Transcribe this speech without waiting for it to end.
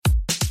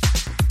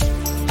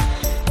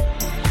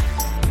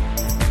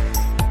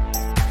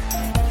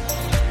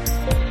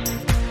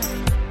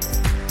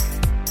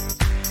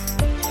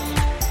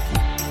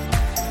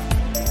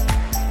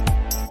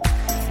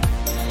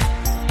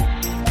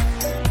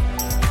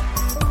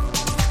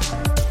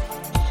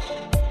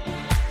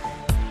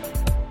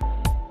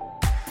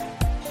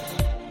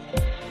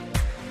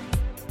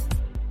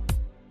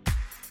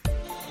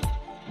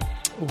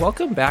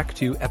welcome back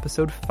to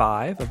episode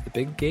 5 of the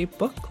Big Gay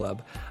Book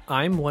Club.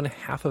 I'm one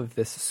half of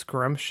this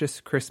scrumptious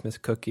Christmas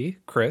cookie,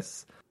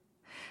 Chris.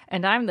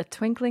 And I'm the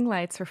twinkling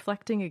lights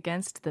reflecting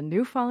against the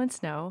new fallen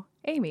snow,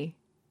 Amy.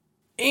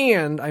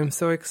 And I'm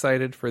so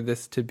excited for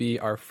this to be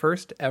our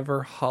first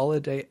ever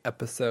holiday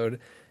episode.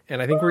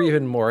 And I think we're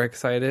even more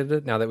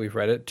excited now that we've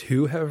read it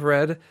to have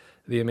read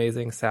the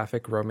amazing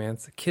sapphic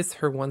romance Kiss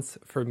Her Once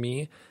for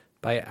Me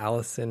by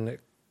Alison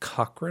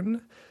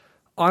Cochrane.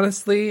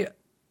 Honestly,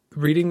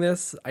 reading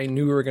this, I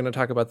knew we were going to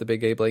talk about the Big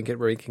Gay Blanket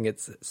making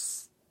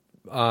its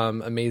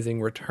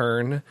amazing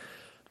return.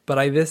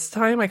 But this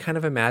time, I kind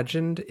of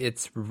imagined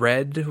it's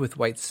red with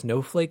white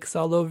snowflakes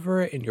all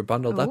over it, and you're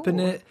bundled up in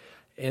it.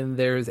 And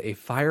there's a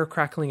fire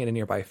crackling in a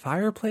nearby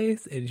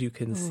fireplace, and you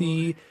can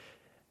see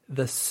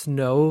the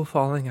snow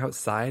falling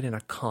outside, and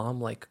a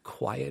calm,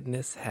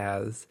 quietness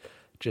has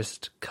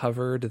just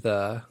covered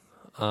the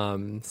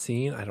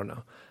scene. I don't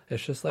know.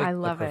 It's just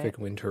the perfect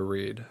winter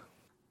read.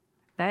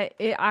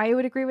 I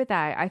would agree with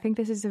that. I think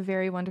this is a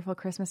very wonderful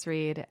Christmas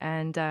read,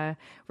 and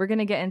we're going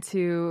to get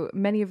into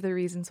many of the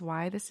reasons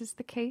why this is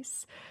the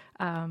case.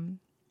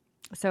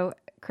 So,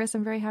 Chris,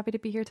 I'm very happy to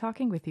be here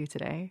talking with you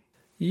today.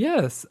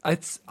 Yes.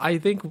 I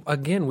think,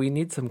 again, we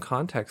need some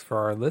context for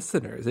our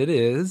listeners. It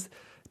is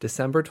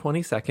December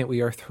 22nd.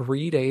 We are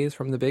 3 days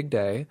from the big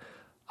day,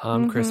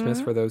 Christmas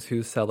for those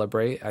who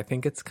celebrate. I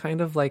think it's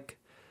kind of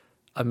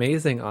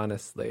amazing,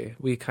 honestly.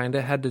 We kind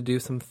of had to do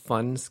some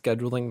fun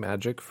scheduling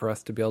magic for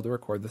us to be able to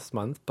record this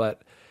month,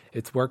 but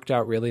it's worked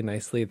out really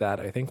nicely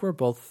that I think we're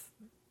both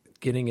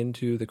getting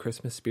into the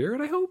Christmas spirit,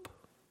 I hope.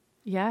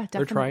 Yeah, definitely.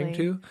 We're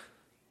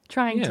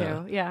trying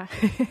to, yeah.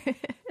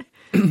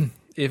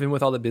 Even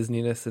with all the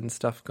busyness and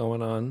stuff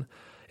going on.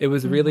 It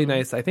was really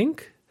nice. I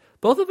think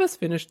both of us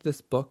finished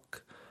this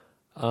book,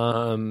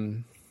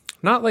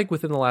 not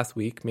within the last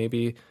week,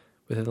 maybe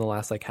within the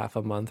last half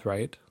a month,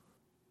 right?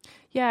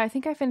 Yeah, I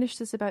think I finished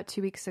this about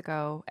 2 weeks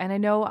ago, and I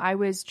know I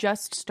was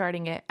just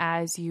starting it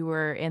as you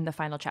were in the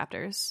final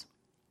chapters.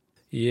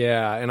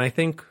 Yeah, and I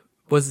think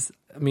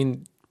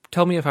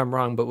tell me if I'm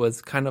wrong, but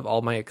was kind of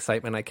all my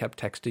excitement I kept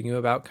texting you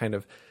about kind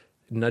of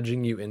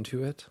nudging you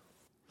into it?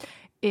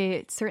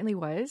 It certainly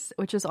was,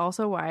 which is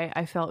also why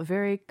I felt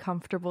very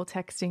comfortable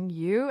texting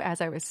you as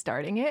I was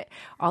starting it,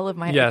 all of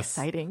my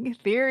exciting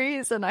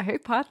theories and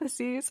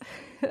hypotheses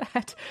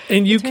that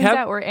turns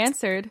out were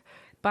answered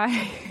by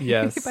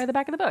the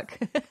back of the book.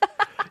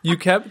 You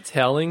kept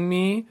telling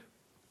me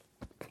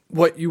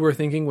what you were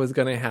thinking was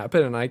going to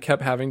happen, and I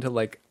kept having to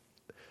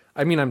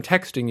I'm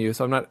texting you,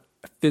 so I'm not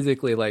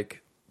physically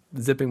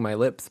zipping my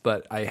lips,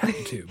 but I had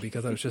to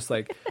because I was just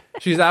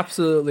she's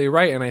absolutely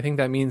right. And I think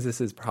that means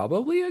this is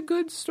probably a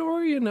good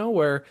story,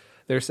 where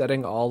she's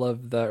setting all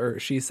of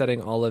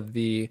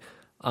the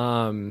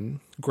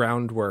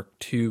groundwork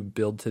to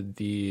build to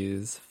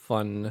these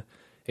fun,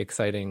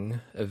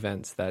 exciting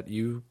events that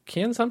you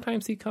can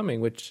sometimes see coming,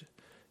 which,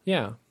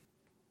 yeah.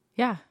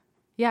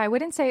 I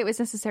wouldn't say it was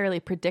necessarily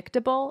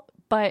predictable,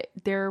 but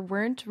there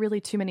weren't really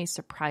too many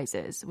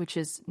surprises, which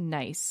is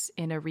nice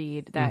in a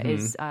read that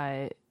is,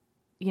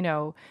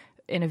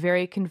 in a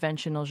very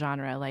conventional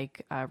genre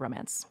like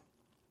romance.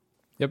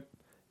 Yep.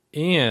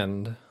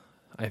 And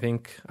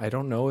I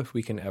don't know if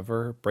we can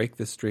ever break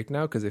this streak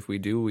now, because if we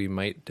do, we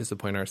might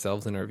disappoint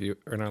ourselves and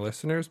our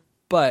listeners,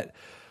 but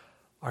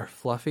our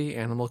fluffy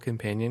animal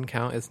companion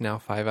count is now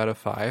 5 out of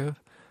 5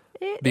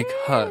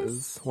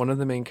 because one of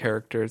the main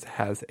characters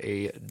has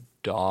a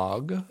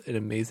dog, an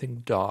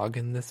amazing dog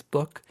in this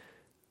book.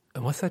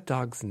 And what's that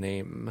dog's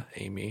name,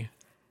 Amy?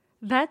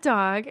 That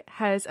dog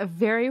has a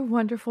very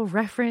wonderful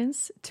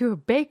reference to a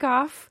Bake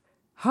Off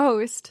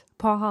host,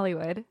 Paul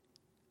Hollywood.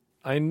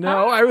 I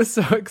know. I was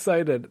so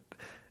excited.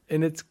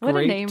 And it's great,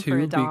 what a name for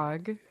a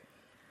dog.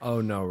 Oh,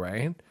 no,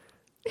 right?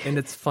 And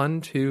it's fun,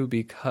 too,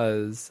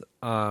 because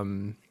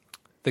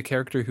the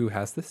character who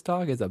has this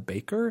dog is a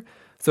baker,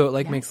 so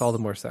it makes all the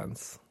more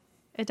sense.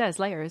 It does.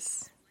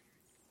 Layers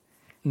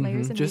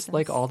and just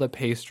reasons. all the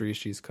pastries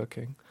she's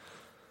cooking.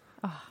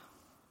 Oh,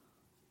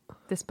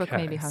 this book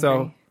made me hungry.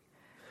 So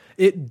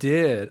it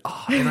did.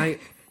 Oh, and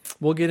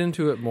we'll get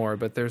into it more,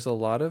 but there's a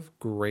lot of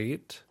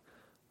great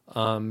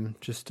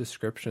just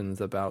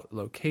descriptions about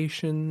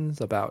locations,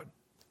 about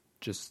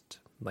just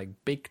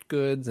baked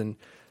goods, and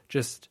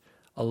just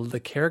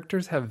the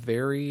characters have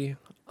very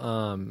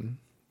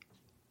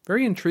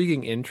very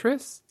intriguing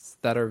interests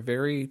that are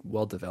very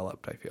well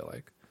developed, I feel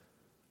like.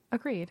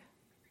 Agreed.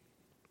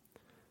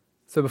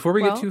 So before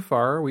we get too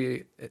far,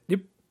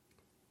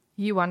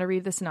 you want to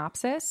read the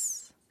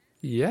synopsis?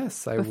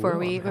 Yes, I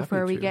will.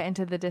 Before we get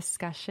into the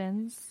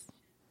discussions.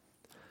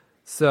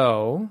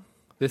 So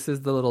this is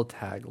the little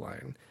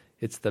tagline.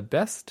 It's the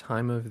best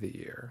time of the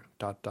year, ...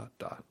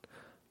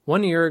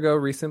 1 year ago,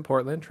 recent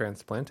Portland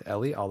transplant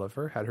Ellie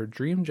Oliver had her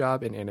dream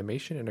job in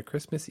animation in a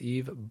Christmas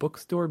Eve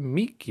bookstore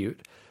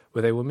meet-cute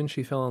with a woman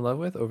she fell in love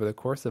with over the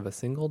course of a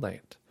single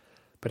night.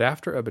 But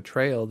after a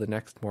betrayal the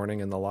next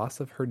morning and the loss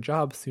of her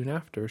job soon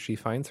after, she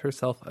finds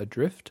herself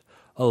adrift,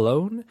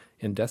 alone,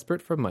 and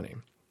desperate for money.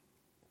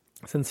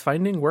 Since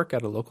finding work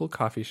at a local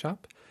coffee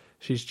shop,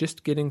 She's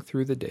just getting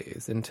through the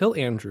days until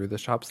Andrew, the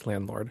shop's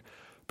landlord,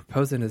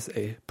 proposes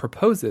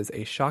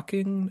a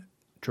shocking,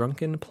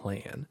 drunken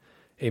plan,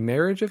 a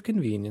marriage of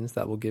convenience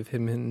that will give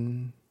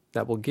him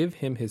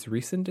his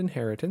recent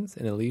inheritance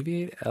and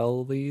alleviate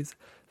Ellie's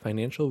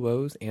financial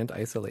woes and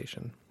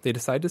isolation. They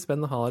decide to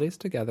spend the holidays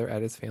together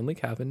at his family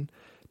cabin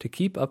to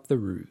keep up the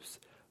ruse.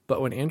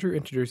 But when Andrew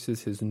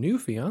introduces his new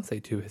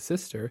fiancée to his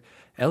sister,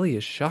 Ellie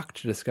is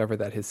shocked to discover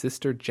that his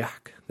sister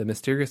Jack, the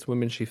mysterious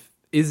woman she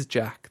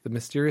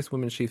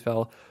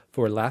fell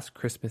for last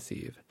Christmas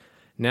Eve.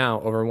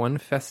 Now, over one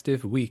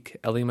festive week,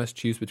 Ellie must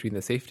choose between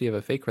the safety of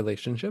a fake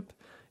relationship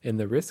and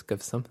the risk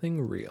of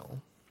something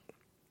real.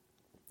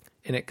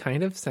 And it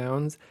kind of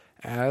sounds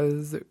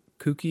as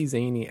kooky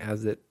zany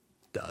as it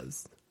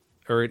does.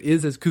 Or it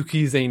is as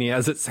kooky zany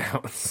as it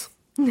sounds.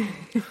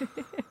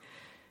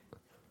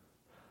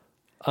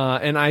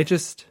 And I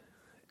just,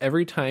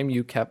 every time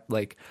you kept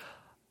like,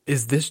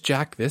 is this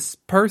Jack this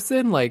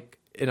person? Like,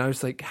 and I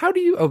was like, how do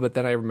you, but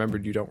then I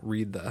remembered you don't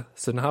read the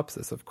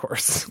synopsis, of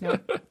course.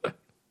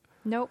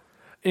 Nope.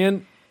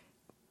 And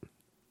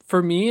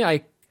for me,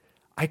 I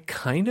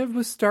kind of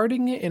was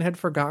starting it and had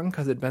forgotten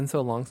because it'd been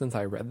so long since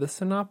I read the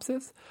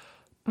synopsis.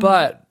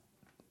 But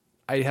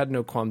I had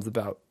no qualms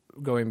about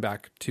going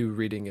back to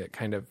reading it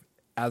kind of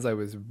as I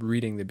was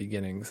reading the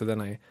beginning. So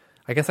then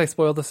I guess I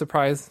spoiled the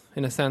surprise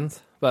in a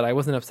sense, but I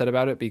wasn't upset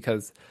about it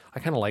because I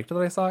kind of liked that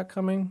I saw it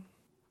coming.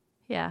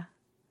 Yeah.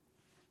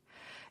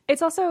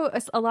 It's also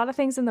a lot of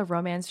things in the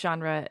romance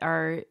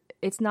genre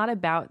it's not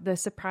about the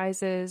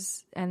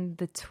surprises and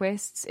the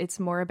twists.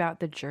 It's more about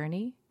the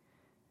journey.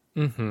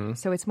 Mm-hmm.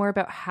 So it's more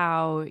about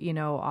how,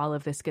 all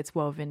of this gets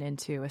woven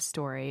into a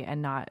story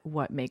and not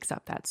what makes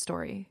up that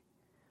story,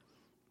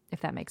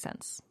 if that makes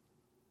sense.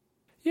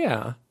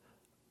 Yeah.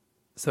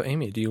 So,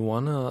 Amy, do you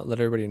want to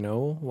let everybody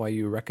know why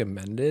you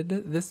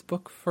recommended this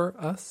book for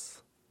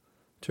us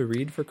to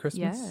read for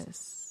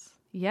Christmas?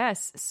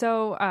 Yes.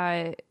 So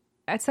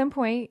at some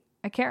point,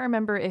 I can't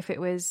remember if it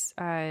was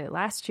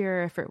last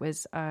year or if it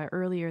was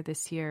earlier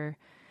this year,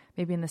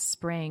 maybe in the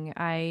spring,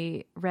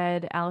 I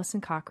read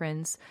Alison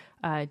Cochran's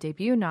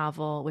debut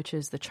novel, which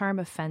is The Charm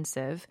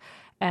Offensive.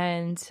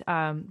 And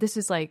this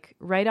is like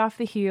right off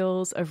the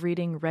heels of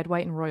reading Red,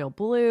 White, and Royal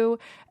Blue.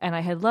 And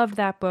I had loved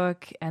that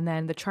book. And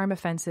then The Charm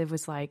Offensive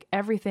was like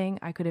everything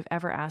I could have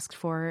ever asked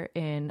for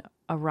in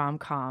a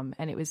rom-com.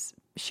 And it was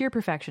sheer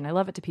perfection. I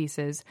love it to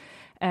pieces.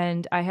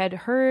 And I had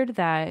heard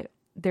that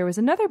there was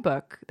another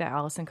book that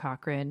Alison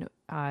Cochran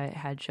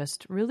had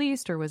just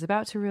released or was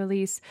about to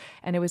release,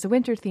 and it was a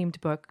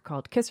winter-themed book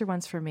called Kiss Her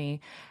Once for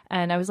Me.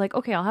 And I was like,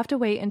 okay, I'll have to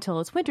wait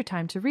until it's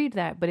wintertime to read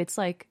that, but it's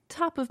like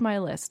top of my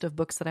list of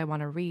books that I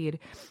want to read.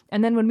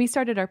 And then when we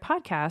started our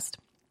podcast,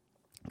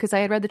 because I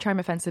had read The Charm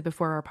Offensive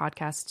before our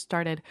podcast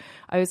started,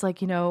 I was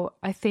like,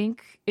 I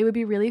think it would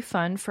be really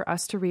fun for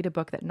us to read a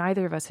book that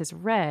neither of us has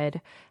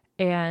read.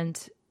 And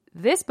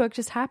this book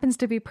just happens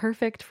to be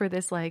perfect for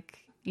this,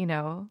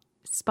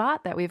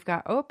 spot that we've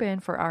got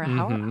open for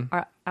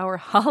our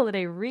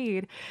holiday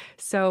read.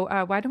 So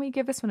why don't we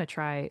give this one a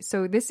try?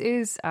 So this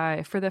is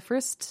for the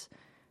first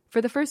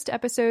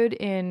episode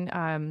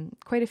in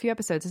quite a few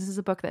episodes. This is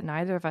a book that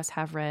neither of us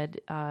have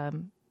read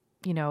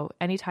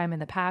any time in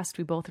the past.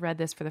 We both read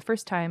this for the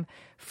first time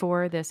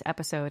for this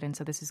episode, and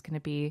so this is going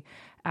to be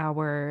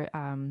our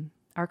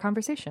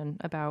conversation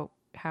about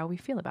how we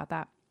feel about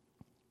that.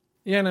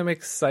 Yeah, and I'm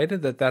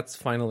excited that that's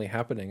finally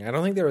happening. I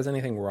don't think there was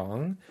anything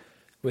wrong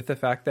with the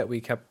fact that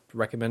we kept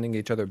recommending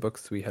each other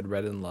books we had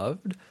read and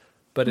loved.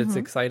 But it's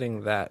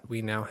exciting that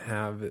we now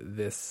have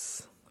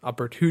this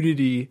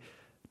opportunity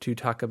to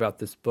talk about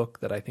this book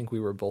that I think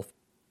we were both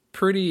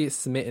pretty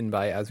smitten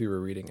by as we were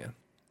reading it.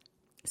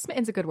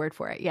 Smitten's a good word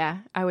for it. Yeah,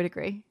 I would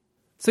agree.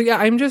 So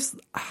yeah,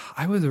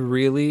 I was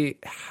really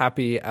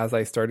happy as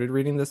I started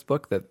reading this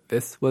book that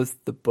this was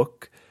the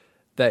book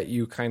that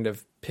you kind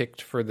of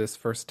picked for this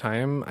first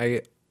time.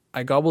 I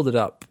gobbled it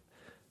up,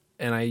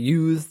 and I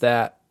used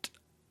that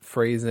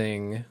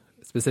phrasing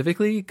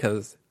specifically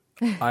because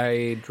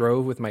I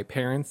drove with my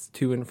parents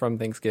to and from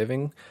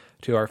Thanksgiving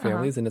to our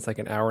families, and it's like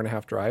an hour and a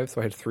half drive, so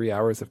I had 3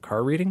 hours of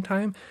car reading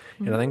time,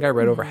 and I think I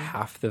read over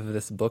half of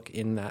this book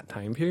in that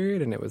time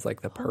period, and it was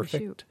like the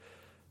perfect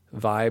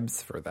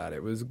vibes for that.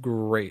 It was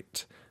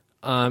great.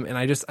 And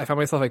I found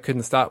myself, I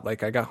couldn't stop.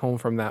 Like, I got home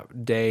from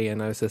that day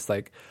and I was just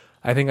like,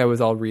 I think I was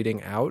all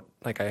reading out.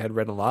 Like, I had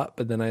read a lot,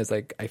 but then I was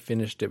like, I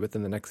finished it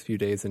within the next few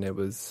days, and it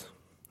was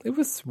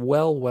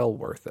well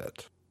worth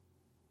it.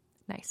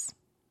 Nice.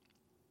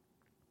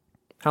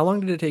 How long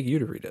did it take you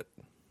to read it?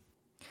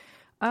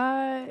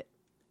 I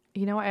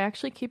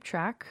actually keep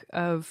track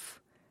of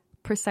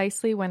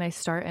precisely when I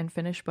start and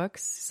finish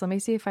books. So let me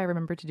see if I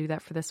remember to do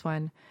that for this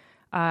one.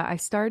 I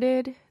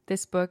started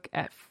this book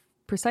at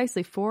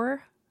precisely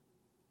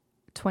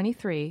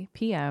 4:23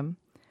 p.m.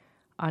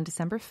 on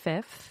December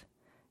 5th,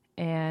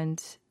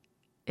 and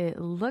it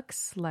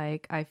looks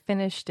like I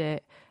finished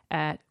it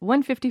at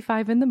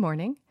 1:55 in the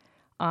morning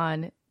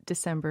on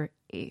December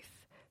 8th.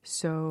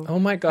 So, oh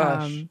my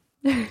gosh.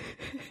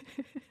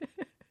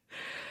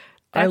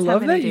 I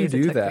love that you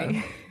do that.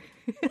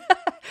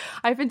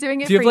 I've been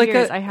doing it for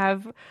years. I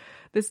have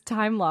this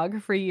time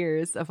log for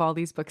years of all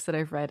these books that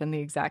I've read and the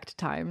exact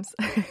times.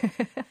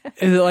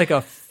 Is it like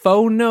a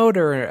phone note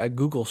or a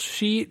Google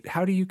Sheet?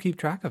 How do you keep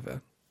track of it?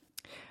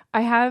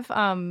 I have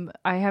an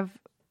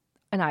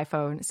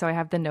iPhone, so I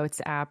have the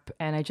Notes app,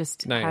 and I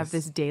just have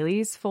this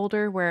dailies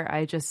folder where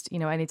I just,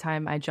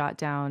 anytime I jot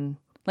down,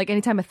 like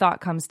anytime a thought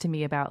comes to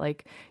me about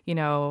like,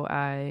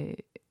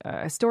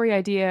 a story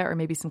idea or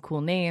maybe some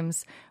cool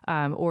names,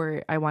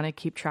 or I want to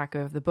keep track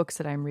of the books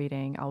that I'm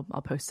reading,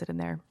 I'll post it in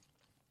there.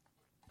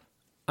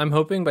 I'm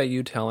hoping by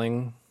you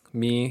telling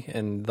me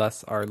and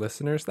thus our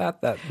listeners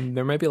that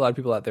there might be a lot of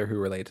people out there who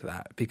relate to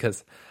that,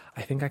 because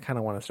I think I kind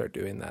of want to start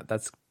doing that.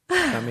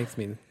 That makes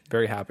me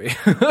very happy.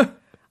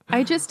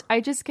 I just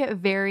get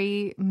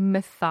very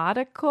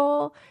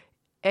methodical,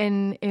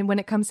 and when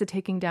it comes to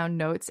taking down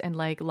notes and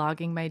like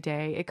logging my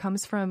day. It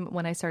comes from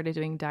when I started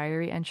doing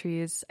diary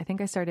entries. I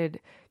think I started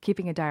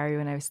keeping a diary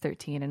when I was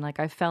 13, and like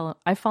I've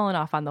fallen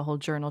off on the whole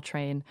journal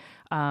train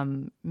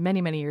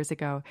many years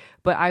ago.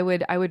 But I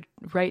would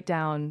write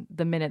down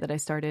the minute that I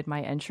started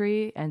my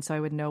entry, and so I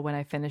would know when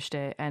I finished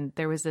it. And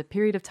there was a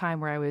period of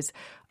time where I was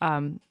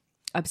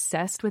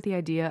obsessed with the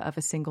idea of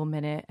a single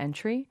minute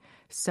entry.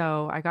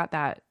 So I got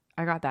that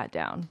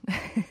down.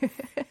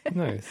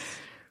 Nice.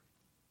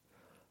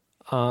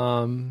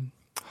 I'm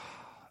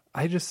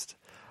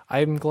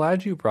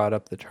glad you brought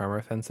up the Charm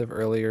Offensive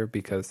earlier,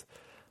 because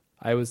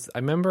I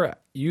remember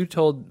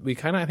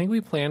I think we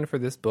planned for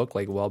this book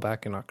like well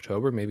back in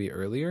October, maybe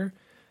earlier.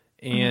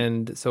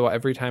 And so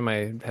every time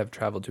I have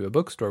traveled to a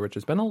bookstore, which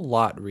has been a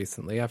lot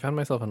recently, I found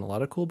myself in a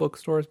lot of cool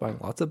bookstores buying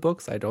lots of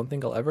books I don't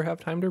think I'll ever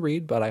have time to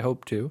read, but I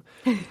hope to.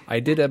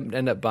 I did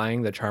end up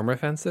buying the Charm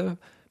Offensive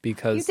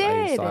because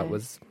I saw it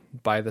was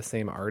by the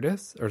same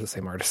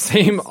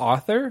same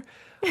author.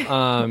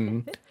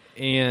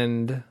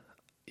 And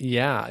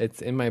yeah,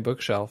 it's in my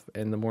bookshelf,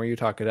 and the more you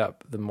talk it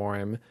up, the more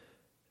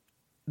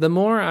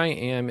I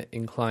am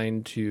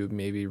inclined to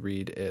maybe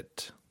read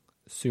it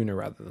sooner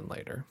rather than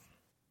later.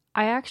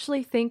 I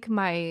actually think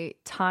my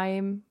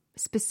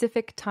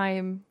specific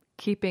time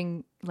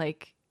keeping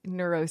like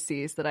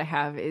neuroses that I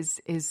have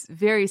is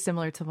very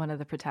similar to one of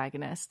the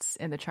protagonists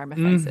in the Charm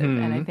Offensive.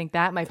 And I think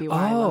that might be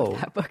why I love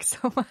that book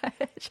so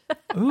much.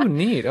 Ooh,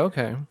 neat.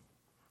 Okay.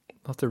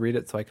 I'll have to read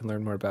it so I can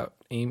learn more about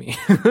Amy.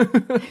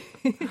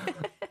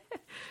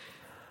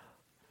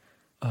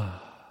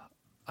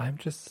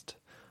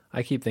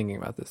 I keep thinking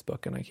about this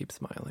book and I keep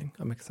smiling.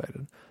 I'm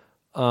excited.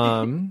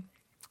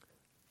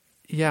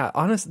 Yeah,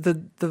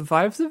 the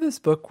vibes of this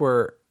book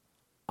were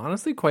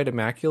honestly quite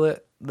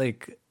immaculate.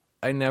 Like,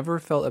 I never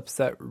felt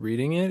upset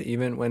reading it,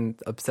 even when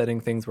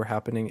upsetting things were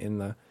happening in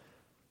the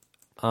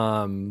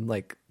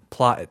like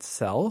plot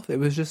itself. It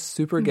was just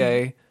super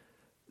gay,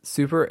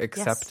 super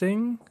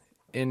accepting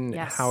in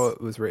how it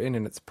was written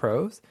in its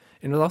prose.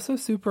 And it was also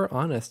super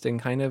honest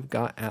and kind of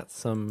got at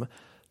some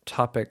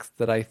topics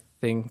that I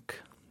think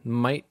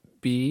might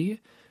be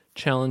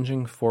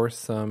challenging for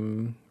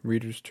some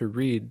readers to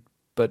read,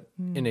 but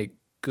in a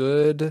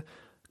good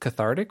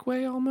cathartic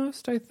way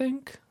almost, I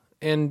think.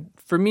 And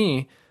for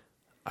me,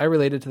 I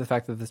related to the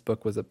fact that this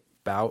book was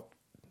about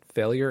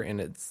failure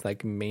and its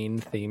like main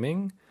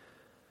theming.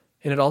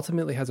 And it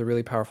ultimately has a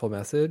really powerful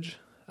message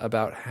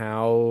about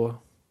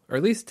how, or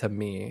at least to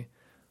me,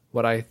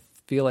 what I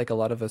feel like a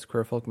lot of us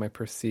queer folk might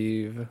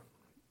perceive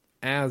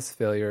as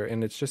failure.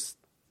 And it's just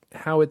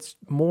how it's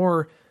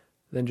more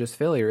than just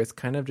failure. It's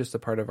kind of just a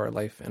part of our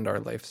life and our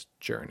life's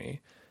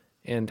journey.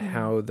 And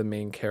how the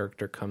main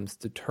character comes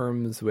to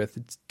terms with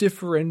its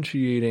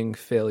differentiating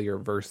failure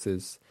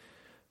versus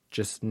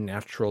just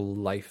natural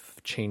life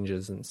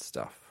changes and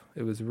stuff.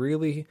 It was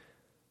really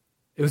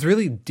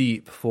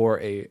deep for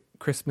a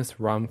Christmas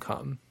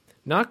rom-com.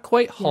 Not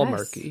quite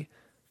Hallmarky.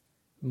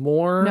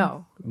 More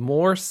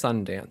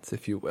Sundance,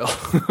 if you will.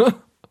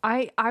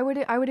 I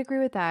would agree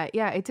with that.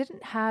 Yeah,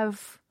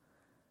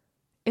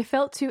 it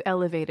felt too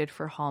elevated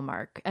for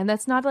Hallmark. And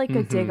that's not like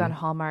a dig on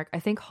Hallmark. I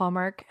think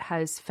Hallmark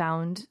has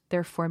found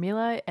their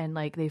formula and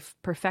like they've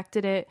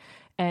perfected it.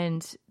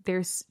 And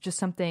there's just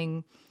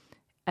something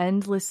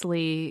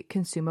endlessly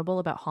consumable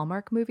about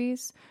Hallmark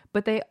movies,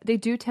 but they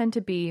do tend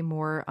to be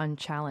more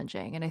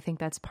unchallenging. And I think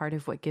that's part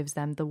of what gives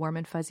them the warm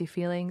and fuzzy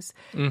feelings.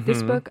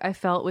 This book I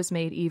felt was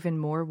made even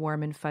more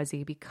warm and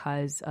fuzzy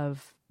because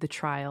of the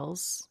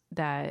trials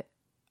that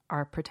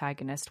our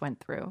protagonist went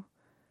through.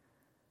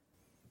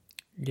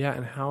 Yeah,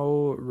 and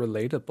how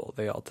relatable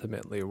they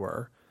ultimately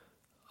were,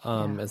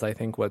 is I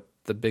think what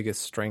the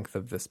biggest strength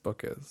of this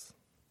book is.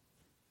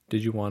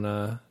 Did you want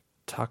to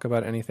talk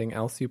about anything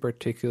else you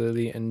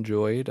particularly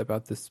enjoyed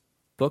about this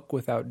book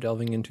without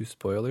delving into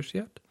spoilers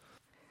yet?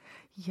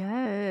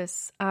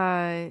 Yes.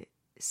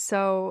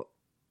 So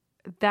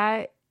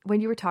that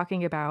when you were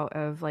talking about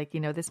of like,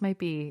 this might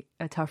be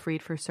a tough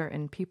read for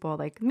certain people,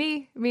 like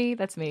me,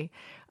 that's me,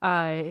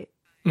 as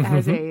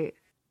a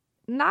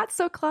not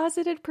so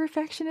closeted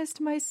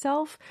perfectionist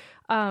myself.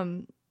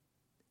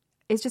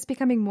 it's just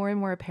becoming more and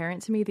more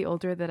apparent to me the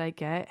older that I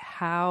get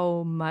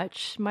how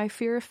much my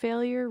fear of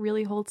failure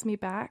really holds me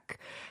back.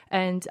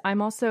 And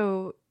I'm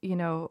also,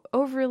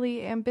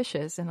 overly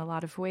ambitious in a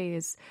lot of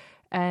ways.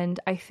 And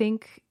I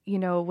think,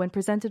 when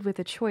presented with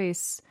a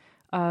choice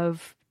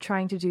of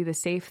trying to do the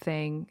safe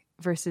thing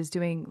versus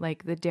doing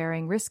like the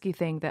daring, risky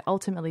thing that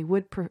ultimately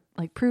would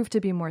prove to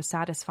be more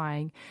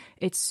satisfying,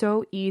 it's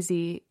so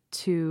easy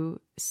to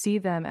see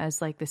them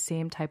as like the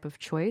same type of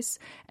choice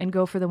and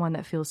go for the one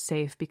that feels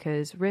safe,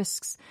 because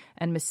risks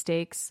and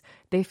mistakes,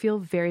 they feel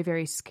very,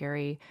 very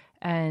scary.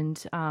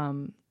 And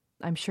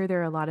I'm sure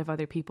there are a lot of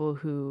other people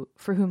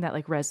for whom that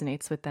like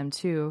resonates with them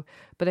too.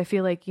 But I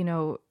feel like,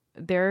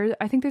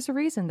 I think there's a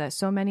reason that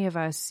so many of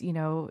us,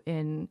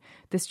 in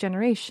this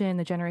generation,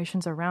 the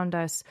generations around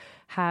us,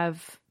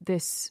 have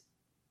this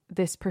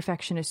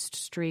perfectionist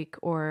streak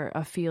or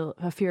a fear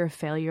of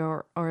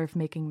failure or of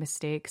making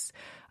mistakes.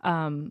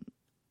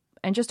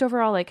 And just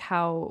overall, like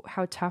how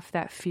tough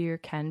that fear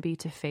can be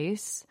to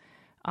face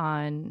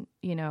on,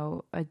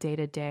 a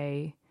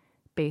day-to-day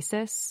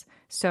basis.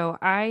 So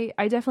I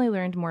definitely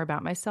learned more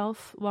about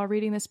myself while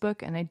reading this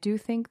book. And I do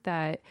think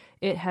that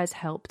it has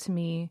helped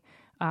me,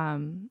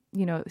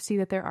 see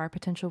that there are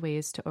potential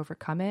ways to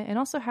overcome it, and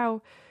also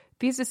how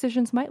these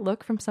decisions might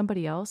look from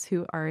somebody else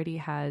who already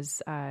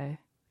has,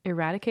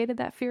 eradicated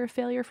that fear of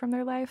failure from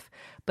their life.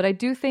 But I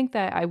do think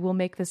that I will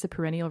make this a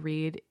perennial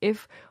read,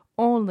 if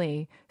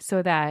only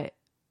so that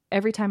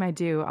every time I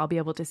do, I'll be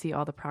able to see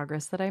all the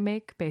progress that I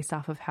make based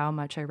off of how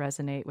much I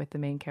resonate with the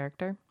main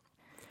character.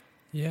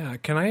 Yeah.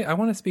 I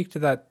want to speak to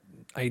that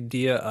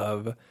idea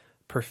of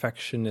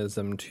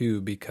perfectionism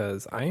too,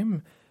 because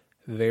I'm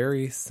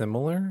very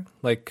similar.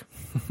 Like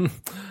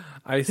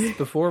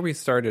before we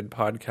started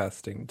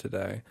podcasting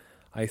today,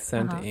 I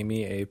sent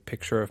Amy a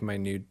picture of my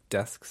new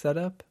desk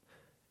setup.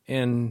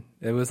 And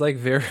it was like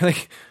very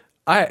like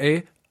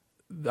I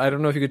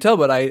don't know if you could tell,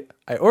 but I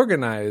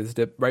organized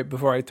it right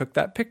before I took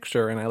that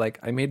picture, and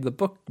I made the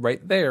book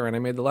right there, and I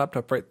made the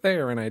laptop right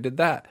there, and I did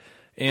that.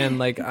 And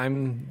like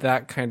I'm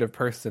that kind of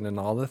person in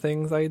all the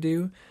things I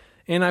do.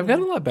 And I've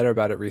gotten a lot better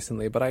about it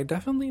recently, but I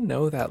definitely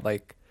know that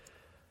like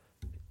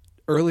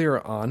earlier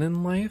on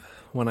in life,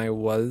 when I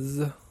was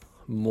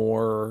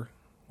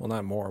when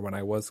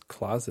I was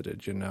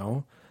closeted,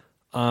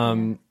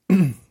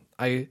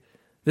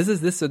 This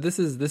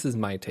is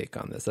my take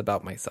on this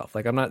about myself.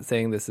 Like, I'm not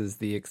saying this is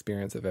the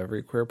experience of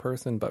every queer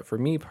person, but for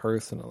me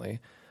personally,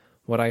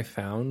 what I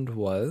found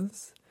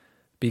was,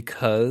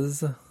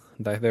 because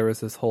there was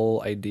this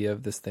whole idea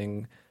of this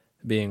thing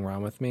being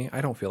wrong with me.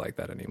 I don't feel like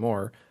that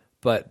anymore.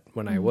 But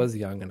when I was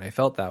young and I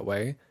felt that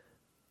way,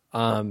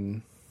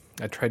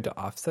 I tried to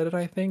offset it,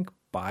 I think,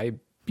 by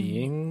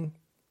being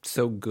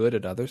so good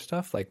at other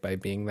stuff, like by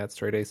being that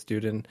straight A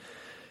student,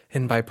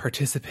 and by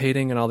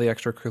participating in all the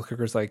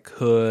extracurriculars I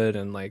could,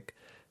 and like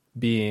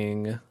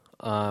being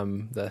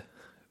the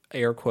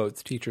air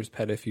quotes teacher's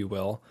pet, if you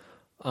will.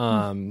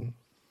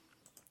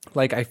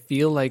 Like I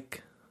feel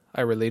like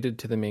I related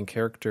to the main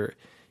character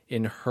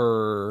in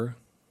her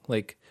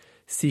like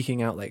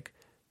seeking out, like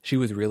she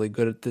was really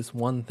good at this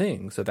one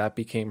thing, so that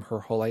became her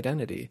whole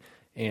identity,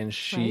 and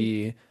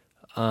she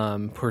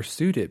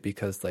pursued it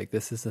because like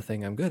this is the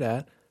thing I'm good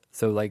at,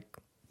 so like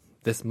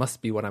this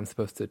must be what I'm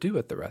supposed to do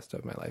with the rest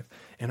of my life.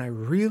 And I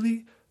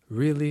really,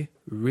 really,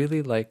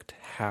 really liked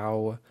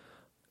how,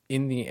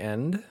 in the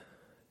end,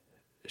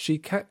 she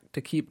kept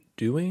to keep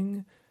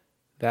doing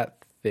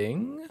that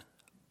thing,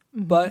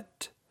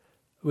 but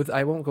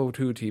I won't go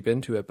too deep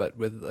into it, but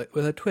with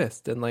a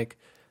twist, and like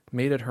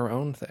made it her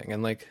own thing.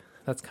 And like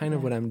that's kind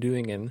of what I'm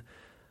doing in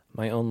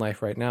my own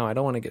life right now. I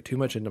don't want to get too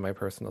much into my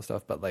personal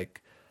stuff, but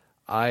like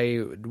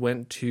I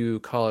went to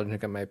college and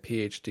got my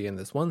PhD in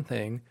this one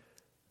thing.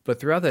 But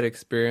throughout that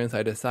experience,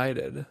 I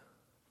decided,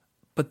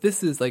 but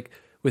this is like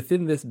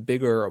within this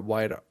bigger,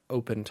 wide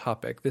open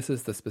topic, this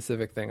is the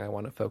specific thing I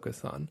want to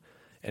focus on.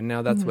 And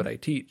now that's what I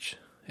teach.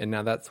 And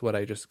now that's what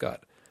I just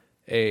got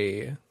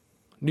a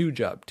new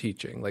job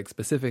teaching, like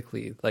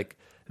specifically like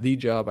the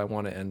job I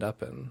want to end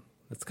up in.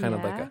 It's kind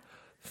of like a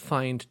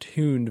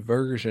fine-tuned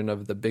version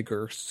of the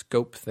bigger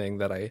scope thing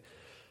that I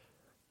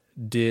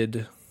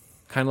did,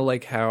 kind of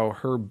like how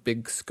her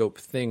big scope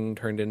thing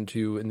turned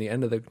into, in the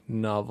end of the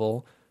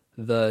novel,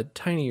 the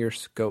tinier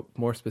scope,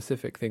 more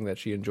specific thing that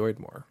she enjoyed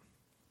more.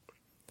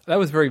 That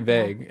was very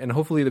vague, and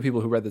hopefully the people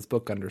who read this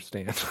book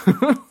understand.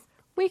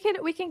 We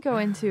can go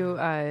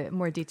into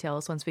more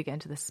details once we get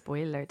into the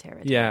spoiler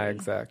territory. Yeah,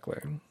 exactly.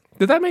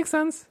 Did that make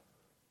sense?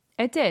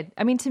 It did.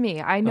 I mean, to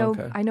me, I know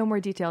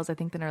more details, I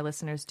think, than our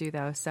listeners do,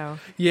 though. So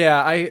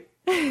yeah,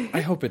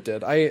 I hope it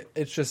did.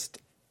 It's just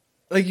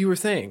like you were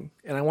saying,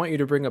 and I want you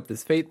to bring up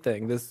this fate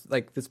thing. This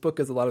book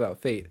is a lot about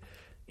fate.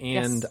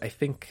 And I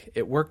think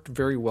it worked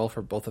very well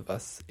for both of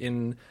us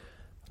in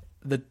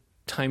the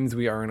times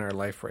we are in our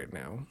life right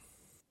now.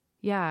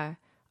 Yeah.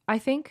 I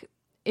think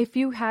if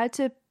you had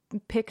to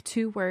pick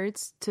two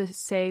words to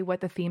say what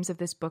the themes of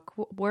this book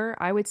were,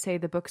 I would say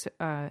the book's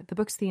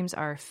themes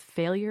are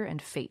failure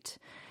and fate.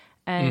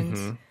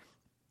 And,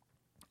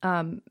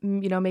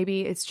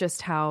 maybe it's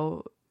just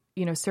how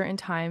certain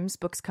times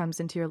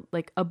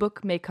a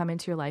book may come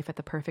into your life at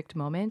the perfect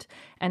moment.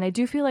 And I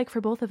do feel like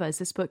for both of us,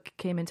 this book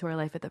came into our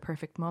life at the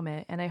perfect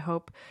moment. And I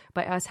hope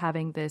by us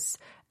having this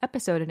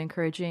episode and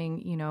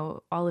encouraging,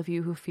 all of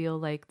you who feel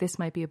like this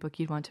might be a book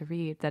you'd want to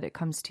read, that it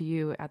comes to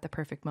you at the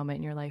perfect moment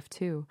in your life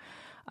too.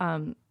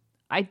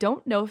 I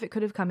don't know if it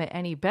could have come at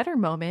any better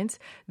moment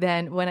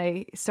than when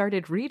I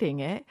started reading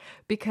it,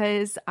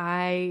 because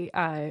I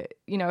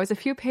was a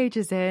few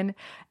pages in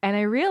and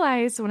I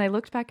realized when I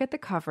looked back at the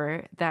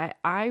cover that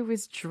I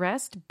was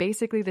dressed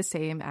basically the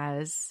same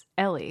as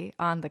Ellie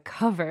on the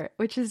cover,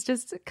 which is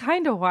just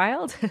kind of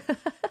wild.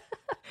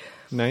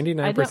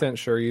 99%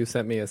 sure you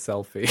sent me a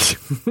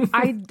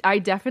selfie. I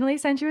definitely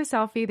sent you a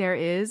selfie. There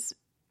is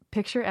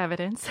picture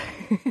evidence.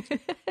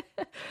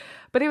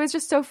 But it was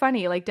just so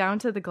funny, like down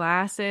to the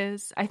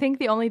glasses. I think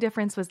the only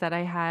difference was that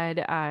I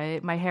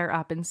had my hair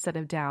up instead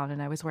of down,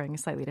 and I was wearing a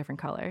slightly different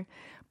color.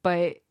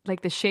 But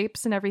like the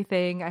shapes and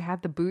everything, I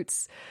had the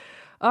boots.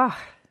 Oh,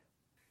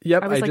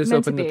 yep. I just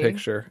opened the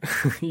picture.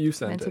 You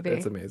sent it.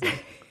 It's amazing.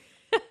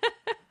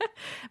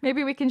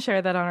 Maybe we can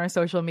share that on our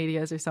social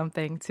medias or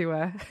something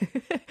to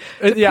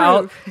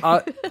yeah,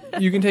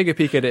 you can take a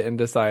peek at it and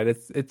decide.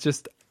 It's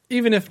just,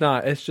 even if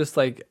not, it's just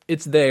like,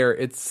 it's there.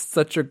 It's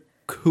such a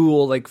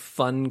cool, like,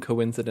 fun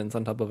coincidence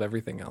on top of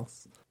everything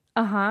else.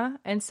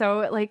 And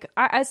so, like,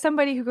 as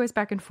somebody who goes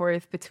back and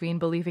forth between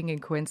believing in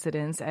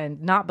coincidence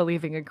and not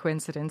believing in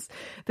coincidence,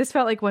 this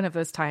felt like one of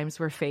those times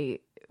where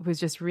fate was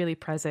just really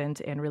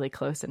present and really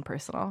close and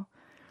personal.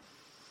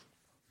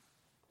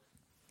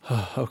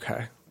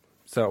 Okay,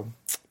 so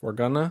we're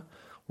gonna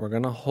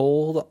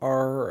hold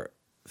our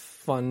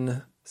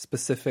fun,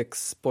 specific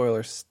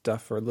spoiler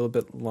stuff for a little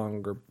bit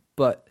longer,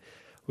 but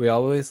we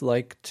always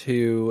like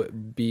to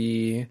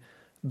be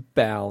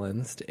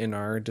balanced in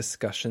our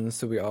discussions,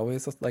 so we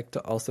always like to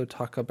also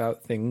talk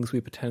about things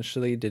we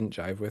potentially didn't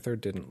jive with or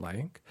didn't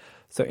like.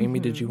 So Amy,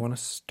 did you want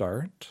to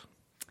start?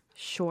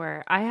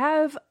 Sure. I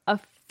have a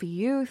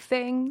few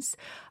things.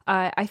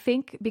 I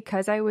think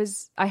because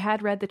I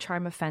had read The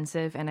Charm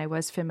Offensive and I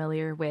was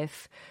familiar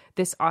with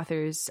this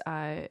author's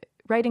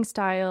writing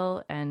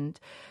style and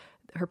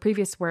her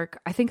previous work,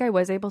 I think I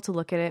was able to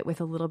look at it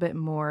with a little bit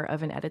more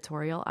of an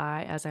editorial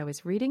eye as I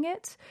was reading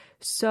it.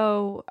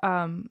 So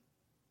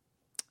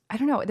I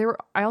don't know.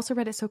 I also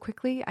read it so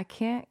quickly, I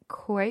can't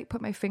quite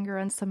put my finger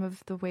on some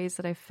of the ways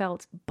that I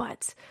felt,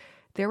 but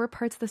there were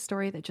parts of the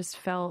story that just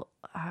felt,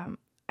 I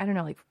don't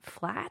know, like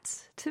flat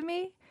to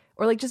me,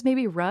 or like just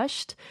maybe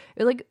rushed.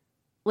 Or like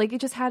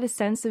it just had a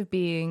sense of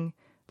being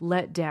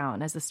let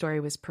down as the story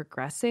was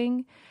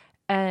progressing.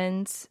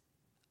 And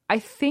I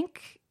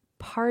think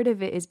part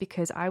of it is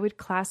because I would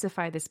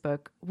classify this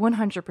book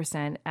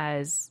 100%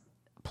 as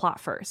plot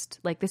first.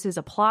 Like, this is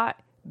a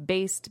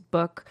plot-based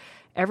book.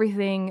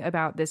 Everything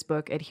about this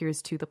book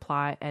adheres to the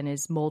plot and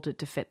is molded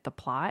to fit the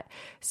plot.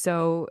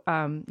 So,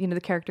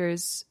 the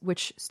characters,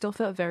 which still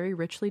felt very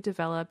richly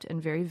developed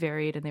and very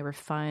varied, and they were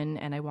fun,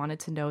 and I wanted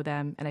to know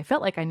them, and I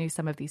felt like I knew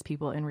some of these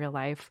people in real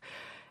life,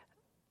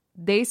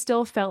 they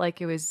still felt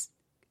like it was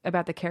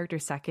about the character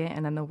second,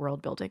 and then the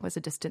world building was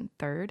a distant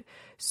third.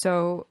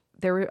 So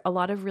there were a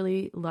lot of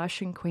really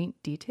lush and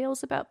quaint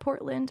details about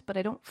Portland, but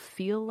I don't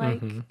feel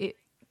like it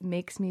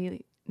makes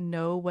me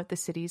know what the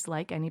city's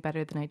like any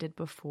better than I did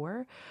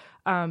before.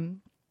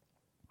 And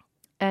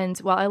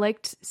while I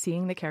liked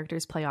seeing the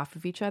characters play off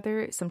of each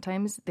other,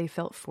 sometimes they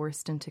felt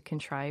forced into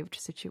contrived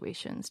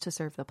situations to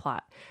serve the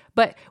plot.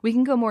 But we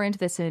can go more into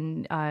this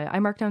I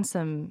marked down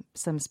some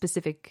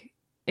specific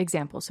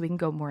examples, so we can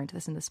go more into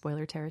this in the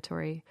spoiler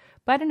territory.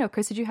 But I don't know,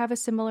 Chris, did you have a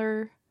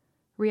similar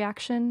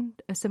reaction,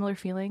 a similar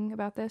feeling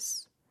about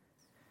this?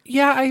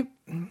 Yeah,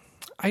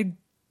 I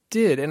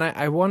did. And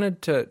I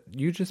wanted to,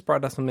 you just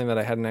brought up something that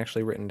I hadn't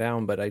actually written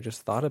down, but I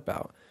just thought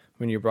about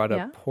when you brought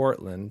up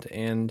Portland.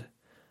 And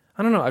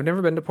I don't know, I've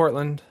never been to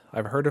Portland.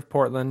 I've heard of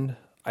Portland.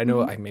 I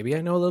know, maybe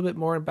I know a little bit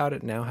more about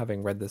it now,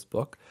 having read this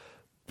book.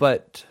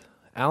 But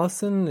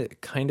Allison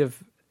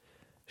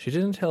she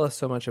didn't tell us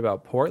so much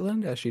about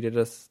Portland as she did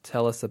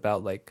tell us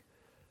about, like,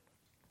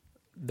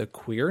 the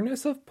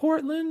queerness of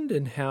Portland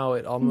and how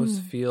it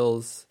almost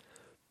feels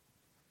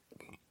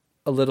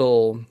a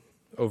little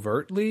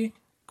overtly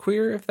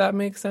queer, if that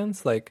makes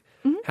sense. Like,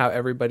 how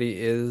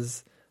everybody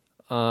is,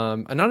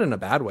 and not in a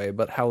bad way,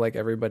 but how, like,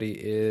 everybody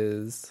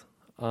is,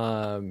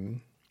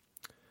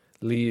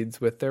 leads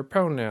with their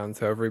pronouns.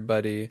 How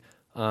everybody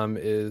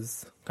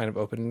is kind of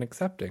open and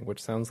accepting,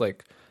 which sounds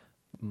like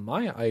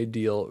my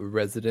ideal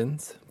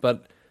residence.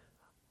 But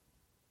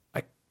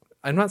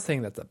I'm not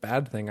saying that's a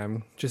bad thing.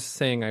 I'm just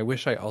saying I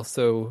wish I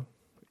also,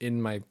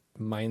 in my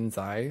mind's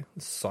eye,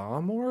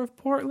 saw more of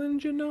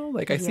Portland,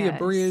 Like, I see a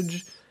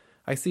bridge,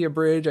 I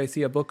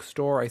see a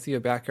bookstore, I see a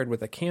backyard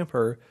with a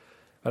camper,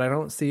 but I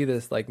don't see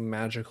this, like,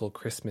 magical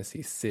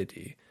Christmassy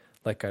city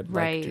like I'd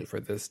like to for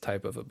this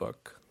type of a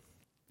book.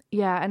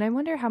 Yeah, and I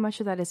wonder how much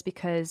of that is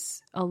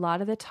because a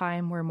lot of the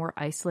time we're more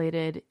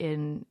isolated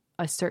in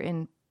a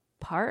certain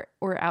part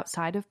or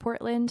outside of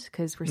Portland,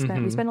 because we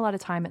spend a lot of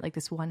time at, like,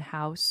 this one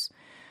house.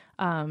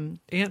 And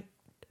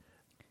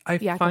I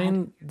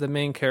find the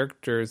main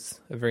character's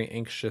a very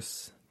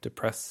anxious,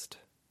 depressed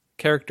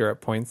character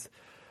at points.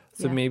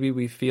 So maybe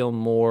we feel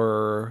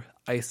more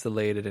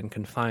isolated and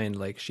confined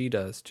like she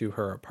does to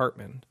her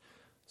apartment.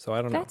 So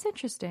I don't know. That's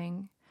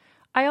interesting.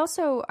 I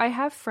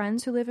have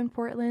friends who live in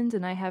Portland,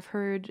 and I have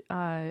heard,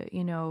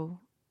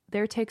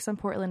 their takes on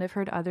Portland. I've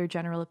heard other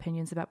general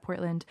opinions about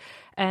Portland.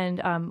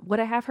 And what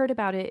I have heard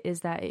about it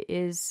is that it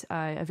is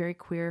a very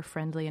queer,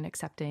 friendly, and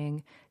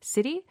accepting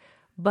city.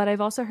 But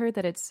I've also heard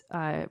that it's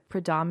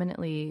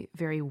predominantly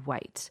very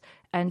white.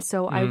 And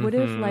so I would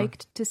have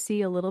liked to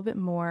see a little bit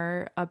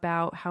more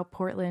about how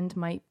Portland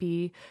might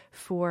be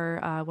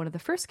for one of the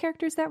first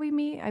characters that we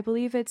meet. I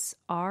believe it's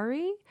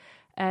Ari.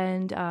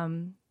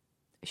 And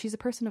she's a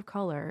person of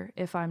color,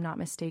 if I'm not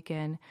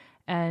mistaken.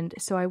 And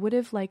so I would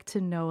have liked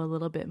to know a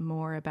little bit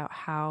more about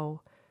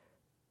how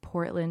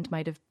Portland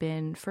might have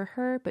been for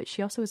her. But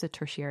she also is a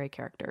tertiary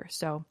character.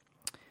 So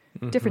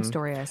different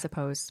story, I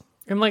suppose.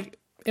 And like,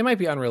 it might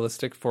be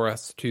unrealistic for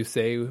us to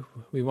say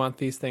we want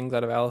these things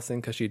out of Allison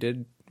because she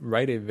did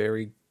write a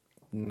very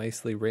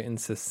nicely written,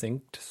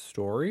 succinct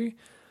story.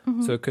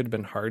 So it could have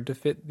been hard to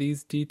fit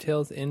these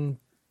details in.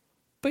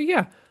 But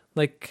yeah,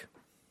 like,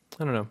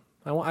 I don't know.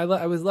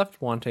 I was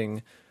left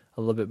wanting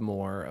a little bit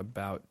more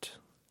about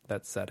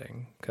that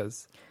setting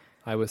because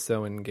I was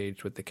so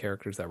engaged with the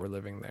characters that were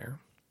living there.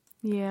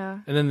 Yeah.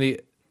 And then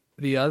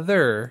the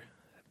other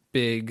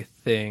big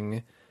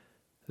thing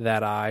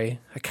that I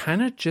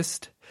kind of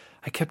just...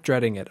 I kept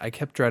dreading it.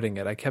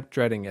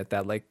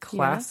 That like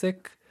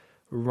classic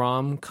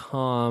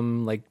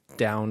rom-com like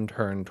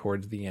downturn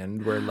towards the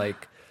end where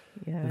like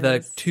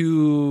the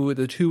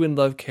two in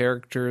love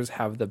characters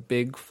have the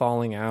big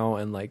falling out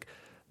and like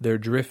they're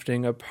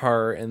drifting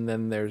apart, and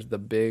then there's the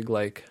big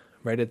like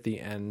right at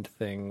the end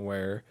thing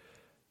where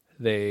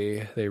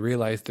they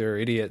realize they're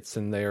idiots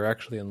and they're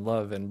actually in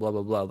love and blah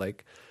blah blah.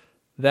 Like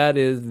that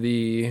is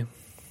the...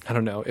 I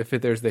don't know, if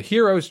there's the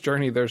hero's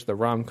journey, there's the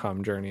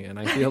rom-com journey. And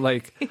I feel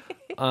like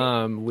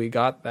we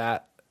got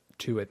that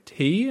to a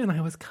T. And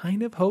I was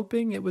kind of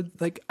hoping it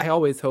would, like, I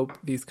always hope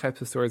these types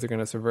of stories are going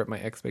to subvert my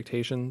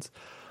expectations.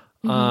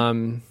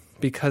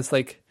 Because,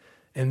 like,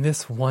 in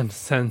this one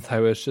sense, I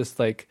was just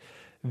like,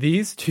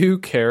 these two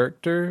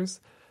characters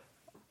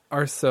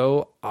are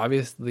so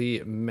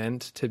obviously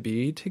meant to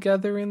be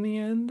together in the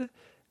end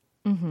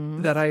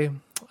that I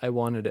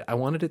wanted it. I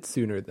wanted it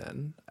sooner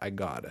than I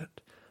got it.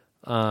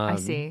 I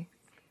see.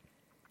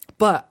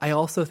 But I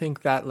also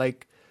think that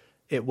like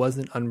it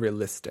wasn't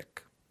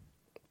unrealistic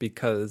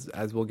because,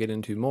 as we'll get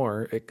into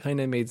more, it kind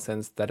of made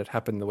sense that it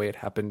happened the way it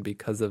happened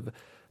because of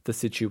the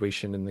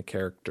situation and the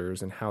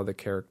characters and how the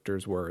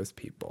characters were as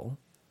people.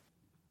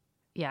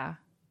 Yeah.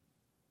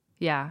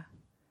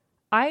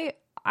 I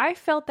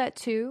felt that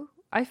too.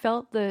 I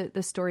felt the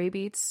story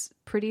beats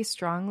pretty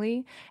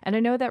strongly. And I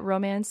know that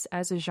romance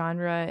as a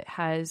genre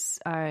has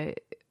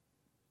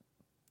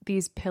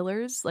these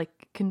pillars,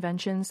 like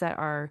conventions that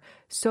are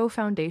so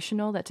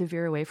foundational that to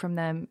veer away from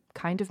them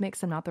kind of makes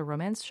them not the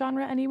romance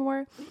genre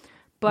anymore.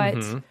 But,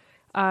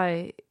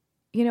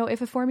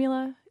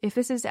 if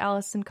this is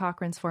Alison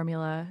Cochran's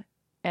formula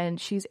and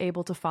she's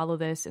able to follow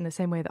this in the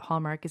same way that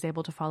Hallmark is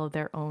able to follow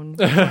their own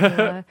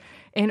formula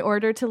in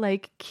order to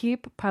like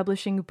keep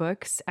publishing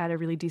books at a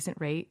really decent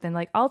rate, then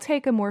like I'll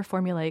take a more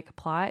formulaic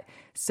plot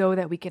so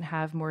that we can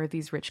have more of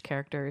these rich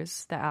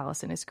characters that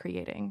Allison is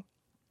creating.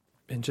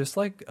 And just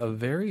like a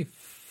very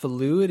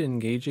fluid,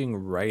 engaging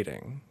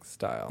writing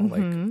style.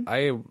 Like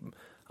I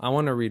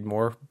want to read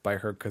more by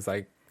her because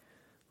I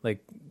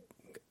like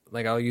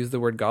I'll use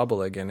the word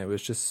gobble again. It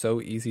was just so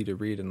easy to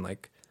read and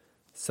like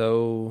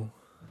so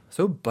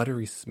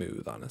buttery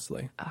smooth,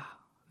 honestly. Oh,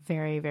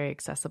 very, very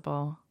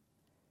accessible.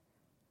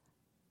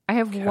 I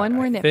have one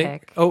more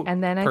nitpick,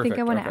 and then I think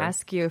I want to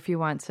ask you if you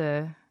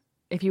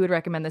would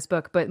recommend this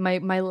book. But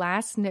my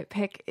last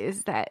nitpick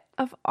is that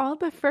of all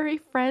the furry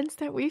friends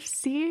that we've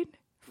seen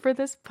for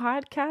this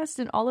podcast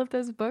and all of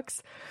those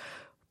books,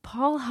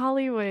 Paul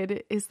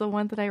Hollywood is the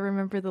one that I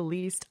remember the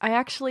least. I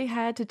actually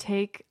had to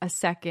take a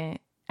second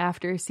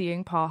after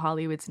seeing Paul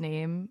Hollywood's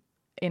name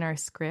in our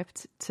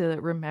script to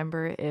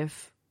remember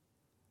if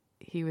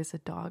he was a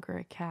dog or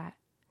a cat.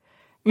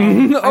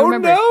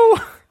 No!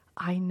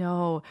 I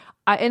know.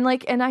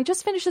 And I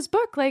just finished this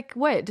book, like,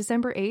 what,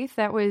 December 8th?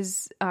 That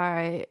was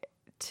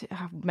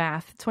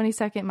math.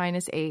 22nd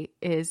minus 8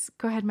 is,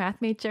 go ahead,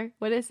 math major.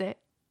 What is it?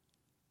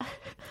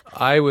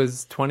 I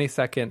was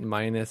 22nd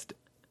minus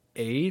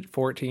 8,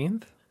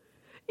 14th.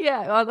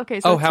 Yeah. Well, okay.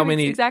 So how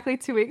many? Exactly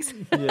 2 weeks.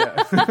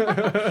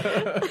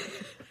 Yeah.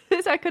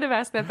 I could have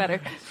asked that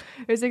better.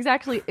 It was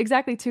exactly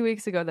 2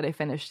 weeks ago that I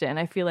finished it, and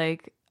I feel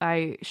like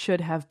I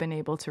should have been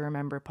able to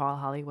remember Paul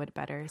Hollywood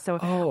better. So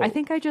I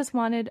think I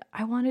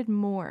wanted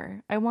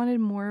more. I wanted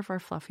more of our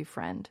fluffy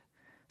friend.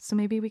 So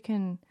maybe we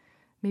can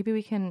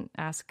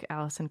ask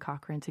Alison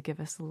Cochran to give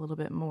us a little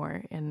bit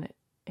more in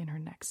her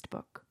next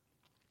book.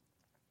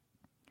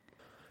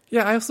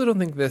 Yeah, I also don't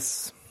think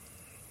this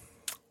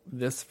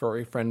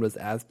furry friend was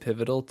as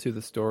pivotal to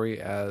the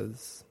story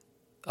as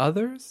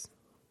others.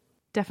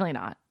 Definitely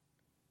not.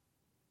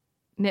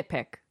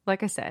 Nitpick.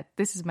 Like I said,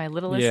 this is my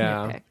littlest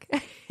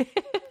nitpick.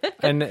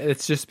 And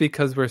it's just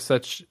because we're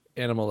such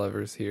animal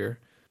lovers here.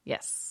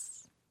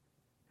 Yes.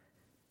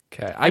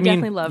 Okay. I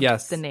definitely loved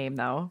the name,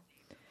 though.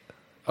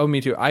 Oh, me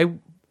too.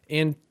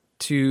 And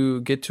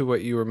to get to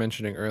what you were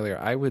mentioning earlier,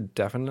 I would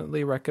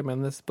definitely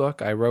recommend this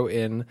book. I wrote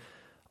in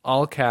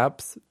all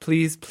caps,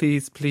 please,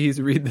 please,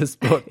 please read this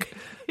book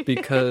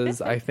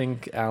because I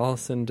think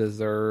Allison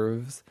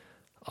deserves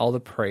all the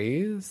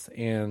praise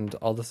and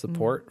all the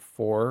support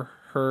for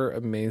her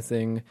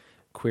amazing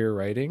queer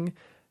writing.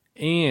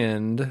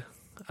 And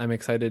I'm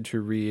excited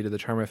to read The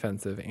Charm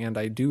Offensive. And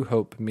I do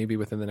hope maybe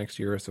within the next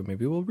year or so,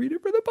 maybe we'll read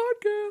it for the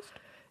podcast.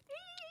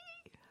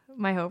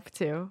 My hope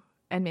too.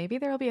 And maybe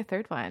there will be a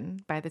third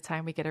one by the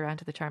time we get around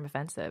to The Charm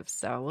Offensive.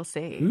 So we'll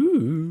see.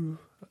 Ooh.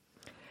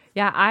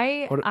 Yeah,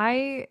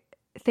 I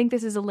think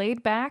this is a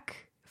laid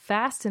back,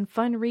 fast and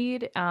fun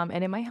read,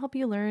 and it might help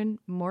you learn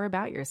more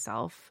about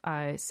yourself.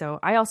 So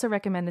I also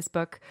recommend this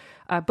book.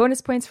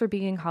 Bonus points for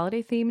being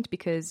holiday themed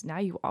because now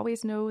you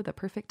always know the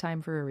perfect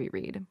time for a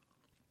reread.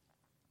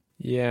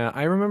 Yeah,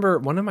 I remember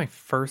one of my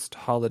first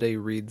holiday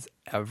reads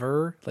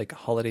ever, like a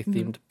holiday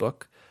themed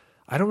book.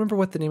 I don't remember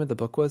what the name of the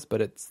book was,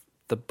 but it's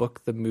the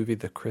book the movie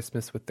The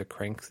Christmas with the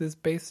Cranks is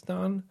based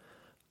on.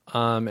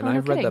 And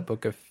I've read that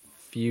book a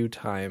few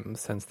times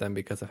since then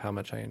because of how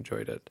much I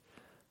enjoyed it.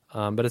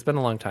 But it's been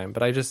a long time.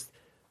 But I just,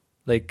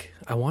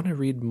 I want to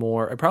read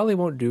more. I probably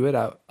won't do it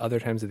at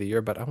other times of the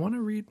year, but I want to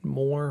read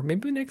more.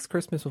 Maybe next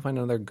Christmas we'll find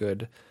another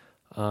good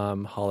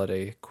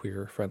holiday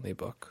queer-friendly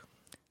book.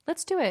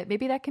 Let's do it.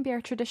 Maybe that can be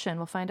our tradition.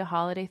 We'll find a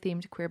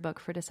holiday-themed queer book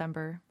for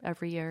December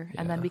every year.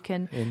 Yeah. And then we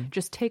can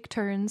just take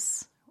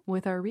turns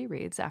with our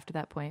rereads after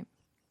that point.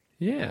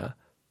 Yeah.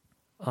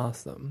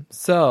 Awesome.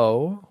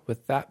 So,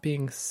 with that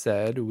being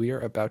said, we are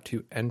about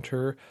to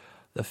enter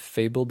the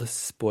fabled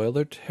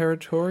spoiler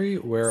territory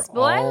where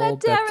all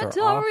bets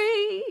are off.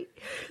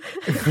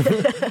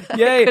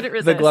 Yay!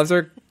 The gloves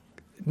are...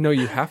 No,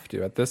 you have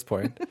to at this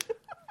point.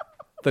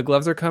 The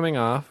gloves are coming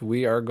off.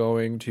 We are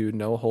going to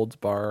no holds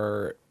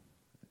bar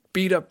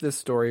beat up this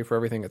story for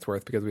everything it's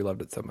worth because we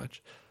loved it so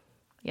much.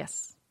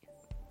 Yes.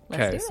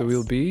 Okay, so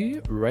we'll be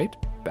right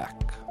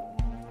back.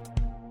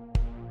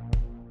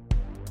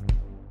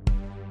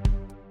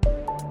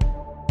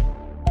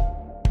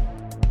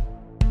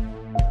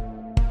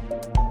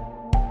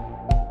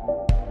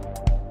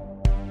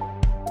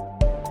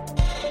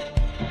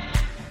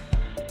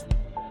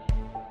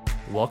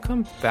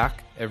 Welcome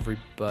back,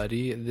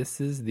 everybody.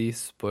 This is the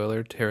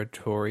spoiler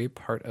territory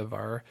part of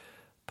our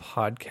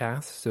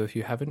podcast. So if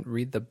you haven't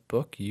read the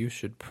book, you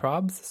should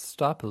probs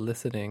stop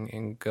listening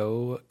and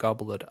go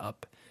gobble it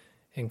up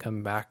and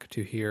come back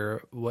to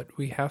hear what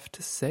we have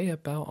to say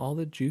about all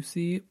the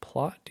juicy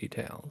plot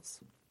details.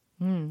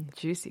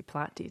 Juicy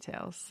plot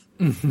details.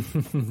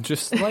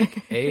 Just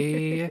like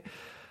a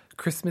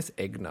Christmas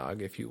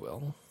eggnog, if you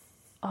will.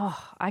 Oh,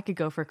 I could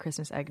go for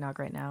Christmas eggnog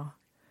right now.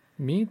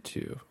 Me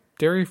too.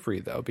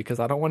 Dairy-free, though, because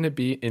I don't want to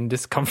be in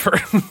discomfort.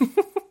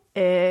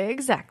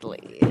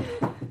 Exactly.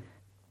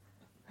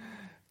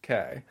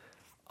 Okay.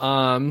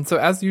 So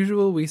as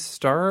usual, we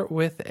start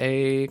with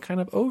a kind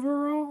of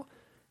overall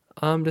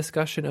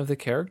discussion of the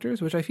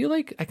characters, which I feel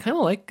like I kind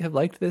of have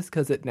liked this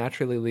because it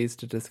naturally leads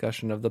to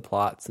discussion of the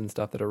plots and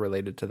stuff that are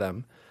related to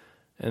them.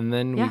 And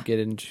then we get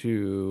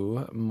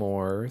into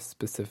more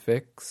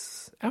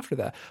specifics after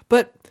that.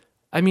 But,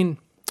 I mean,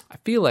 I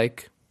feel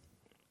like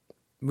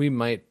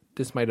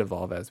this might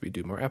evolve as we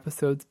do more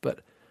episodes, but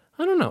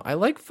I don't know. I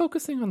like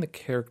focusing on the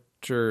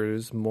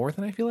characters more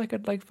than I feel like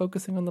I'd like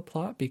focusing on the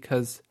plot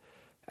because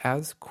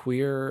as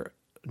queer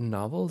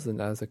novels and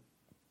as a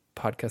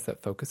podcast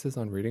that focuses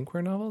on reading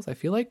queer novels, I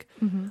feel like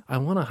I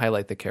want to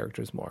highlight the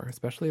characters more,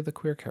 especially the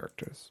queer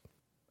characters.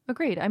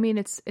 Agreed. I mean,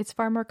 it's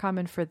far more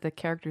common for the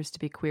characters to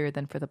be queer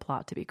than for the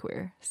plot to be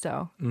queer.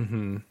 So.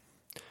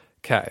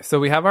 Okay, so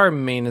we have our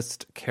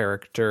mainest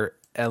character,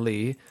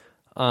 Ellie.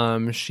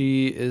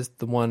 She is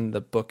the one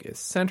the book is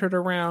centered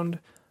around.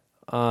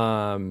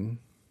 But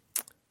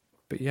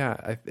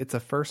yeah, it's a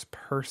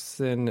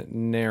first-person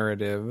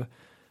narrative,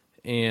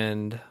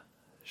 and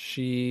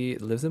she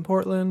lives in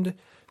Portland.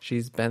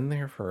 She's been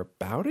there for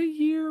about a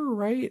year,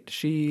 right?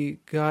 She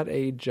got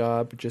a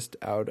job just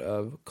out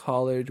of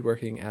college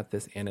working at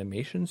this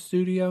animation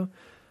studio.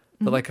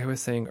 But like I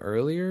was saying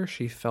earlier,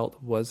 she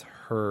felt was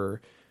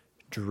her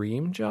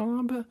dream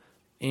job.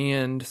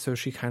 And so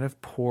she kind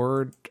of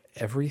poured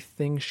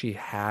everything she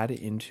had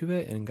into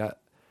it and got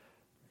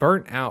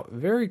burnt out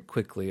very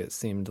quickly, it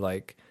seemed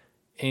like.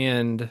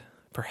 And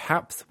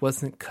perhaps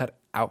wasn't cut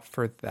out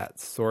for that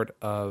sort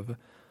of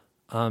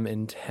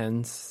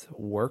intense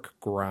work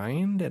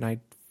grind. And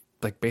I,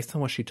 based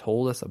on what she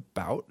told us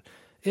about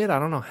it, I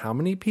don't know how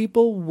many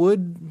people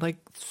would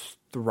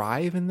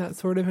thrive in that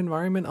sort of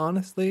environment,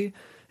 honestly.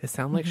 It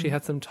sounded like she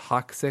had some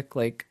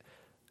toxic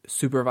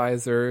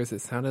supervisors.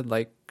 It sounded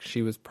like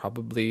she was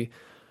probably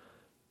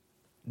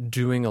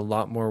doing a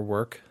lot more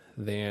work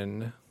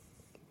than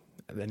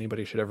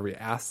anybody should ever be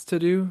asked to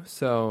do.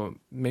 So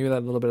maybe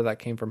that little bit of that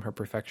came from her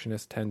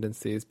perfectionist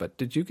tendencies. But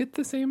did you get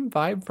the same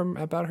vibe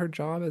about her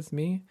job as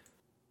me?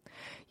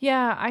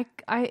 Yeah,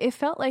 it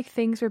felt like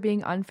things were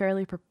being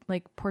unfairly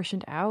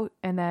portioned out,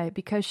 and that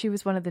because she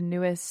was one of the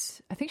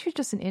newest, I think she was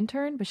just an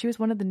intern, but she was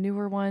one of the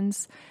newer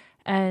ones.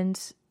 And,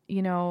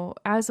 you know,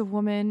 as a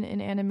woman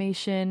in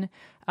animation,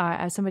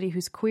 as somebody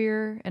who's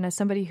queer and as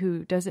somebody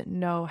who doesn't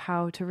know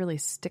how to really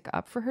stick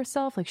up for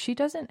herself, like she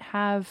doesn't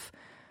have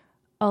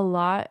a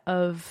lot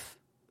of,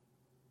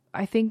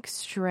 I think,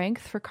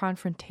 strength for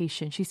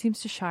confrontation. She seems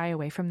to shy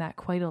away from that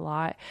quite a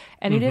lot.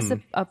 And it is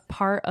a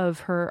part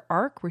of her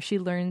arc where she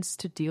learns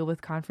to deal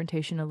with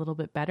confrontation a little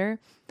bit better.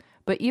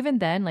 But even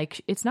then,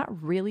 like, it's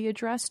not really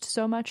addressed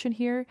so much in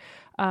here.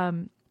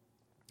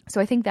 So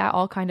I think that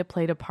all kind of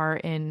played a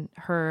part in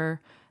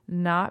her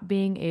not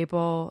being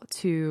able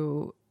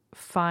to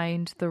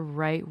find the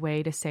right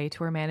way to say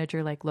to her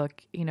manager, like,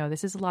 look, you know,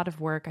 this is a lot of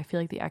work. I feel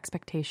like the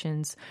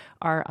expectations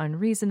are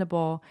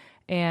unreasonable.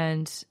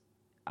 And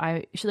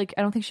I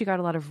don't think she got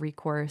a lot of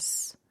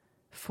recourse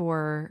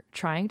for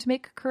trying to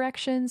make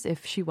corrections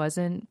if she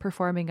wasn't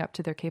performing up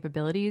to their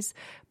capabilities.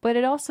 But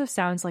it also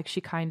sounds like she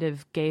kind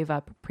of gave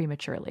up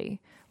prematurely.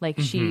 Like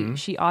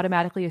she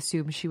automatically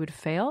assumed she would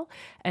fail.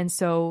 And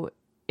so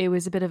it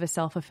was a bit of a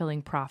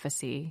self-fulfilling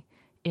prophecy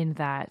in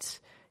that,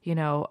 you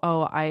know,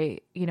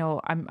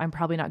 I'm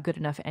probably not good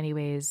enough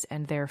anyways,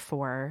 and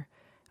therefore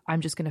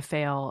I'm just going to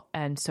fail.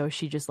 And so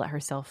she just let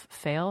herself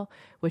fail,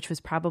 which was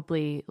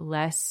probably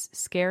less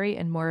scary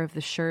and more of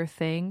the sure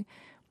thing,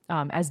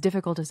 as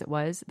difficult as it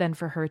was, than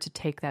for her to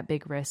take that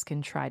big risk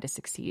and try to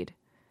succeed.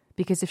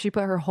 Because if she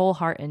put her whole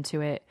heart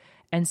into it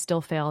and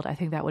still failed, I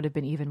think that would have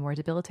been even more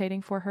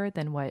debilitating for her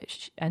than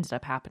what ended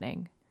up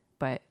happening.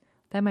 But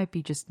that might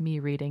be just me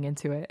reading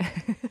into it.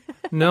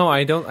 No,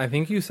 I don't. I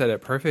think you said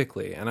it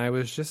perfectly. And I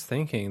was just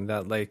thinking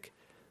that, like,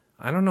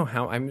 I don't know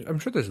how, I'm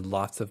sure there's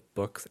lots of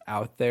books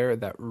out there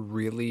that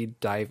really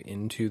dive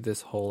into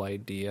this whole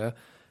idea,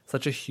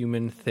 such a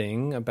human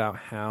thing about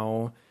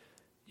how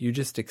you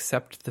just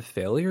accept the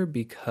failure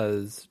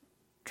because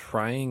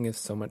trying is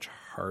so much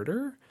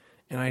harder.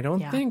 And I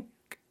don't think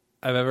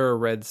I've ever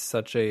read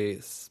such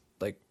a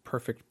like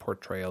perfect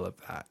portrayal of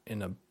that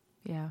in a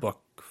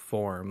book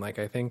form. Like,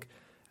 I think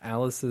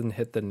Allison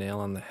hit the nail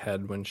on the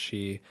head when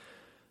she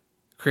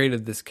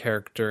created this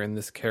character and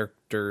this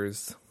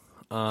character's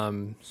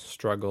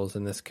struggles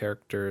and this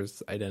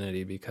character's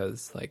identity,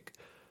 because, like,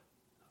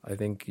 I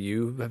think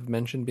you have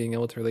mentioned being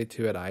able to relate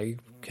to it. I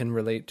can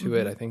relate to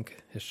it. I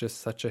think it's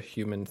just such a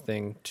human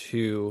thing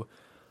to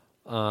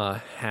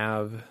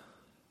have,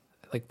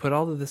 like, put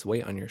all of this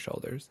weight on your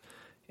shoulders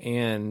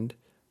and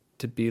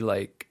to be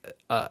like,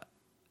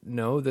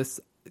 no, this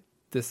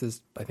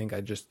is, I think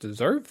I just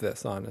deserve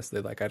this, honestly.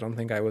 Like, I don't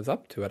think I was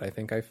up to it. I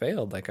think I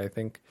failed. Like, I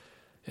think,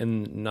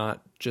 and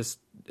not just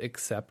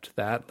accept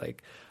that.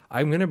 Like,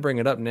 I'm going to bring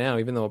it up now,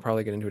 even though we'll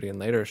probably get into it again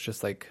later. It's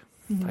just like,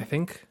 I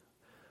think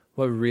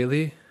what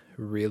really,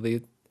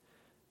 really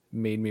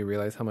made me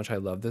realize how much I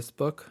love this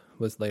book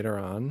was later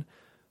on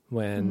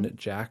when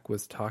Jack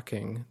was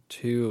talking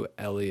to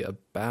Ellie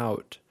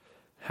about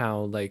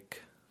how,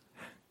 like,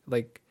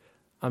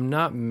 I'm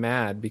not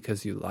mad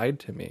because you lied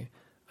to me.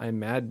 I'm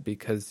mad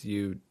because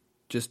you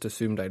just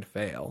assumed I'd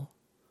fail.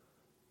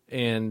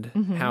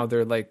 And how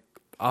they're, like,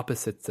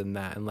 opposites in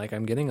that. And, like,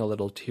 I'm getting a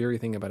little teary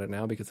thinking about it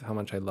now because of how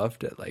much I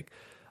loved it. Like,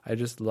 I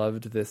just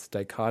loved this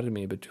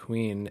dichotomy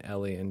between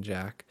Ellie and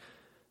Jack,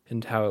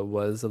 and how it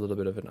was a little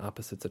bit of an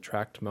opposites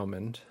attract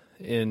moment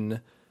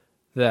in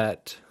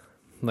that,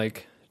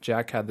 like,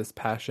 Jack had this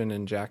passion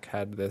and Jack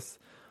had this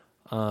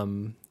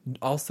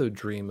also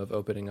dream of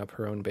opening up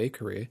her own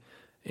bakery.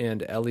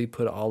 And Ellie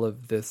put all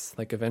of this,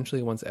 like,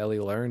 eventually once Ellie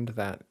learned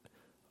that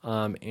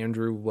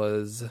Andrew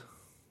was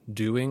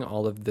doing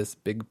all of this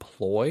big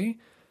ploy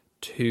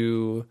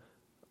to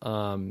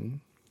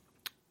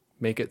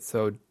make it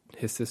so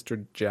his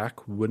sister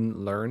Jack wouldn't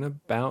learn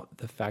about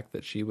the fact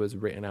that she was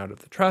written out of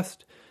the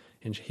trust,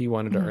 and he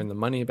wanted to earn the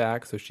money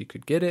back so she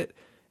could get it.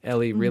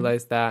 Ellie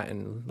realized that,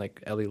 and,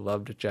 like, Ellie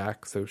loved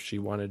Jack, so she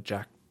wanted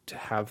Jack to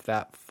have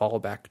that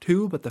fallback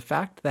too. But the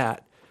fact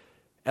that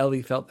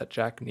Ellie felt that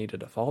Jack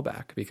needed a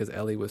fallback because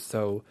Ellie was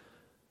so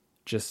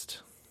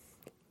just,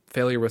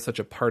 failure was such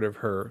a part of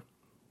her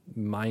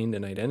mind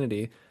and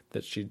identity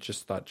that she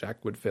just thought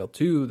Jack would fail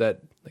too,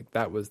 that, like,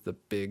 that was the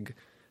big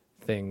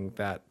thing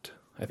that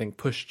I think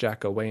pushed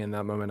Jack away in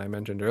that moment I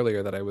mentioned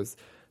earlier that I was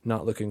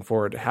not looking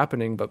forward to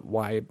happening, but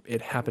why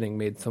it happening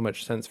made so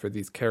much sense for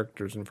these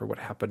characters and for what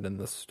happened in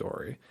the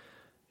story.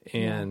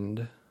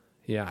 And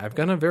I've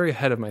gone very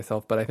ahead of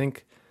myself, but I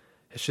think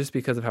it's just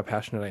because of how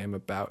passionate I am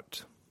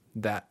about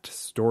that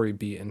story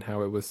beat and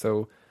how it was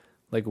so,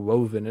 like,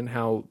 woven, and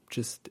how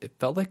just it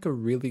felt like a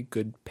really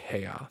good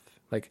payoff.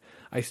 Like,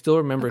 I still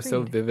remember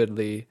so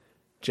vividly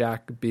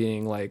Jack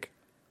being like,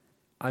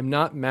 I'm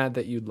not mad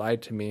that you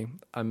lied to me.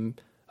 I'm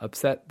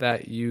upset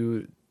that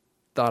you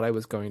thought I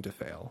was going to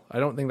fail. I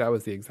don't think that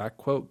was the exact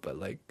quote, but,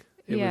 like,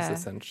 it was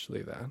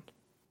essentially that.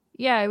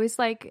 Yeah, it was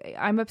like,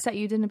 I'm upset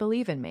you didn't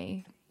believe in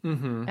me.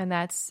 And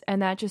I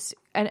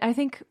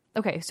think,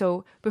 okay,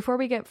 so before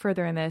we get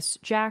further in this,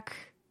 Jack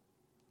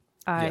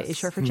is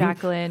short for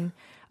Jacqueline.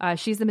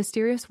 She's the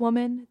mysterious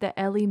woman that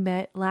Ellie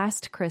met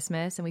last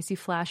Christmas, and we see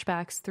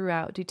flashbacks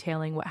throughout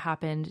detailing what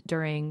happened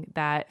during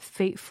that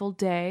fateful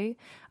day,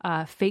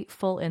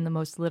 fateful in the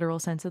most literal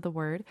sense of the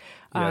word.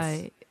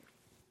 Yes.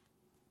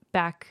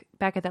 Back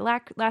at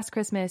that last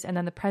Christmas, and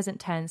then the present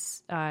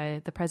tense,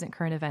 the present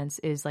current events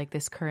is like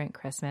this current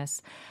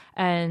Christmas.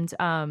 And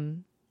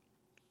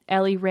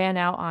Ellie ran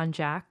out on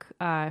Jack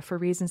for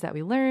reasons that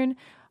we learn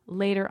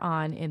later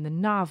on in the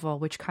novel,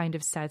 which kind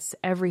of sets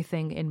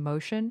everything in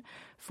motion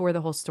for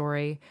the whole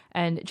story.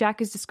 And Jack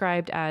is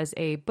described as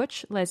a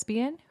butch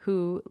lesbian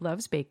who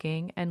loves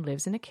baking and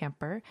lives in a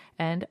camper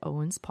and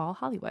owns Paul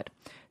Hollywood.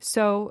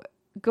 So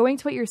going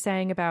to what you're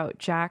saying about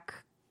Jack,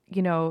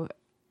 you know,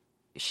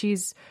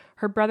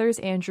 her brother's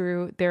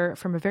Andrew. They're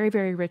from a very,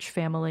 very rich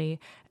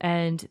family,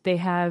 and they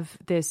have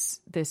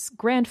this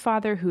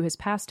grandfather who has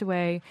passed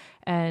away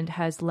and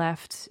has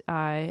left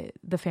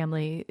the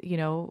family, you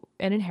know,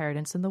 an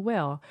inheritance in the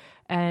will.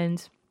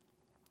 And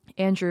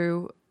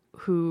Andrew,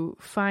 who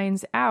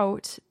finds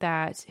out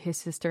that his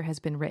sister has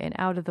been written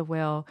out of the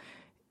will,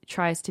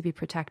 tries to be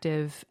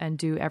protective and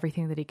do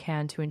everything that he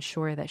can to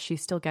ensure that she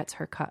still gets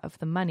her cut of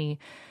the money.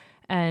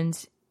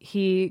 And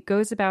he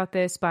goes about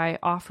this by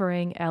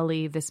offering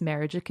Ellie this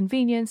marriage of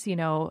convenience. You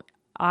know,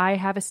 I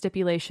have a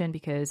stipulation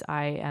because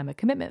I am a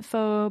commitment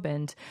phobe,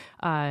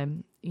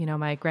 and, you know,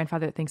 my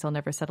grandfather thinks I'll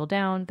never settle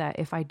down, that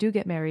if I do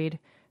get married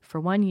for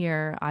 1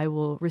 year, I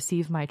will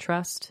receive my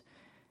trust,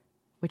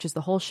 which is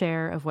the whole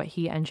share of what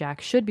he and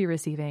Jack should be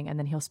receiving, and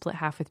then he'll split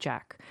half with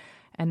Jack.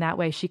 And that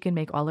way she can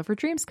make all of her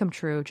dreams come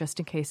true just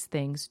in case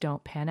things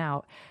don't pan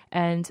out.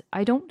 And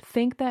I don't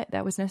think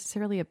that was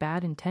necessarily a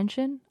bad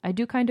intention. I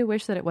do kind of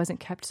wish that it wasn't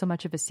kept so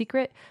much of a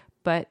secret,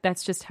 but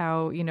that's just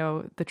how, you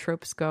know, the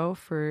tropes go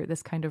for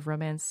this kind of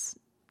romance,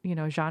 you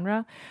know,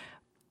 genre.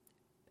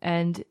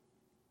 And,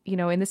 you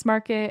know, in this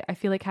market, I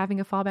feel like having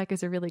a fallback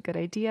is a really good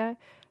idea.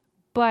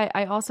 But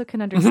I also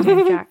can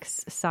understand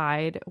Jack's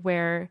side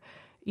where,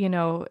 you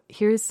know,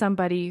 here's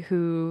somebody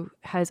who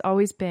has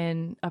always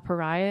been a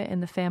pariah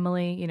in the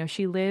family. You know,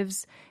 she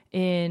lives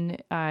in,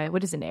 an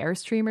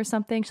Airstream or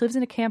something. She lives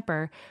in a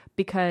camper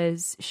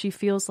because she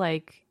feels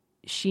like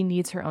she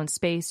needs her own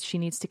space. She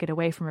needs to get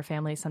away from her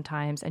family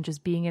sometimes, and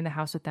just being in the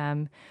house with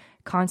them,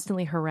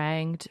 constantly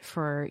harangued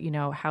for, you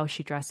know, how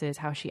she dresses,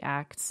 how she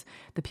acts,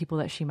 the people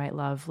that she might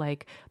love.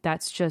 Like,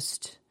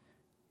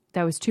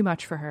 that was too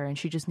much for her, and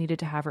she just needed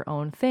to have her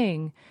own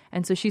thing.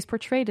 And so she's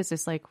portrayed as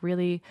this like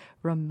really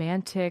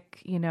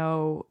romantic, you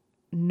know,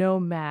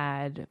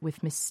 nomad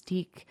with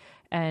mystique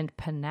and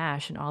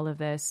panache and all of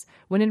this,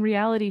 when in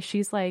reality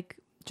she's like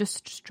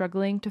just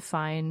struggling to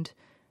find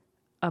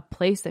a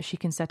place that she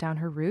can set down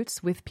her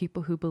roots with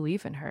people who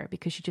believe in her,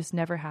 because she just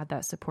never had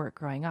that support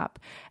growing up.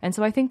 And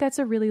so I think that's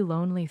a really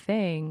lonely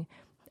thing.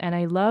 And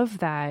I love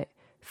that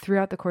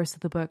throughout the course of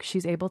the book,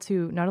 she's able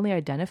to not only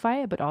identify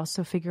it, but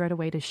also figure out a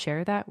way to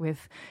share that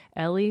with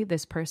Ellie,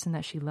 this person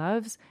that she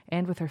loves,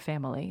 and with her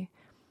family,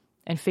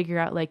 and figure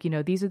out, like, you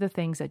know, these are the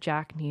things that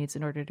Jack needs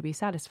in order to be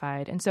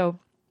satisfied. And so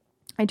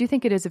I do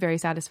think it is a very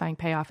satisfying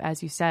payoff,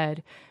 as you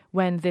said,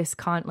 when this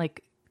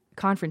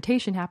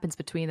confrontation happens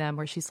between them,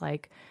 where she's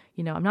like,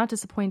 you know, I'm not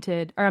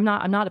disappointed, or I'm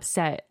not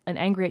upset and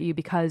angry at you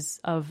because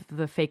of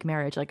the fake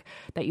marriage, like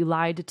that you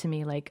lied to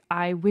me. Like,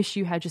 I wish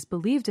you had just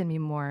believed in me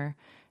more.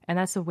 And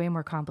that's a way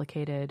more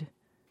complicated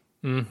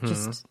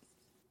just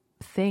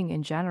thing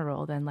in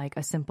general than like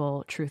a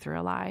simple truth or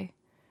a lie.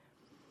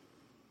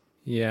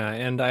 Yeah.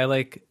 And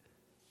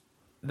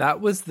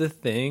that was the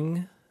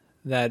thing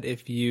that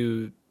if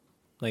you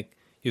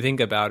you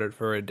think about it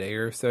for a day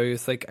or so,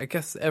 it's like, I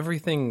guess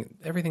everything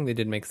they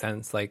did make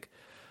sense. Like,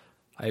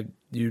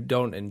 you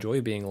don't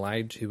enjoy being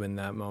lied to in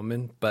that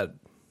moment, but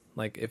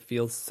like it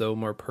feels so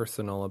more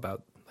personal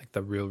about like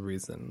the real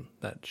reason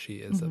that she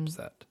is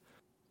upset.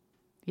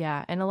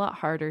 Yeah, and a lot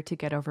harder to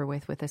get over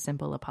with a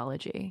simple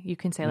apology. You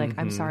can say, like,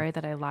 I'm sorry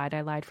that I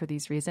lied for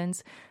these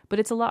reasons, but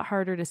it's a lot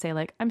harder to say,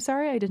 like, I'm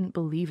sorry I didn't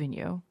believe in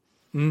you.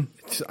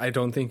 I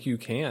don't think you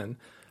can.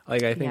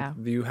 Like, I think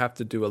you have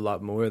to do a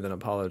lot more than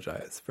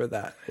apologize for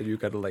that. You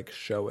got to, like,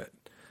 show it.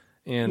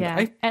 And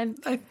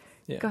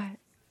Go ahead.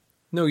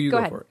 No, you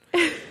go for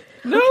it.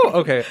 No?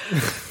 Okay.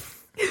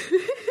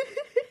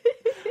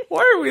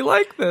 Why are we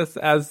like this,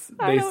 as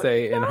they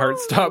say in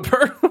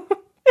Heartstopper?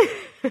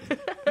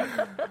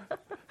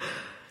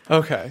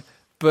 Okay,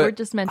 but we're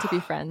just meant to be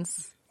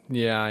friends.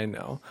 Yeah, I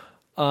know.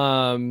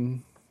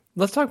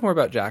 Let's talk more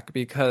about Jack,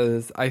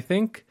 because I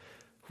think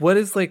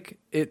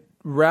it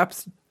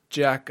wraps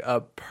Jack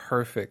up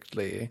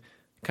perfectly.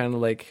 Kind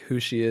of like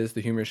who she is,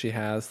 the humor she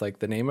has. Like,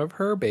 the name of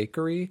her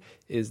bakery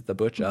is the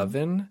Butch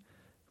Oven,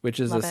 which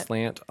is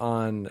slant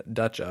on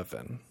Dutch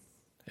oven.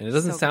 And it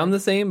doesn't sound the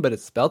same, but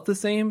it's spelt the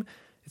same.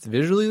 It's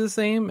visually the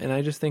same, and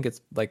I just think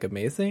it's like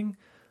amazing.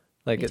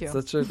 Like, it's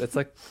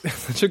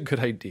such a good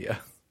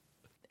idea.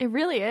 It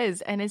really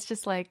is. And it's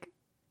just like,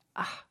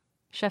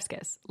 chef's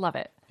kiss. Love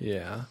it.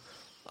 Yeah.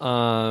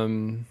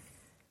 But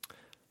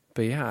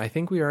yeah, I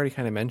think we already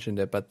kind of mentioned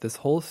it, but this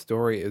whole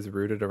story is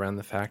rooted around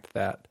the fact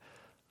that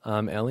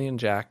Ellie and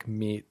Jack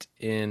meet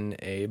in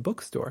a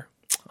bookstore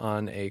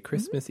on a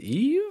Christmas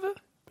Eve.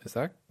 Is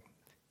that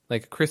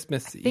like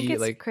Christmas Eve? I think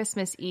it's like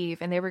Christmas Eve,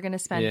 and they were going to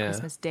spend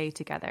Christmas Day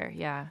together.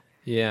 Yeah.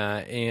 Yeah,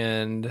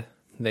 and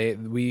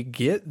we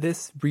get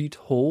this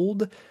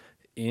retold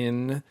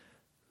in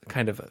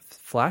kind of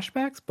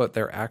flashbacks, but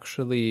they're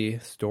actually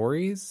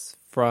stories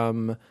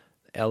from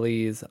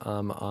Ellie's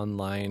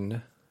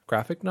online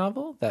graphic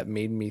novel that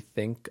made me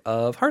think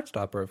of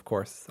Heartstopper, of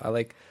course.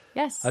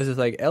 Yes. I was just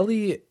like,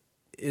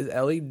 is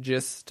Ellie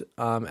just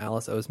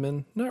Alice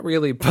Oseman? Not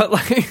really, but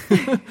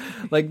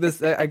like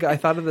this, I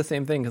thought of the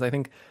same thing because I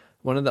think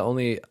one of the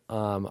only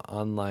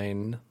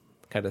online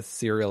kind of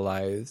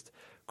serialized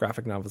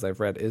graphic novels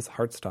I've read is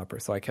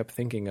Heartstopper. So I kept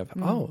thinking of,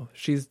 oh,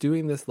 she's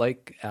doing this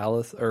like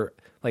Alice, or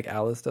like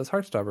Alice does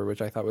Heartstopper,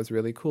 which I thought was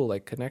really cool,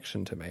 like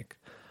connection to make.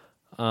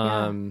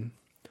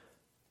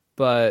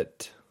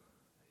 But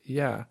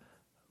yeah,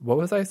 what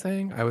was I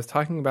saying? I was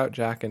talking about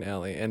Jack and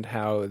Ellie and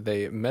how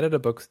they met at a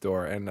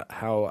bookstore and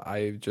how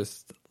I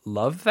just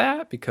love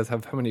that because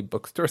of how many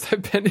bookstores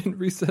I've been in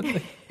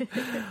recently.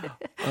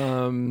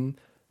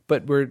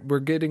 But we're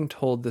getting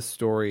told the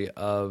story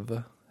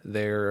of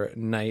their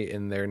night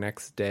and their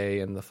next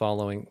day and the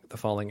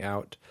falling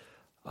out.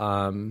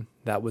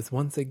 That was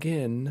once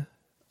again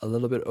a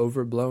little bit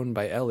overblown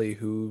by Ellie,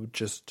 who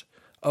just,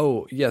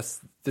 oh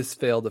yes, this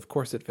failed. Of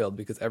course it failed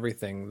because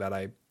everything that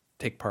I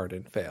take part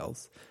in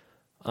fails.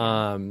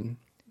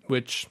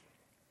 Which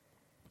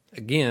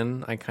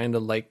again, I kind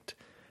of liked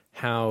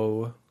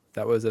how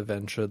that was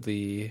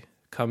eventually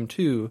come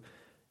to,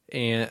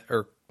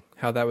 or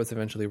how that was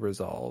eventually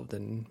resolved,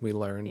 and we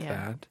learned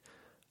that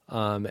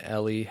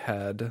Ellie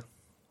had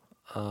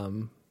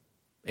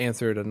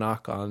answered a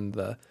knock on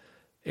the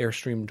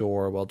Airstream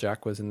door while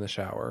Jack was in the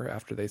shower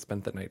after they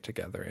spent the night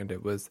together, and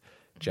it was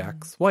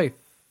Jack's wife.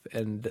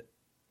 And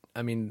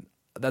I mean,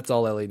 that's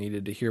all Ellie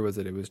needed to hear, was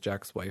that it was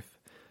Jack's wife.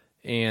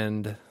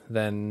 And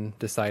then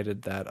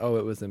decided that, oh,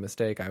 it was a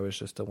mistake. I was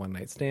just a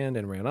one-night stand,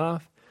 and ran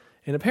off.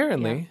 And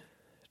apparently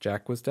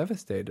Jack was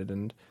devastated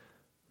and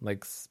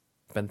like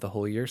spent the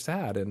whole year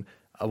sad. And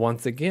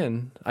once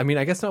again, I mean,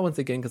 I guess not once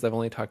again, because I've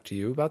only talked to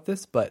you about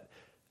this, but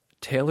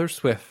Taylor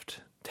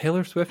Swift.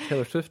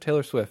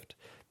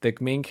 The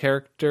main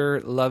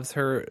character loves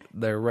her.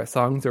 Their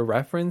songs are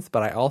referenced,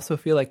 but I also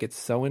feel like it's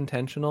so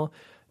intentional.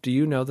 Do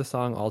you know the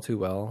song All Too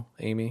Well,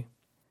 Amy?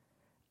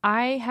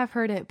 I have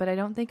heard it, but I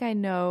don't think I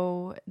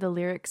know the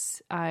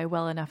lyrics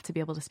well enough to be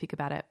able to speak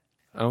about it.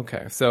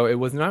 Okay, so it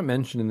was not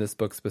mentioned in this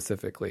book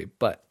specifically,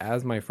 but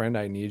as my friend,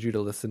 I need you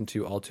to listen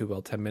to All Too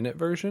Well 10-minute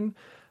version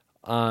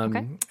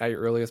at your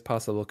earliest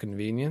possible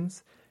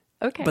convenience.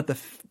 Okay. But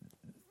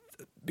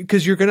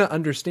because you're going to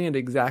understand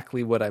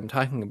exactly what I'm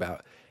talking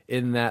about,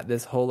 in that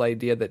this whole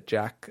idea that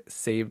Jack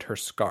saved her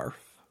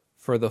scarf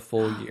for the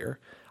full year.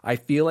 I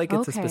feel like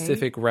it's a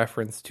specific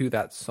reference to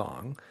that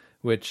song,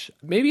 which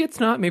maybe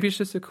it's not, maybe it's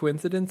just a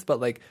coincidence, but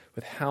like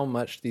with how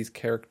much these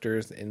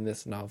characters in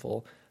this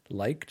novel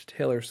liked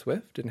Taylor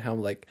Swift and how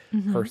like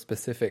her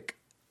specific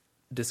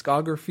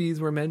discographies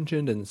were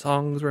mentioned and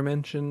songs were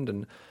mentioned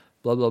and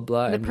blah, blah,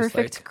 blah. The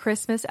perfect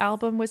Christmas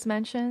album was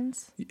mentioned.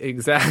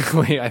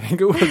 Exactly. I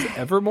think it was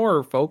Evermore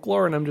or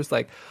Folklore. And I'm just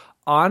like,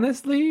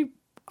 honestly,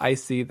 I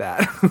see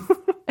that.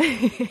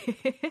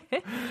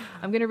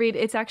 I'm going to read.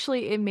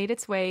 It made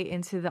its way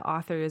into the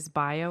author's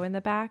bio in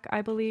the back,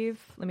 I believe.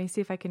 Let me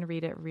see if I can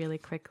read it really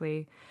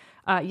quickly.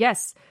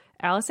 Yes.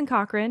 Alison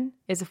Cochrane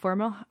is a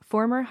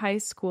former high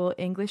school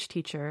English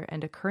teacher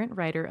and a current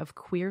writer of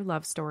queer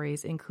love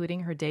stories,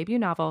 including her debut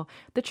novel,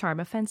 The Charm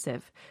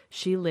Offensive.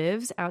 She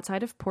lives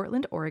outside of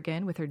Portland,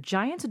 Oregon, with her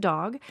giant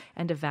dog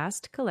and a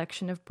vast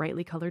collection of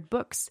brightly colored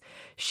books.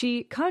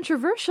 She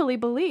controversially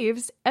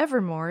believes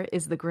Evermore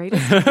is the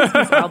greatest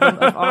Christmas album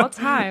of all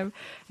time,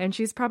 and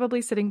she's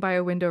probably sitting by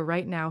a window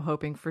right now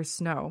hoping for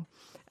snow.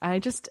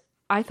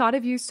 I thought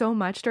of you so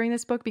much during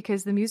this book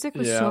because the music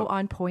was so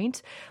on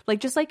point.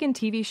 Like, just like in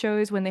TV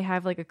shows when they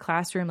have like a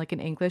classroom, like an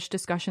English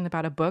discussion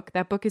about a book,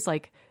 that book is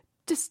like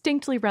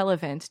distinctly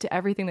relevant to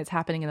everything that's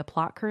happening in the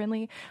plot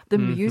currently. The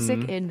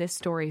music in this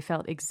story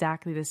felt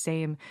exactly the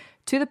same,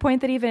 to the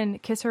point that even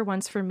Kiss Her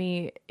Once for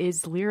Me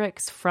is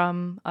lyrics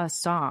from a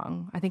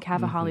song. I think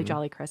Have a Holly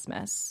Jolly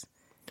Christmas.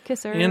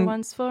 Kiss her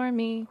once for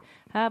me.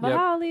 Have a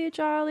holly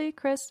jolly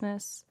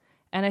Christmas.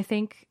 And I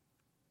think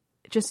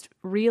just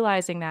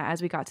realizing that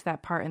as we got to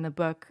that part in the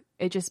book,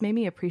 it just made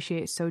me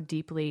appreciate so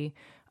deeply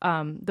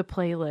the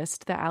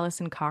playlist that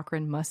Alison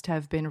Cochrane must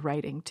have been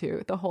writing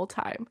to the whole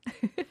time.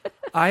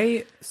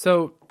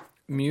 So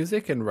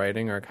music and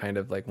writing are kind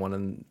of like one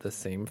and the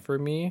same for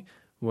me.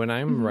 When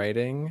I'm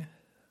writing,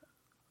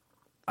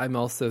 I'm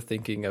also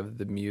thinking of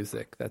the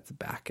music that's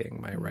backing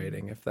my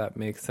writing, if that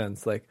makes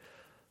sense. Like,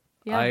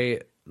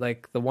 I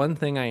like the one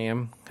thing I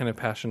am kind of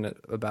passionate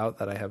about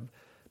that I have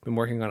been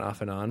working on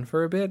off and on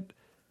for a bit,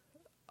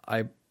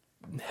 I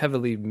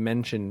heavily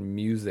mention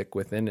music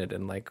within it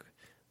and like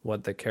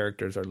what the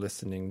characters are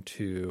listening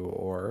to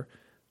or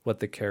what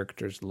the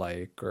characters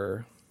like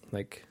or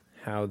like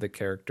how the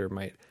character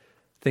might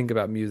think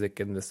about music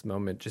in this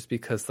moment, just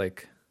because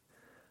like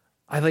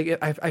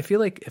I feel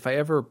like if I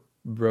ever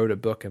wrote a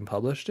book and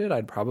published it,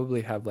 I'd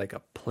probably have like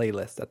a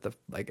playlist at the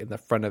like in the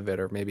front of it,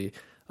 or maybe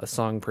a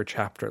song per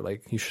chapter.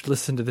 Like, you should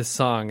listen to this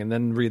song and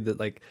then read that,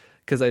 like,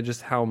 because I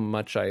just how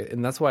much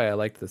and that's why I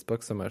liked this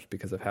book so much,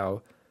 because of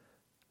how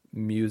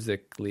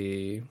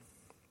musically,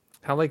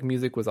 how like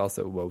music was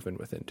also woven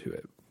into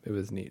it. It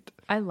was neat.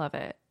 I love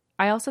it.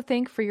 I also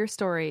think for your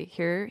story,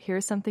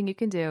 here's something you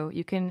can do.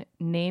 You can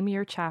name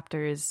your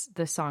chapters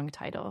the song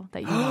title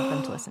that you want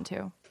them to listen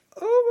to.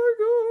 Oh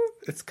my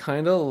God. It's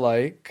kind of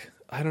like,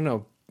 I don't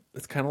know.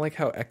 It's kind of like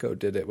how Echo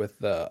did it with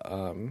the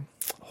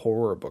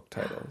horror book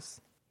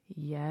titles.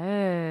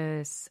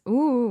 Yes.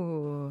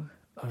 Ooh.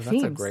 Oh, that's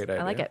themes. A great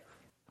idea. I like it.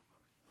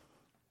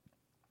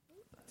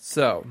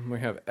 So we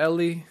have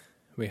Ellie.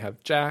 We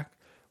have Jack.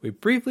 We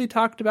briefly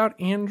talked about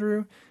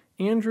Andrew.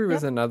 Andrew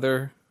is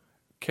another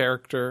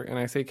character, and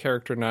I say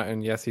character not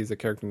in yes, he's a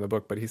character in the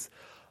book, but he's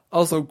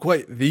also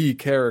quite the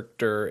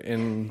character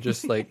in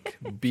just like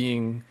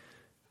being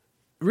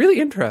really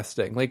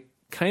interesting, like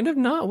kind of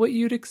not what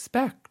you'd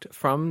expect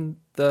from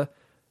the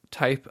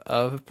type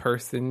of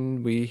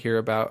person we hear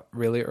about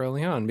really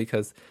early on,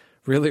 because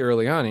really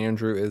early on,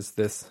 Andrew is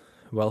this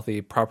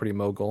wealthy property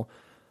mogul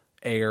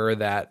heir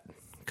that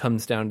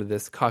comes down to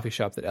this coffee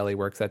shop that Ellie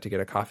works at to get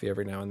a coffee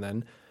every now and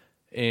then.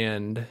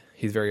 And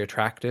he's very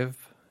attractive,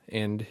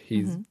 and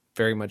he's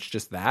very much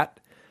just that.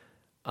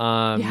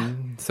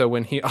 So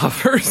when he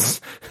offers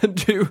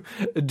to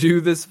do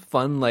this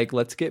fun, like,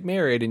 let's get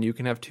married and you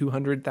can have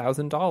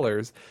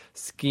 $200,000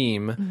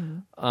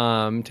 scheme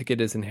to get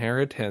his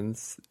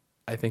inheritance,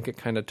 I think it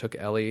kind of took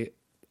Ellie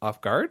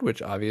off guard,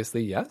 which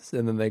obviously, yes.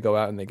 And then they go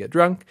out and they get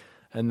drunk,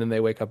 and then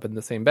they wake up in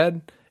the same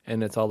bed,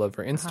 and it's all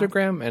over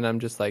Instagram. And I'm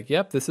just like,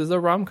 yep, this is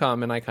a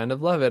rom-com, and I kind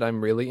of love it. I'm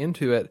really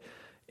into it.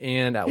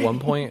 And at one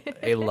point,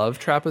 a love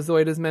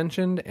trapezoid is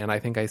mentioned, and I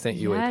think I sent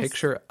you a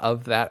picture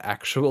of that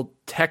actual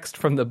text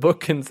from the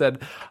book and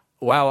said,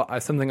 wow,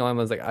 something along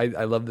those lines, like,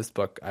 I love this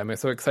book. I'm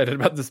so excited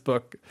about this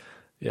book.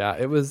 Yeah,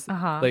 it was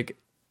like,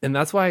 and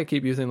that's why I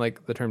keep using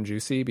like the term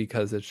juicy,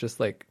 because it's just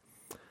like,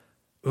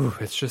 ooh,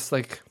 it's just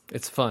like,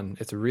 it's fun.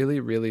 It's really,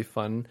 really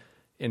fun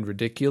and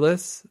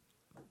ridiculous,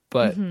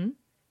 but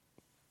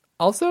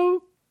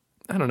also,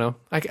 I don't know.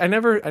 I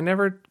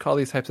never call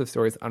these types of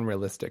stories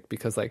unrealistic,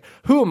 because, like,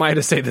 who am I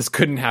to say this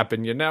couldn't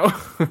happen, you know?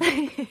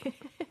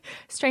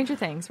 Stranger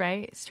Things,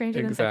 right?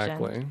 Stranger than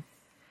exactly. fiction.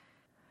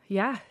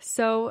 Yeah.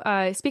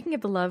 So speaking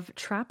of the love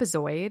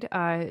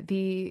trapezoid,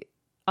 the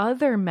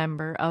other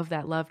member of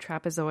that love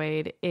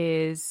trapezoid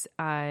is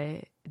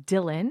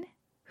Dylan,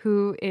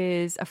 who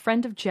is a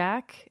friend of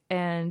Jack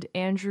and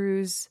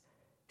Andrew's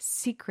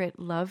secret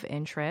love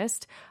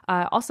interest.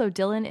 Also,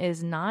 Dylan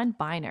is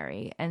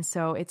non-binary, and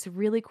so it's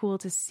really cool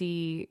to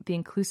see the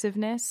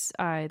inclusiveness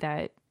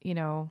that, you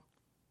know,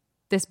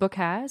 this book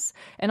has,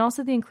 and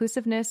also the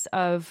inclusiveness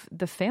of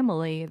the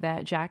family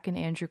that Jack and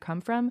Andrew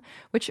come from,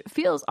 which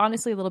feels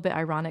honestly a little bit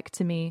ironic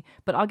to me,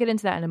 but I'll get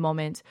into that in a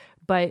moment.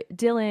 But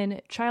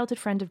Dylan, childhood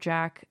friend of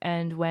Jack,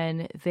 and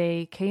when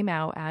they came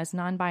out as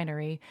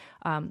non-binary,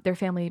 their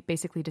family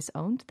basically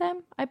disowned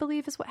them, I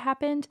believe is what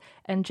happened,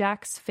 and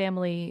Jack's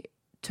family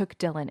took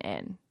Dylan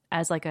in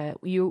as like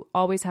you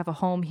always have a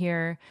home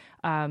here.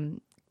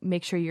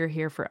 Make sure you're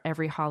here for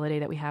every holiday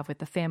that we have with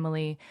the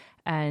family.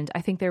 And I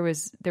think there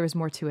was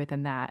more to it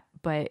than that,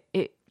 but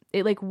it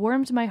like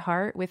warmed my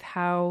heart with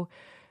how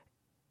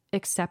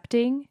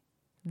accepting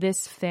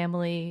this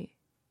family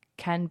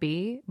can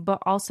be, but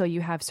also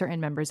you have certain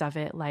members of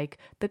it, like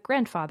the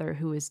grandfather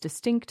who is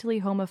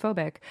distinctly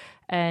homophobic,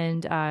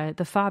 and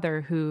the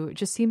father who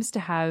just seems to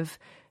have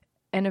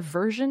an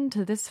aversion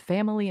to this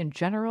family in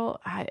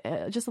general.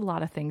 Just a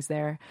lot of things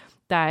there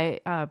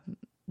that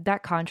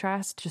that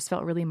contrast just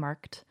felt really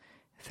marked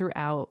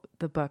throughout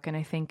the book. And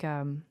I think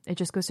it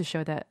just goes to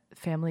show that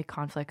family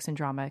conflicts and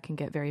drama can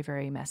get very,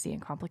 very messy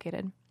and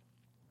complicated.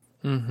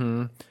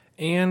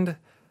 And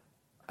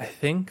I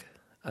think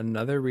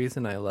another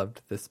reason I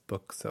loved this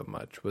book so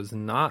much was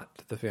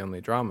not the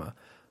family drama,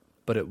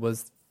 but it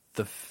was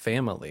the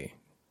family.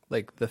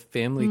 Like the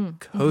family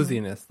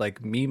coziness,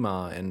 like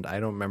Mima, and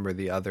I don't remember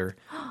the other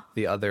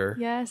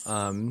yes.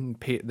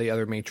 The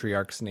other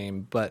matriarch's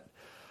name, but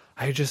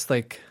I just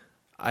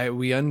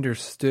we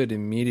understood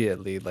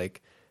immediately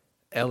like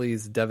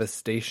Ellie's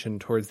devastation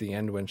towards the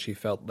end when she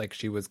felt like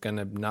she was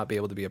gonna not be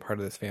able to be a part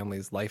of this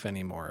family's life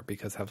anymore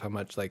because of how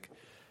much like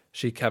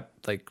she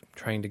kept like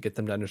trying to get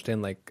them to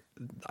understand like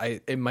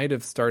it might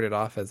have started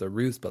off as a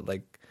ruse, but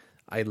like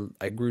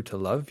I grew to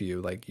love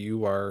you. Like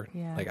you are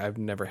like, I've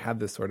never had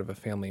this sort of a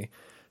family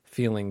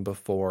feeling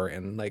before.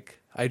 And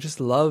like, I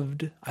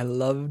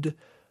loved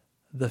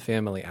the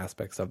family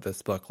aspects of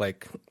this book.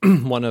 Like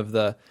one of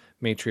the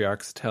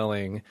matriarchs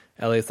telling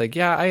Ellie, it's like,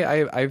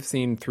 yeah, I've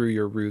seen through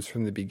your ruse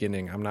from the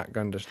beginning. I'm not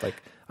going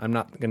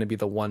to be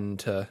the one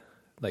to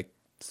like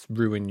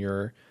ruin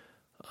your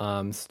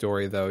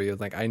story though. He was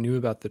like, I knew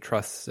about the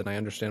trust and I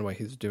understand why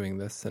he's doing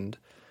this. And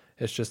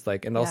it's just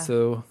like, and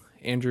also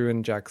Andrew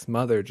and Jack's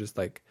mother, just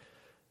like,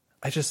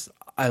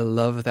 I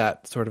love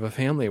that sort of a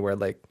family where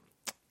like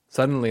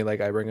suddenly like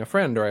I bring a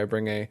friend or I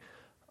bring a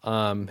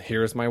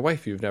here's my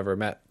wife you've never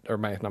met, or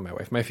not my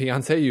wife, my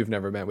fiance you've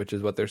never met, which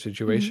is what their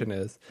situation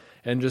is.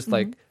 And just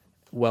like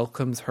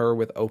welcomes her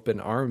with open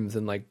arms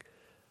and like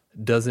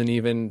doesn't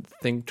even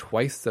think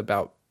twice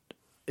about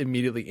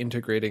immediately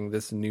integrating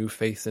this new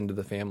face into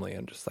the family.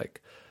 And just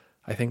like,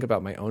 I think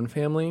about my own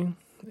family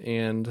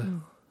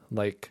and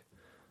like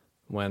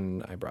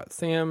when I brought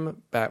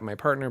Sam back, my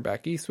partner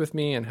back east with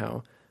me, and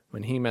how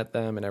when he met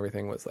them and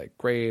everything was like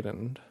great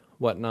and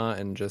whatnot.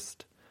 And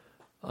just,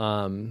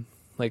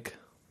 like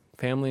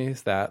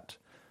families that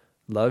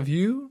love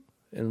you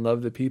and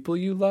love the people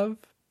you love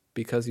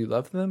because you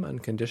love them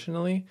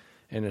unconditionally.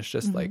 And it's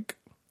just like,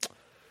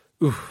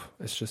 oof,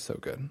 it's just so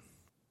good.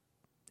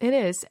 It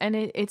is. And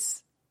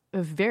it's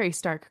a very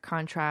stark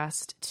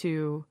contrast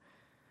to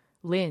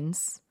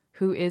Linz,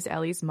 who is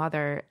Ellie's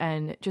mother,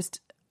 and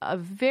just a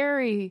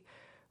very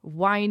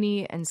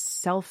whiny and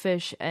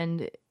selfish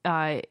and,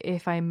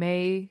 if I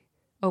may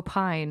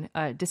opine,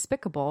 a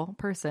despicable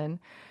person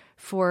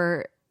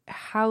for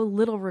how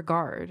little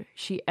regard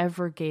she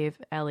ever gave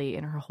Ellie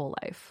in her whole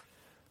life.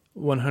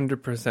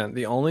 100%.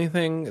 The only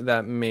thing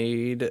that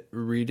made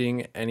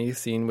reading any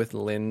scene with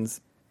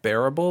Linz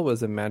bearable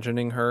was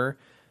imagining her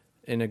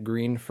in a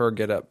green fur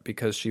getup,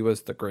 because she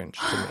was the Grinch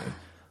to me.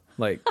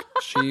 Like,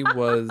 she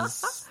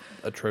was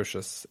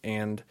atrocious.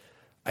 And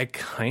I'm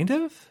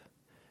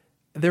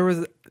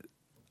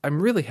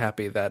really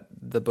happy that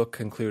the book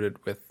concluded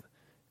with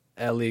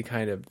Ellie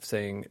kind of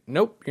saying,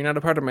 nope, you're not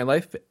a part of my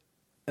life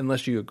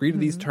unless you agree to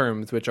these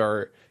terms, which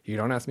are you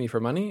don't ask me for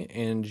money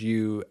and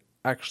you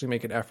actually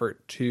make an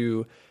effort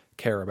to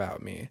care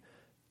about me.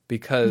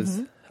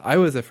 Because I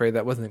was afraid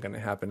that wasn't going to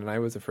happen. And I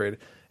was afraid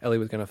Ellie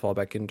was going to fall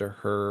back into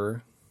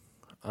her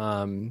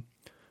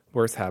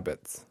worse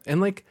habits. And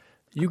like,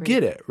 you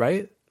get it,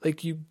 right?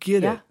 Like, you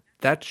get it.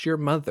 That's your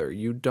mother.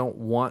 You don't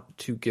want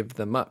to give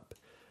them up.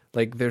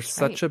 Like, there's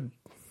such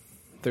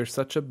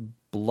a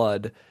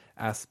blood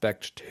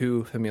aspect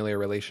to familiar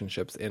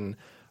relationships in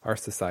our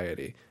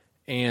society,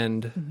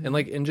 and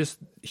like in just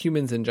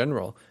humans in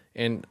general.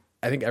 And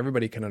I think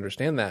everybody can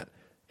understand that.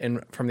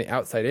 And from the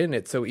outside in,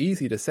 it's so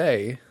easy to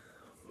say,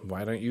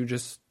 why don't you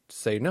just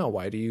say no?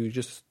 Why don't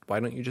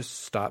you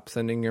just stop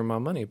sending your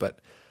mom money? But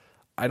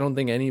I don't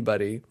think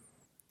anybody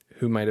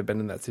who might have been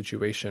in that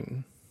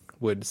situation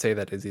would say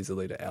that as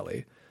easily to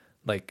Ellie.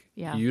 Like,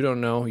 you don't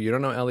know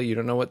Ellie, you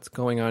don't know what's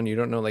going on, you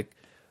don't know like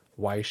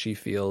why she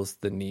feels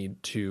the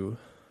need to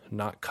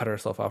not cut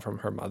herself off from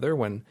her mother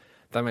when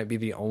that might be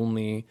the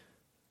only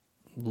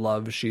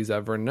love she's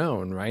ever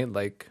known, right?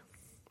 Like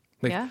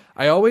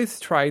I always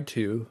try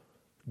to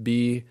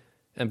be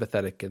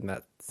empathetic in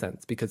that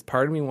sense, because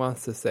part of me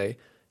wants to say,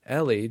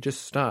 Ellie,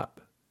 just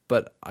stop.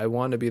 But I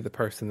want to be the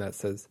person that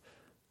says,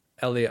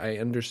 Ellie, I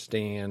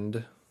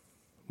understand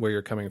where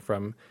you're coming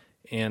from,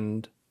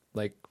 and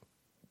like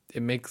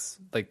it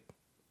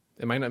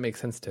might not make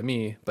sense to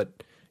me,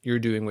 but you're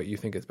doing what you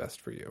think is best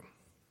for you.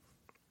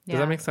 Does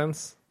that make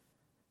sense?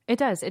 It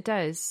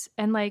does.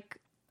 And like,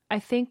 I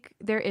think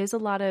there is a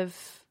lot of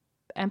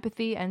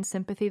empathy and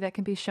sympathy that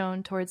can be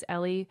shown towards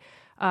Ellie.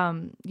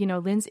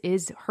 Linz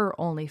is her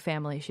only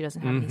family. She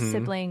doesn't have any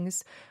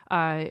siblings.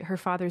 Her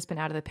father's been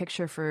out of the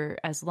picture for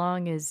as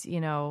long as,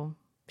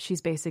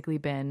 she's basically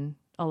been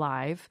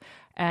alive.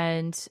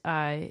 And,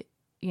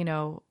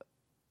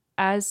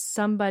 as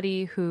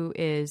somebody who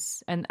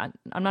is, and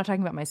I'm not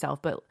talking about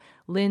myself, but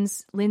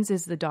Linz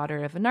is the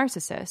daughter of a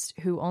narcissist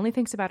who only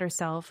thinks about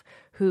herself,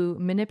 who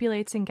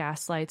manipulates and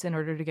gaslights in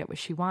order to get what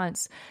she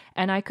wants.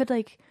 And I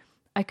could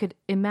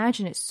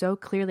imagine it so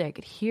clearly. I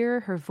could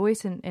hear her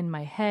voice in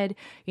my head,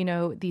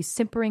 these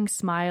simpering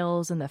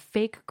smiles and the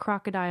fake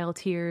crocodile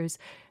tears,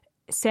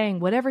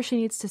 saying whatever she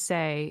needs to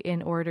say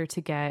in order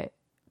to get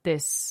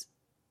this,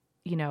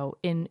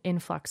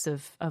 influx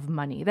of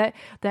money that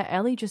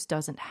Ellie just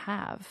doesn't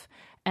have.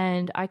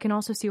 And I can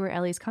also see where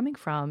Ellie's coming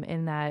from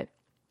in that,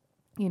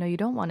 you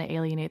don't want to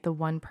alienate the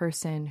one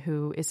person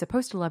who is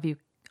supposed to love you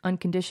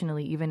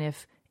unconditionally, even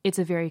if it's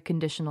a very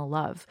conditional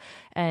love.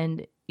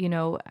 And,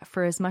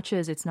 for as much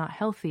as it's not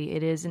healthy,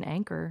 it is an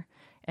anchor,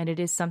 and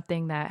it is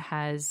something that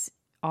has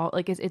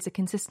it's a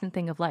consistent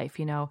thing of life.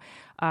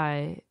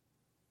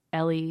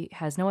 Ellie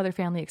has no other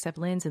family except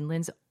Linz, and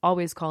Linz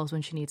always calls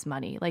when she needs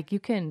money. Like,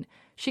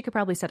 she could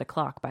probably set a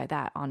clock by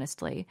that,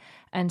 honestly.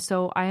 And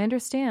so I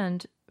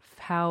understand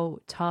how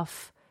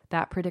tough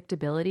that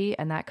predictability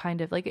and that kind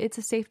of it's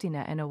a safety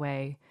net in a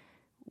way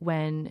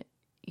when,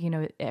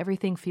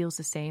 everything feels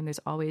the same.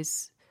 There's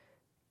always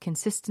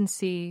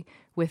consistency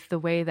with the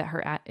way that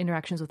her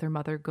interactions with her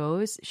mother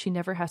goes. She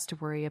never has to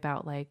worry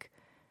about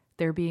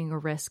there being a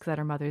risk that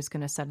her mother's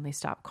going to suddenly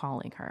stop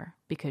calling her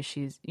because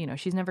she's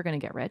never going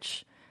to get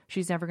rich.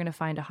 She's never going to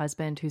find a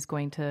husband who's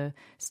going to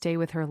stay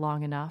with her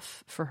long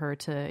enough for her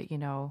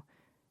to,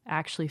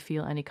 actually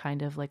feel any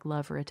kind of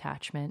love or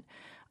attachment.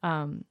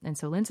 And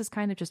so Linz is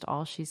kind of just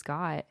all she's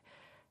got.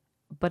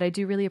 But I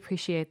do really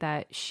appreciate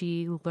that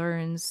she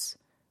learns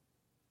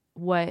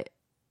what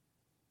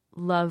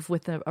love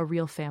with a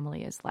real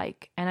family is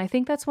like. And I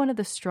think that's one of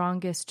the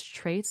strongest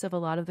traits of a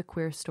lot of the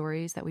queer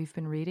stories that we've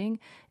been reading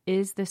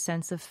is the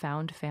sense of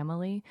found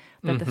family,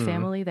 that the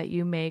family that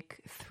you make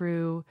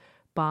through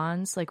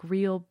bonds, like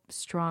real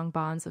strong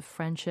bonds of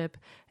friendship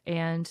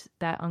and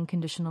that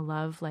unconditional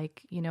love,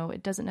 like, you know,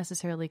 it doesn't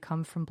necessarily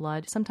come from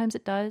blood. Sometimes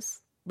it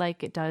does,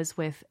 like it does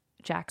with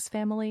Jack's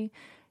family.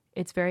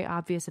 It's very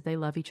obvious that they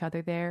love each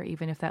other there,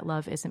 even if that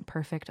love isn't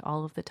perfect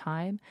all of the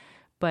time.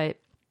 But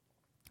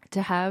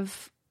to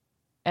have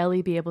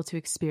Ellie be able to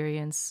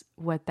experience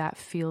what that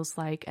feels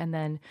like and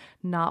then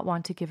not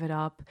want to give it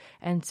up,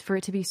 and for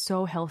it to be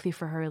so healthy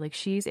for her, like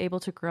she's able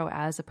to grow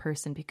as a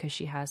person because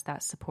she has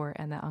that support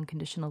and that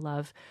unconditional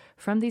love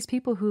from these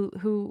people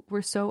who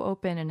were so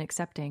open and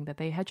accepting that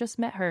they had just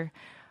met her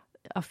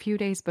a few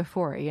days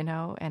before, you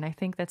know? And I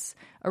think that's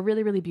a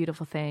really, really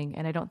beautiful thing.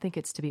 And I don't think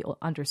it's to be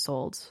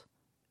undersold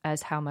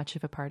as how much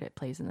of a part it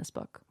plays in this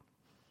book.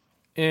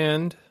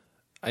 And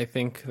I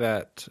think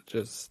that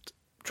just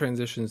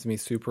transitions me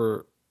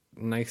super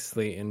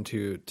nicely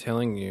into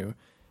telling you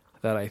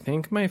that I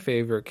think my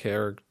favorite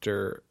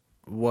character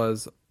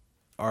was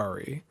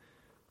Ari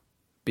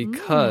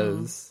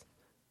because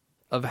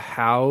of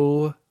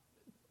how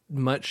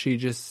much she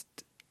just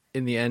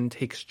in the end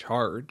takes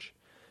charge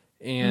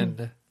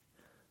and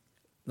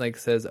like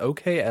says,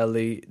 okay,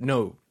 Ellie,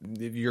 no,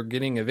 if you're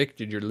getting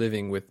evicted, you're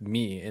living with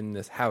me in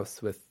this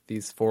house with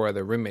these 4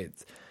 other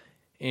roommates.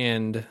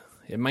 And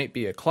it might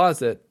be a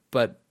closet,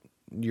 but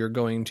you're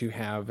going to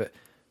have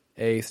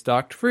a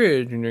stocked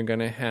fridge and you're going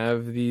to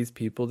have these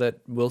people that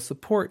will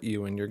support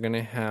you and you're going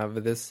to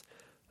have this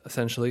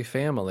essentially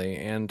family.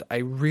 And I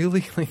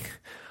really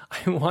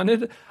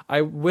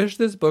I wish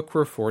this book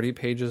were 40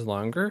 pages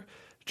longer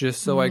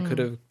just so I could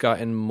have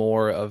gotten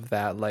more of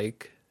that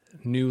like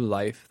new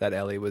life that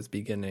Ellie was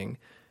beginning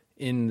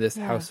in this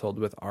household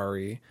with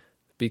Ari,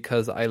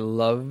 because I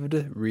loved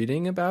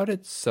reading about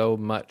it so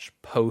much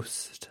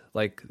post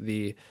like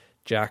the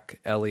Jack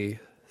Ellie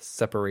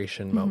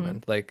separation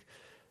moment. Like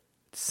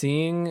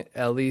seeing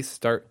Ellie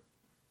start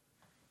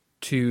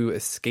to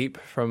escape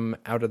from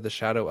out of the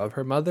shadow of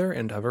her mother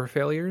and of her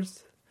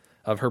failures,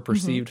 of her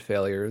perceived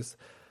failures,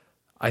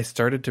 I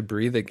started to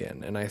breathe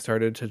again. And I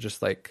started to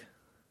just like,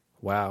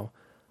 wow,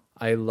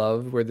 I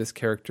love where this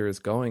character is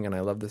going. And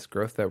I love this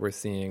growth that we're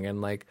seeing.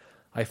 And like,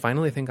 I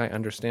finally think I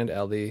understand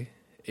Ellie.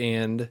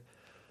 And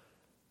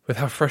with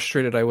how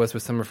frustrated I was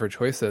with some of her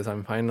choices,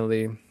 I'm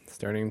finally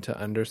starting to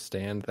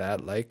understand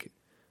that like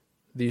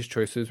these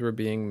choices were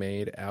being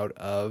made out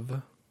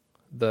of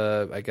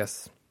the, I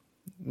guess,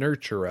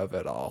 nurture of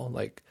it all.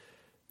 Like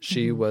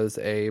she was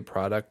a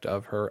product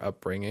of her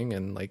upbringing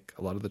and like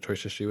a lot of the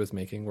choices she was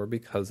making were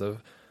because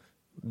of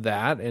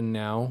that. And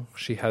now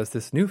she has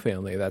this new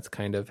family that's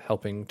kind of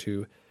helping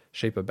to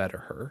shape a better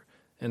her.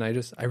 And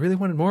I really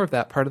wanted more of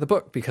that part of the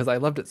book because I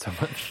loved it so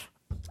much.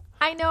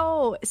 I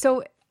know.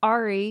 So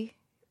Ari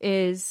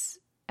is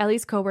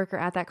Ellie's coworker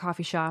at that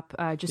coffee shop,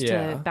 just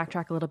to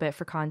backtrack a little bit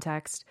for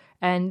context.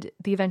 And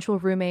the eventual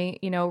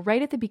roommate, you know,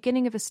 right at the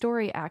beginning of the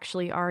story,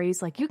 actually,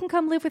 Ari's like, you can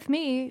come live with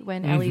me,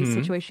 when Ellie's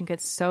situation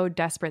gets so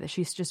desperate that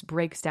she just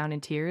breaks down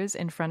in tears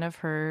in front of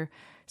her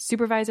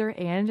supervisor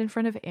and in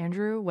front of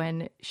Andrew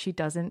when she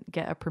doesn't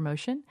get a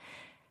promotion.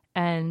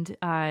 And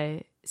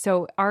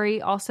so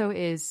Ari also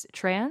is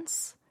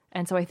trans,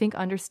 and so I think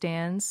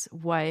understands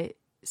what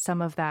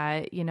some of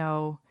that, you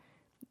know,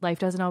 life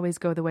doesn't always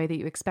go the way that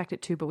you expect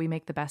it to, but we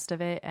make the best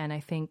of it. And I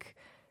think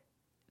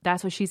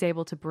that's what she's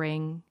able to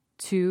bring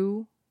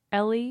to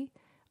Ellie,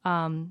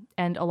 and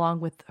along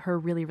with her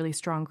really, really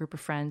strong group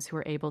of friends who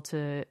are able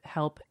to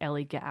help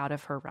Ellie get out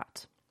of her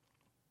rut.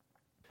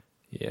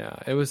 Yeah,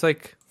 it was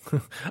like,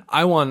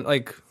 I want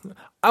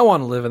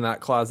to live in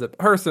that closet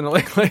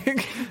personally.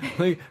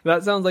 like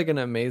that sounds like an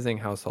amazing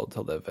household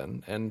to live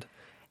in. And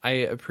I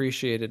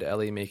appreciated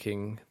Ellie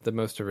making the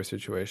most of her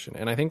situation.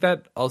 And I think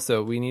that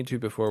also we need to,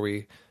 before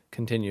we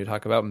continue,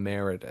 talk about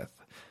Meredith.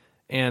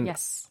 And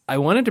yes, I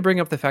wanted to bring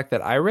up the fact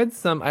that I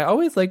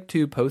always like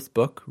to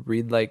post-book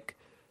read, like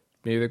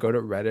maybe go to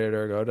Reddit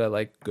or go to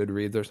like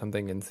Goodreads or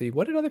something and see,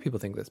 what did other people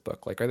think of this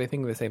book? Like, are they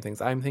thinking the same things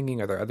I'm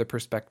thinking? Are there other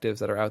perspectives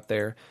that are out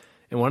there?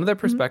 And one of the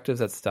perspectives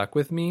that stuck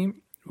with me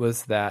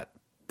was that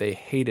they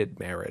hated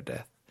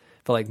Meredith.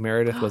 Felt like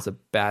Meredith was a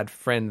bad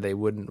friend they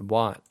wouldn't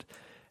want.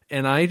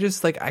 And I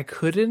just, like, I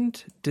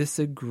couldn't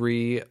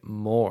disagree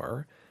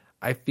more.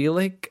 I feel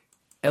like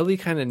Ellie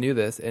kind of knew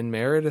this, and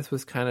Meredith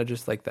was kind of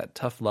just like that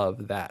tough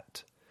love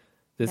that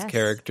this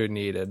character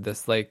needed.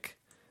 This, like,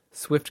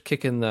 swift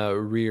kick in the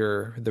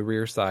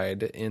rear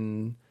side,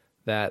 in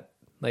that,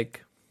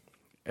 like,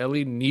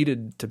 Ellie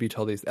needed to be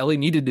told these. Ellie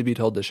needed to be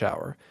told to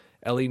shower.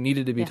 Ellie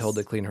needed to be told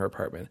to clean her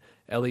apartment.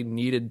 Ellie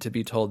needed to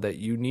be told that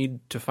you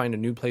need to find a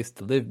new place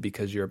to live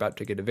because you're about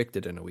to get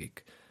evicted in a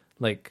week.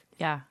 Like,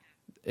 yeah.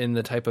 In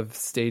the type of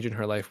stage in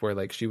her life where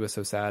like she was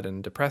so sad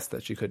and depressed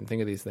that she couldn't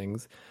think of these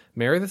things,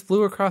 Meredith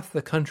flew across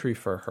the country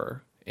for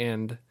her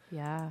and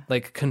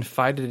like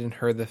confided in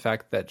her the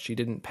fact that she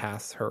didn't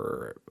pass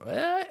her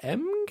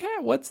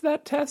MCAT. What's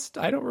that test?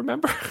 I don't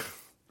remember.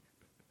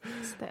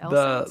 It's the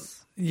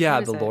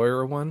LSATs? The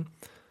lawyer one.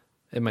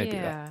 It might be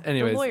that.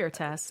 Anyways, the lawyer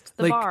test,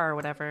 the bar or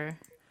whatever.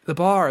 The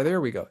bar,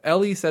 there we go.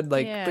 Ellie said,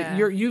 but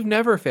you've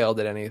never failed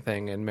at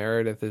anything. And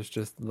Meredith is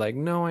just like,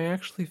 no, I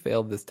actually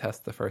failed this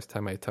test the first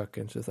time I took.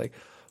 And she's like,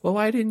 well,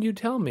 why didn't you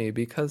tell me?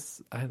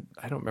 Because I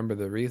don't remember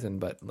the reason,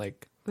 but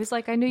like... It was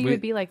like, I knew you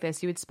would be like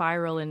this. You would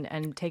spiral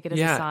and take it as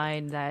a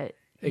sign that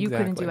you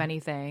couldn't do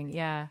anything.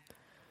 Yeah.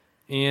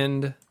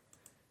 And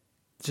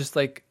just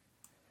like,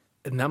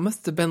 and that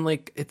must have been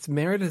like, it's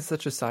Meredith is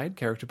such a side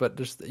character, but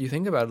just you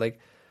think about it, like,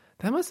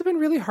 that must have been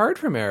really hard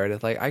for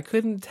Meredith. Like, I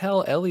couldn't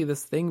tell Ellie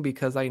this thing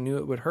because I knew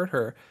it would hurt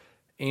her.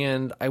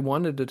 And I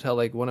wanted to tell,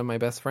 like, one of my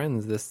best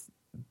friends this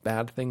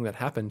bad thing that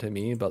happened to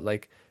me. But,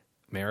 like,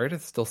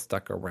 Meredith still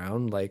stuck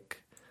around.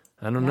 Like,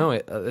 I don't know. I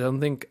don't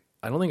think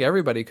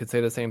everybody could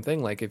say the same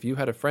thing. Like, if you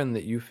had a friend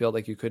that you felt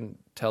like you couldn't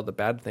tell the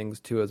bad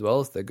things to as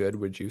well as the good,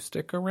 would you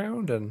stick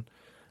around? And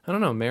I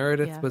don't know.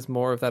 Meredith was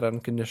more of that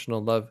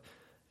unconditional love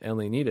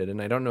Ellie needed.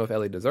 And I don't know if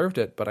Ellie deserved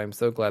it, but I'm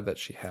so glad that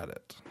she had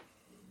it.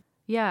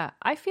 Yeah,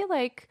 I feel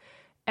like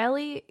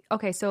Ellie...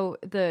 Okay, so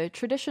the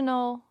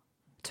traditional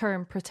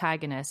term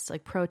protagonist,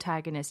 like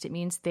protagonist, it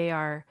means they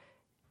are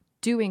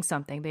doing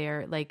something. They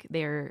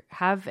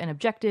have an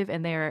objective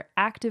and they are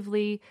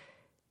actively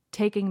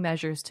taking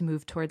measures to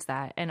move towards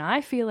that. And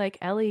I feel like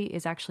Ellie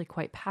is actually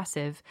quite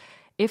passive.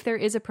 If there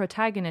is a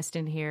protagonist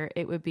in here,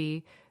 it would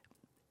be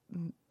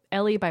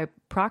Ellie by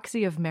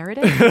proxy of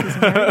Meredith, because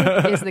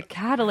Meredith is the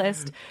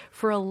catalyst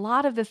for a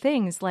lot of the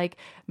things. Like,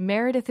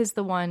 Meredith is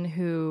the one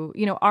who,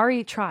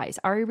 Ari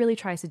really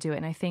tries to do it.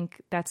 And I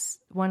think that's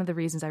one of the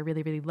reasons I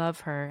really, really love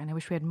her. And I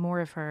wish we had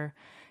more of her.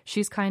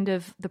 She's kind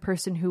of the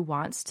person who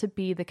wants to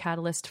be the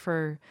catalyst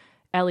for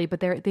Ellie, but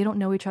they don't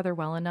know each other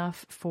well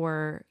enough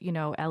for,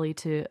 Ellie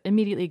to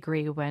immediately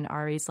agree when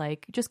Ari's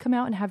like, just come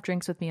out and have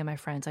drinks with me and my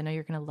friends. I know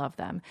you're going to love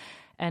them.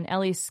 And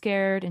Ellie's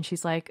scared and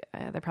she's like,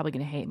 they're probably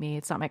going to hate me.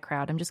 It's not my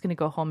crowd. I'm just going to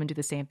go home and do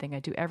the same thing I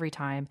do every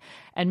time.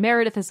 And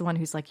Meredith is the one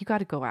who's like, you got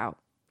to go out.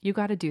 You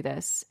got to do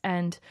this.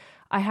 And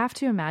I have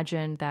to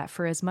imagine that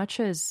for as much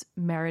as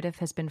Meredith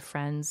has been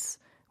friends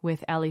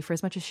with Ellie, for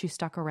as much as she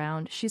stuck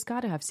around, she's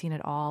got to have seen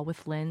it all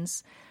with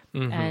Linz.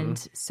 Mm-hmm.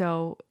 And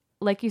so,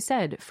 like you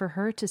said, for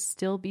her to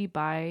still be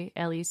by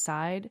Ellie's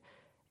side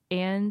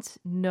and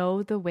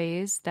know the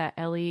ways that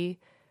Ellie,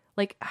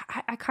 like,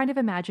 I kind of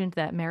imagined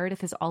that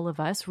Meredith is all of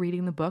us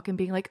reading the book and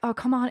being like, oh,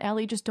 come on,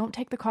 Ellie, just don't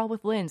take the call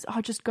with Linz.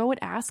 Oh, just go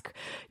and ask,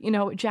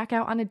 Jack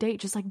out on a date.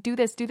 Just like, do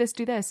this, do this,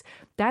 do this.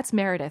 That's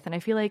Meredith. And I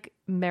feel like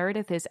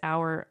Meredith is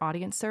our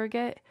audience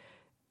surrogate.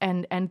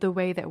 And the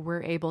way that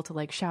we're able to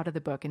like shout at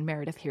the book and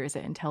Meredith hears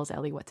it and tells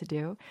Ellie what to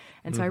do.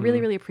 And so I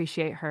really, really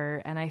appreciate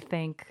her. And I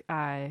think,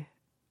 wow,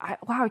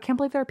 I can't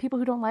believe there are people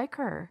who don't like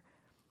her.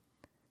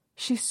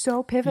 She's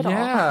so pivotal.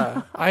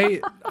 Yeah,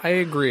 I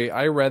agree.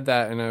 I read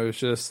that and I was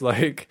just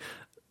like,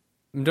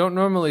 don't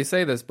normally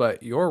say this,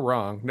 but you're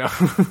wrong. No.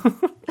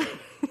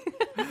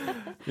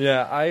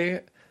 Yeah,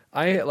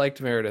 I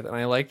liked Meredith, and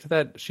I liked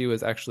that she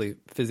was actually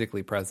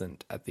physically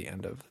present at the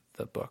end of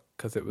the book,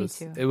 because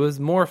it was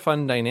more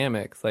fun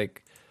dynamics,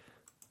 like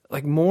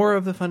more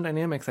of the fun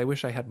dynamics I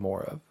wish I had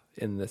more of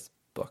in this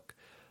book.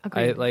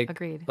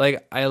 Agreed.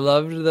 Like I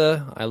loved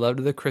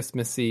the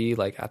Christmassy,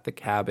 like at the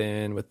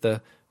cabin with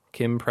the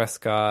Kim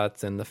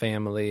Prescotts and the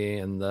family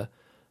and the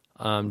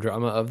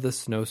drama of the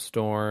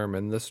snowstorm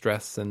and the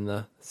stress and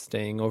the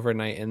staying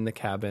overnight in the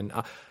cabin.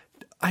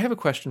 I have a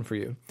question for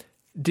you.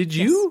 Did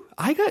you? Yes.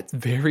 I got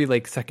very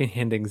like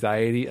secondhand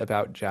anxiety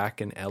about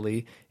Jack and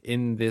Ellie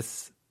in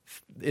this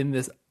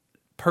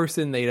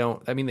person they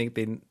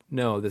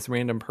know, this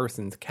random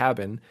person's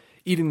cabin,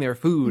 eating their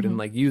food and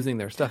like using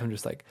their stuff. I'm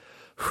just like,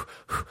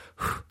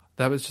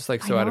 that was just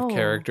like so out of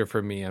character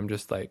for me. I'm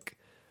just like,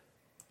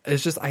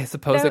 it's just, I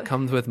suppose it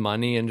comes with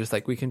money and just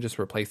like, we can just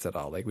replace it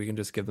all. Like we can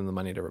just give them the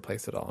money to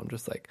replace it all. I'm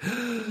just like,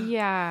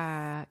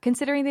 yeah.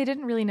 Considering they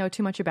didn't really know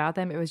too much about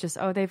them. It was just,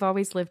 oh, they've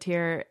always lived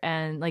here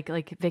and like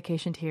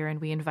vacationed here and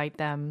we invite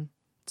them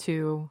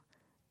to,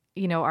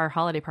 our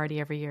holiday party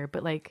every year.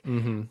 But like,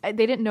 they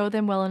didn't know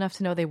them well enough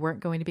to know they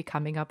weren't going to be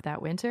coming up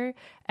that winter.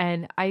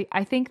 And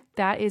I think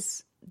that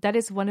is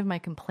one of my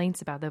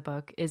complaints about the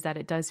book, is that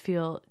it does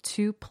feel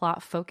too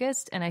plot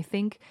focused. And I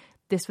think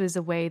this was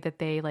a way that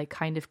they like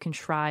kind of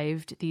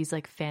contrived these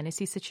like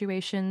fantasy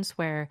situations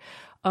where,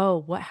 oh,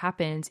 what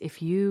happens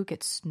if you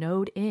get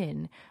snowed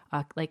in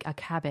like a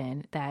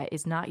cabin that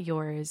is not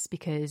yours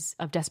because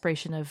of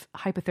desperation of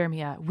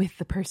hypothermia with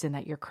the person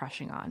that you're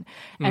crushing on.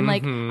 And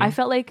like, I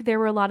felt like there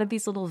were a lot of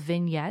these little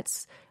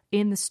vignettes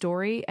in the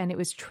story. And it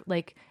was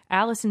like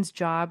Allison's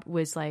job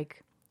was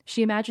like,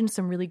 she imagined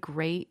some really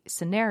great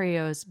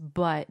scenarios,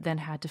 but then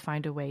had to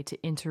find a way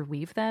to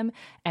interweave them.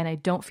 And I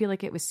don't feel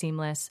like it was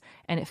seamless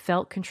and it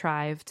felt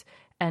contrived.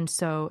 And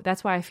so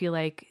that's why I feel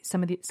like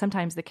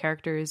sometimes the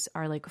characters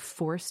are like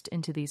forced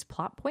into these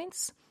plot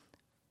points,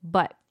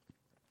 but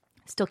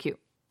still cute.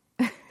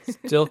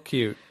 Still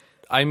cute.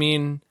 I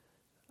mean,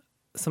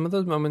 some of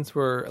those moments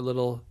were a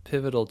little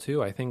pivotal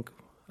too. I think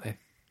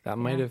that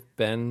might have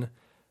been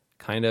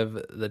kind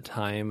of the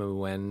time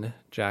when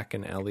Jack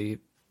and Ellie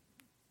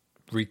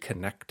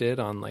reconnected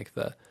on like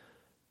the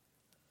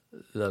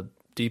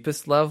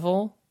deepest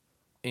level.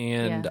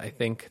 And I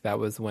think that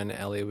was when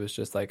Ellie was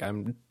just like,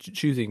 I'm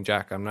choosing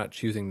Jack. I'm not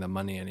choosing the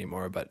money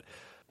anymore. But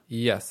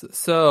yes.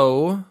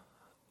 So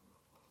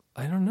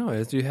I don't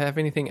know. Do you have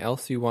anything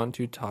else you want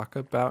to talk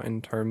about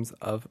in terms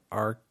of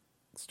our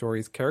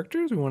story's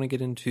characters? We want to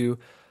get into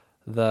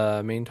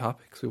the main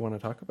topics we want to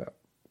talk about.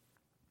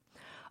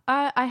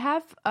 I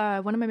have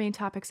one of my main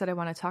topics that I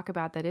want to talk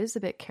about that is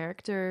a bit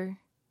character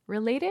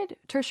related,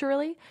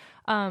 tertiarily.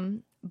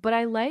 But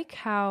I like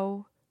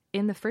how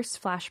in the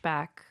first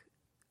flashback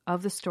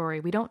of the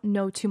story, we don't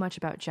know too much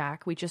about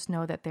Jack. We just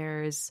know that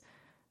there's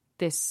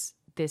this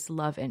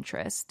love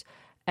interest.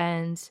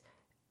 And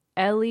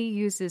Ellie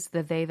uses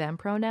the they them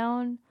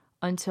pronoun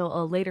until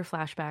a later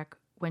flashback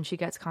when she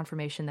gets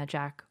confirmation that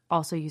Jack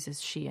also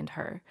uses she and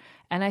her.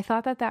 And I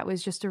thought that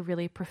was just a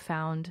really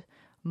profound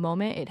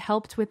moment. It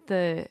helped with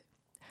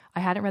I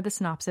hadn't read the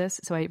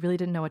synopsis, so I really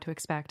didn't know what to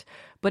expect,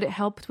 but it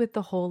helped with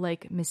the whole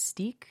like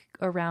mystique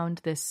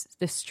around this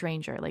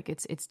stranger. Like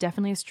it's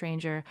definitely a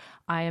stranger.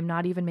 I am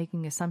not even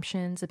making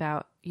assumptions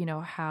about,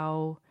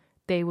 how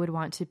they would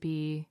want to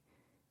be,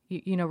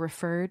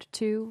 referred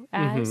to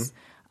as.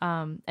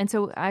 And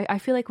so I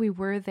feel like we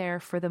were there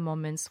for the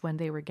moments when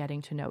they were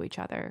getting to know each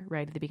other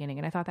right at the beginning.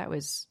 And I thought that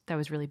was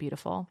really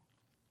beautiful.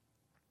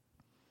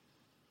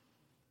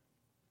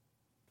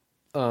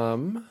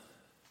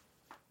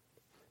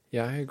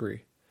 Yeah, I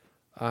agree.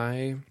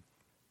 I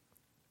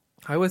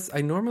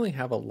normally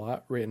have a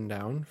lot written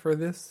down for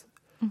this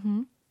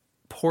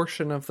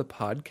portion of the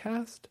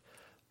podcast,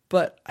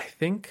 but I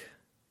think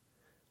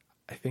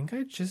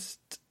I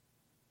just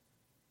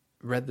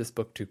read this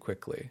book too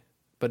quickly,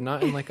 but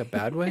not in like a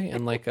bad way,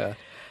 in like I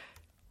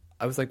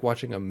was like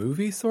watching a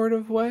movie sort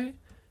of way,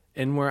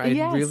 and where I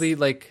really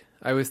like,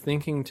 I was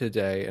thinking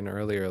today and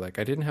earlier, like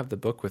I didn't have the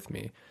book with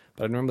me,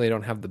 but I normally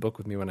don't have the book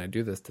with me when I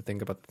do this to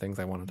think about the things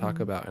I want to talk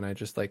about. And I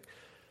just like,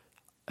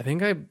 I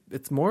think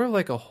it's more of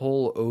like a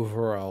whole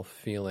overall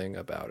feeling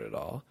about it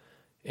all.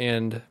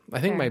 And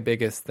I think my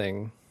biggest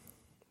thing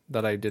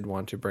that I did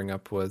want to bring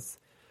up was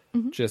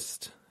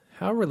just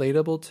how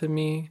relatable to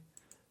me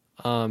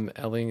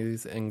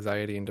Ellie's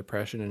anxiety and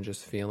depression and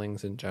just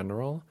feelings in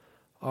general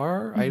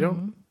are.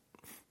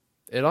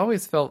 It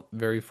always felt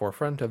very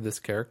forefront of this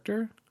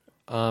character.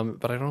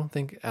 But I don't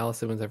think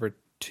Allison was ever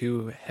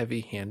too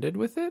heavy-handed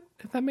with it,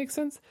 if that makes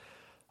sense.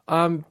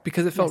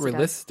 Because it felt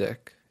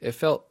realistic. It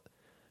felt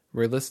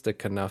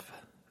realistic enough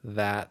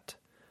that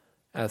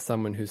as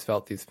someone who's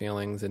felt these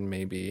feelings and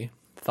maybe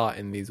thought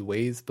in these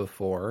ways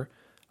before,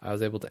 I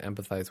was able to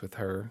empathize with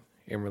her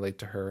and relate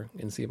to her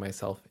and see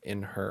myself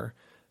in her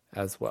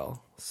as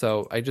well.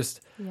 So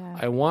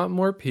I want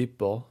more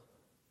people.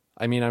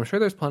 I mean, I'm sure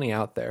there's plenty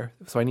out there,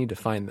 so I need to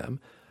find them.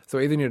 So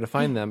I either need to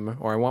find them,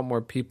 or I want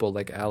more people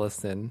like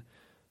Allison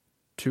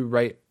to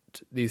write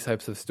these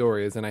types of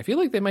stories. And I feel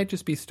like they might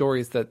just be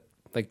stories that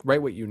like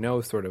write what you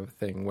know sort of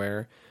thing,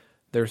 where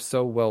they're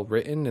so well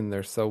written and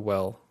they're so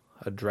well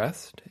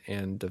addressed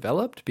and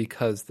developed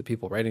because the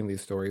people writing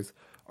these stories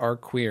are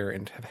queer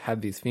and have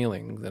had these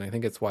feelings. And I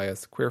think it's why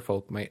us queer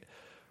folk might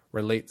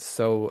relate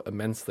so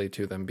immensely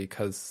to them,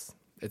 because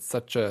it's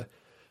such a,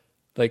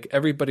 like,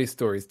 everybody's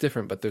story is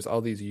different, but there's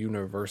all these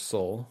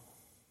universal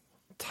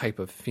type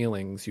of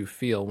feelings you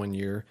feel when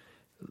you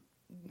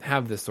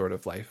have this sort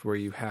of life where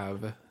you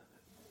have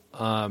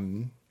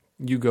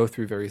you go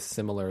through very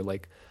similar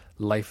like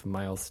life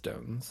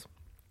milestones.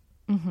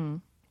 But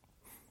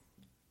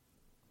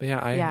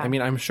I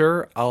mean, I'm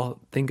sure I'll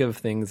think of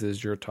things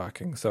as you're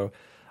talking, so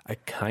I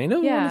kind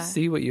of want to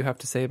see what you have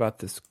to say about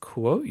this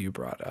quote you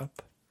brought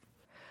up.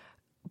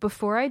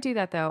 Before I do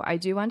that, though, I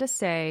do want to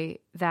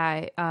say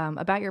that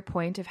about your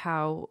point of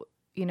how,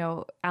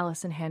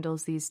 Allison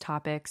handles these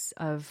topics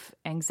of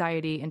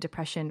anxiety and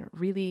depression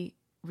really,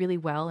 really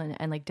well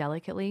and like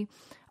delicately.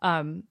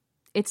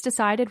 It's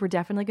decided we're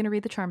definitely going to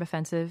read The Charm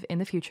Offensive in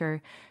the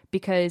future,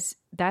 because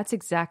that's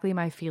exactly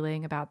my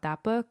feeling about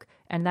that book.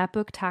 And that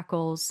book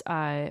tackles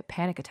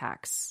panic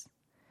attacks.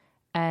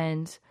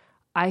 And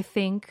I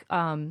think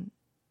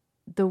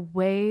the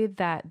way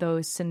that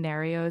those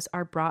scenarios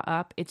are brought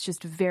up, it's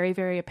just very,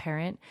 very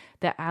apparent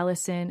that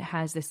Allison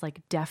has this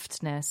like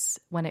deftness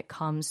when it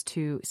comes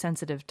to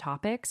sensitive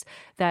topics,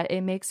 that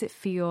it makes it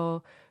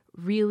feel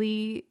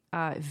really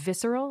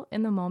visceral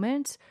in the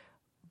moment,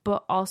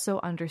 but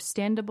also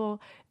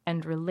understandable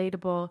and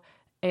relatable.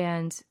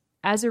 And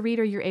as a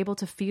reader, you're able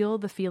to feel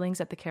the feelings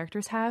that the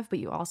characters have, but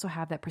you also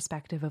have that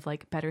perspective of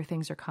like better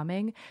things are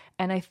coming.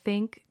 And I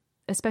think,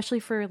 especially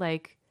for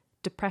like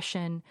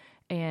depression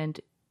and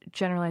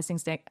generalized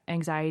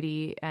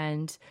anxiety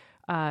and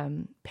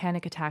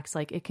panic attacks,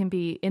 like it can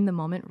be in the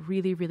moment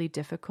really, really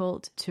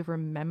difficult to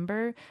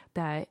remember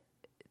that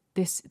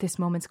this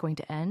moment's going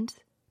to end.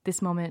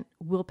 This moment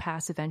will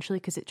pass eventually,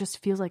 because it just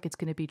feels like it's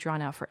going to be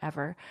drawn out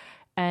forever.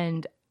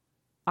 And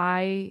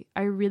I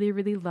really,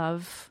 really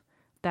love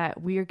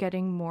that we are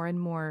getting more and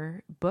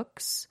more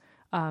books,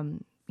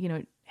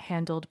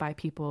 handled by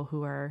people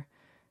who are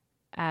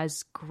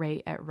as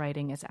great at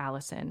writing as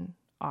Allison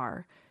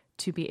are,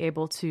 to be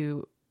able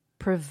to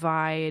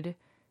provide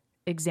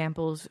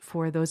examples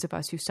for those of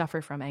us who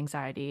suffer from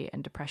anxiety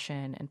and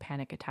depression and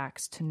panic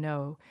attacks to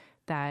know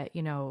that,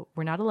 you know,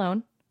 we're not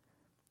alone.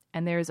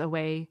 And there's a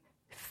way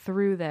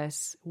through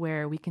this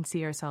where we can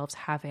see ourselves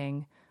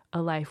having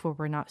a life where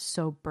we're not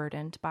so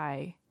burdened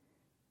by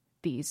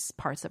these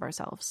parts of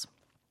ourselves.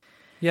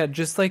 Yeah,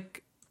 just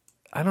like,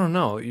 I don't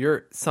know,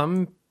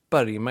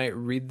 somebody might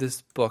read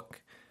this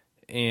book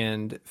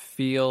and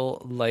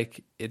feel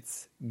like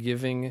it's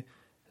giving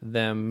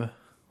them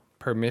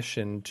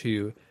permission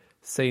to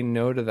say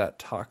no to that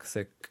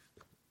toxic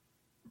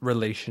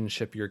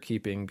relationship you're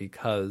keeping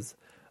because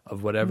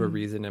of whatever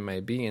reason it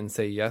might be, and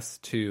say yes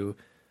to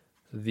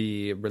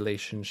the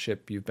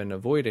relationship you've been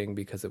avoiding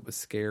because it was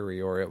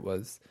scary or it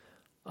was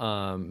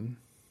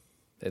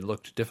it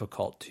looked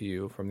difficult to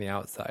you from the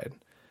outside.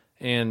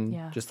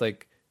 And just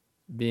like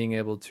being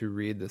able to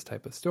read this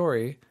type of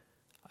story,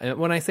 and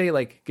when I say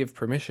like give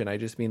permission, I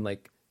just mean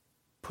like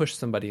push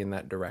somebody in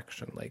that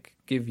direction, like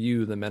give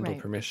you the mental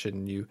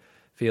permission you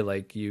feel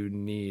like you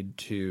need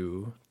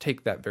to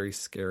take that very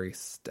scary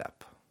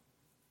step.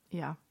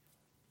 Yeah.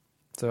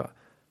 So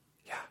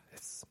yeah,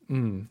 it's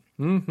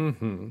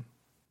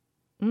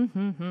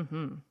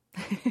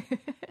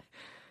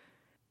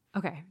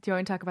Okay, do you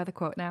want to talk about the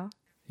quote now?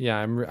 Yeah,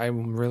 I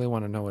really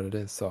want to know what it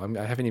is. So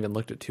I haven't even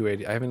looked at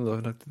 280. I haven't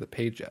looked at the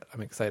page yet.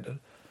 I'm excited.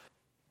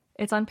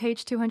 It's on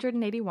page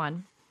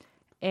 281,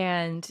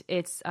 and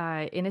it's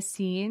in a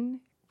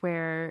scene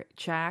where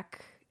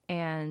Jack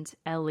and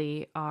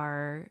Ellie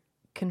are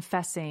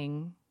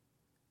confessing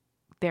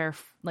their,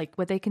 like,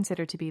 what they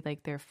consider to be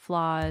like their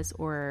flaws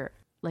or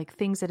like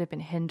things that have been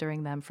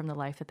hindering them from the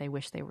life that they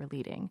wish they were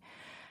leading.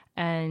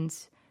 And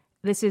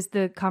this is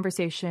the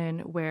conversation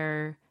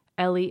where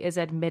Ellie is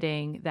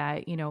admitting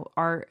that, you know,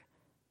 art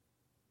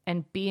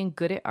and being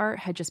good at art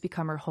had just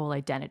become her whole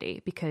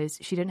identity because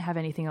she didn't have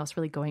anything else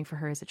really going for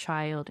her as a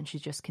child. And she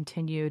just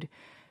continued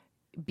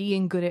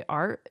being good at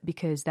art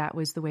because that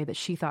was the way that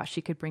she thought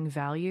she could bring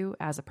value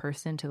as a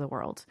person to the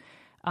world,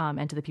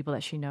 and to the people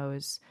that she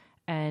knows.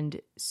 And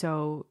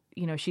so,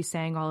 you know, she's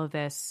saying all of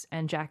this,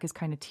 and Jack is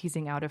kind of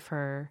teasing out of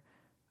her,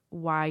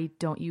 why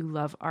don't you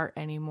love art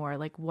anymore?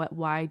 Like,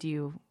 why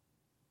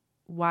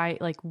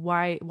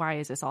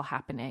is this all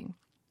happening?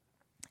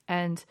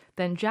 And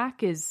then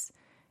Jack is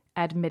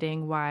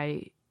admitting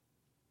why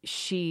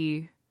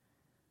she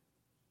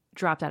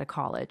dropped out of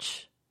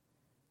college.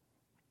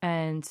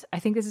 And I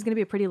think this is going to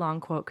be a pretty long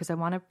quote because I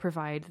want to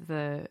provide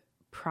the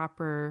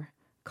proper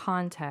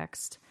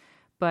context.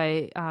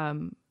 But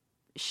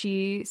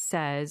she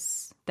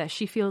says that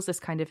she feels this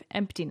kind of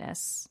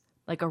emptiness,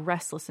 like a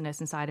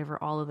restlessness inside of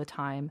her all of the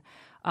time.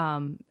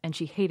 And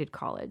she hated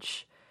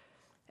college.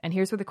 And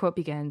here's where the quote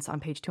begins on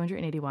page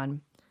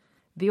 281.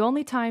 The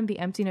only time the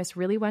emptiness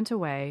really went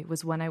away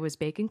was when I was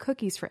baking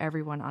cookies for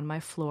everyone on my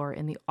floor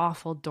in the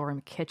awful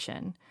dorm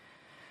kitchen.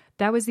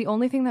 That was the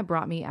only thing that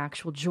brought me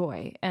actual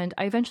joy, and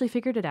I eventually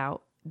figured it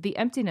out. The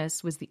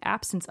emptiness was the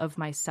absence of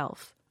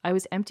myself. I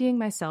was emptying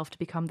myself to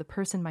become the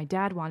person my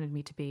dad wanted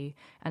me to be,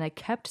 and I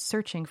kept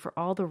searching for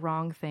all the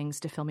wrong things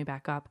to fill me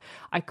back up.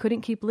 I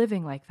couldn't keep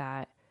living like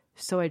that,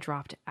 so I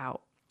dropped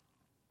out.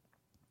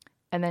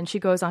 And then she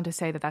goes on to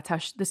say that that's how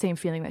the same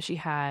feeling that she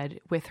had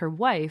with her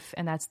wife,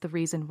 and that's the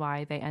reason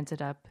why they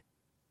ended up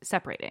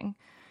separating.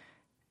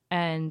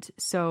 And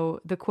so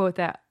the quote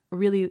that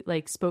really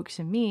like spoke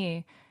to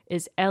me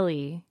is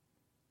Ellie,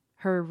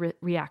 her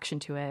reaction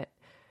to it.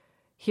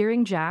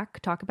 Hearing Jack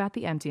talk about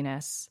the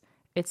emptiness,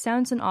 it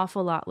sounds an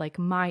awful lot like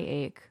my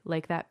ache,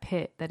 like that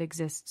pit that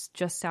exists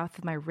just south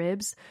of my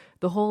ribs,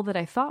 the hole that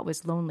I thought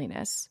was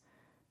loneliness.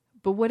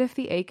 But what if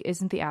the ache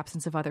isn't the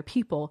absence of other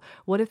people?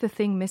 What if the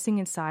thing missing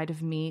inside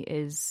of me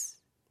is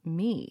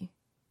me?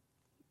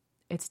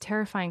 It's a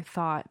terrifying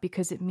thought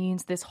because it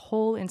means this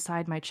hole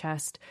inside my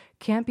chest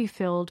can't be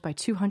filled by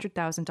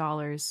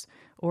 $200,000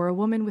 or a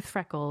woman with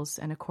freckles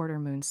and a quarter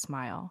moon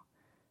smile.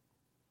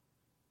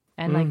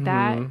 And like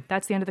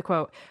that's the end of the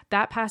quote.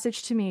 That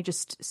passage to me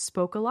just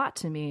spoke a lot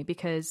to me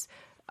because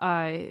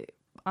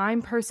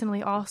I'm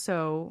personally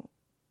also,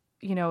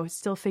 you know,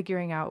 still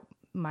figuring out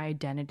my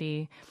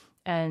identity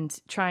and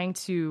trying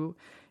to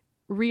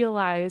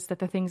realize that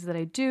the things that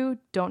I do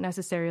don't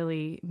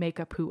necessarily make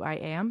up who I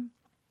am.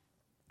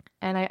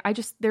 And I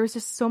just, there was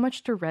just so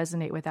much to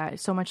resonate with that,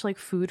 so much like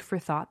food for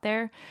thought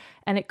there.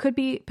 And it could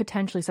be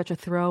potentially such a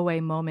throwaway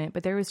moment,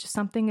 but there was just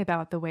something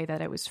about the way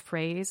that it was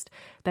phrased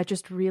that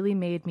just really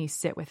made me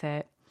sit with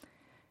it.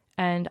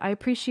 And I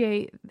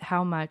appreciate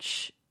how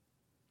much,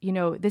 you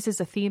know, this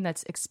is a theme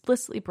that's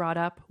explicitly brought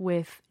up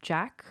with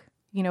Jack,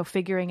 you know,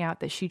 figuring out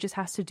that she just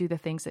has to do the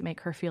things that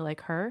make her feel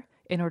like her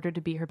in order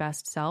to be her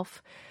best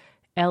self.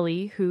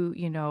 Ellie, who,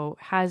 you know,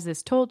 has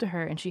this told to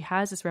her and she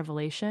has this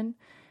revelation,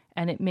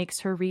 and it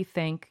makes her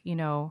rethink, you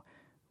know,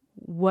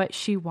 what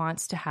she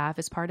wants to have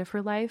as part of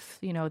her life,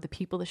 you know, the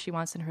people that she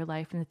wants in her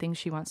life and the things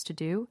she wants to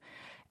do.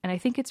 And I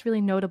think it's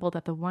really notable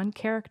that the one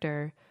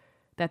character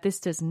that this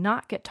does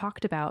not get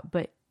talked about,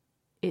 but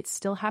it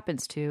still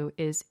happens to,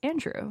 is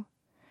Andrew.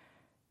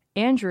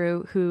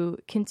 Andrew, who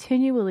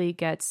continually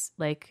gets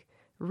like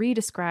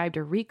redescribed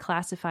or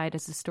reclassified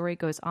as the story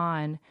goes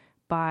on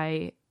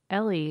by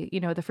Ellie. You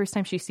know, the first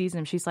time she sees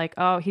him, she's like,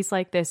 oh, he's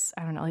like this,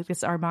 I don't know, like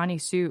this Armani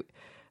suit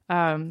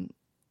and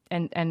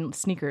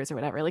sneakers or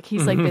whatever. Like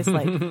he's like this,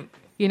 like,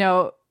 you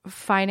know,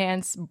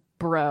 finance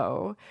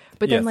bro.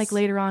 But then like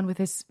later on with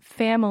his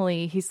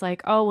family, he's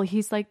like, oh, well,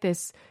 he's like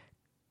this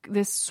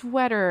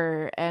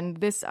sweater and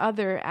this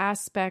other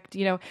aspect,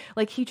 you know,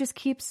 like she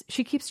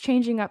keeps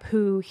changing up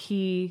who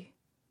he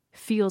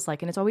feels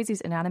like. And it's always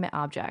these inanimate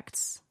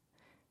objects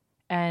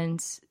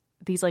and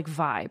these like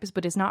vibes,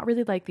 but it's not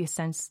really like the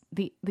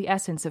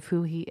essence of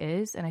who he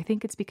is. And I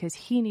think it's because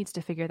he needs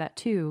to figure that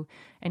too.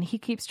 And he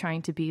keeps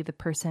trying to be the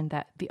person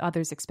that the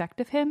others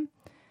expect of him.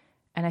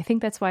 And I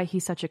think that's why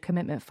he's such a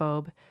commitment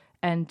phobe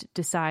and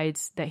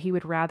decides that he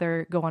would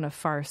rather go on a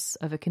farce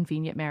of a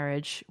convenient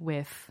marriage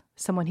with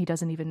someone he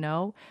doesn't even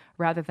know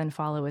rather than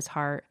follow his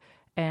heart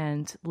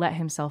and let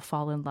himself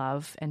fall in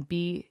love and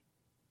be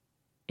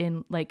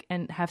in like,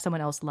 and have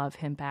someone else love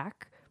him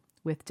back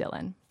with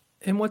Dylan.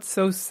 And what's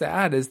so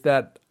sad is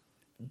that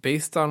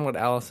based on what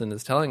Allison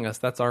is telling us,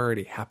 that's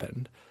already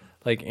happened.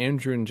 Like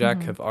Andrew and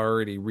Jack have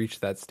already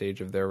reached that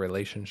stage of their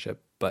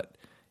relationship, but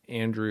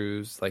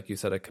Andrew's, like you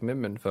said, a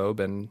commitment phobe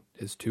and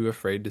is too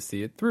afraid to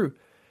see it through.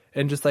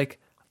 And just like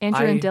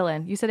Andrew and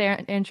Dylan. You said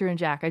Andrew and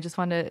Jack. I just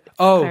wanted to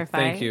clarify.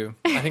 Oh, thank you.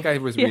 I think I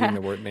was reading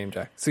the word name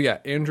Jack. So yeah,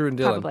 Andrew and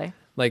Dylan. Probably.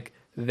 Like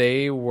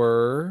they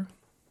were,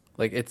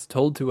 like it's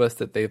told to us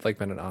that they've like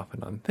been an off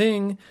and on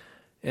thing,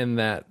 and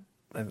that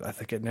I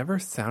think it never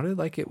sounded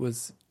like it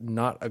was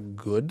not a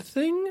good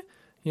thing,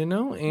 you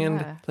know?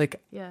 And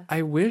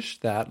I wish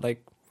that,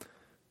 like,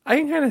 I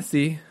can kind of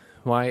see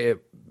why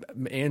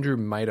Andrew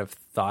might have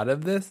thought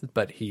of this,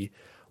 but he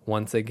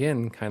once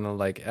again, kind of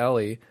like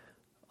Ellie,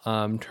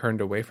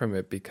 turned away from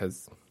it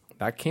because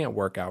that can't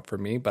work out for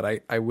me.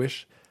 But I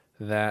wish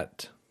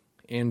that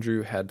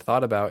Andrew had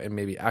thought about and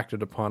maybe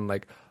acted upon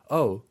like,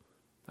 oh,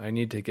 I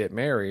need to get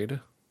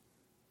married.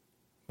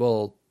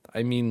 Well,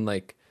 I mean,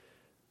 like,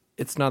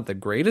 it's not the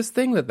greatest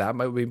thing that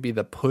might be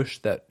the push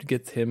that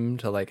gets him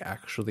to like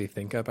actually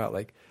think about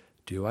like,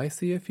 do I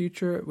see a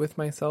future with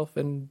myself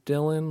and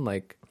Dylan?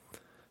 Like,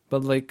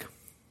 but like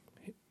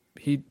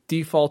he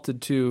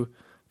defaulted to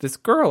this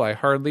girl I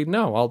hardly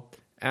know. I'll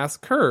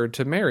ask her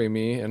to marry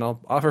me and I'll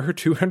offer her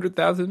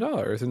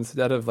 $200,000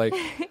 instead of like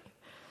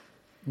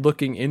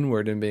looking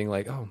inward and being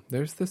like, oh,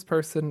 there's this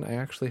person I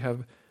actually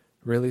have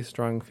really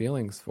strong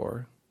feelings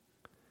for.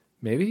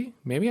 Maybe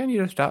I need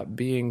to stop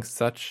being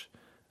such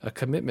a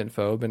commitment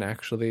phobe and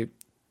actually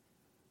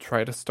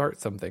try to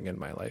start something in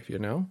my life, you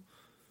know?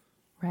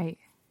 Right.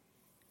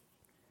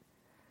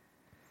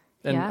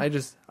 And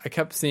I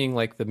kept seeing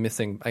like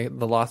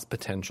the lost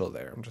potential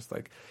there. I'm just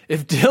like,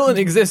 if Dylan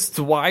exists,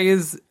 why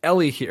is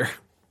Ellie here?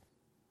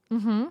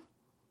 Mm-hmm.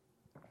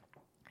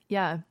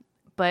 Yeah.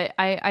 But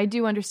I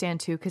do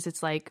understand too, because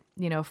it's like,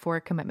 you know, for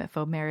a commitment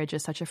phobe, marriage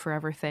is such a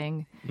forever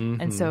thing. Mm-hmm.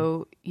 And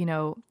so, you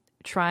know,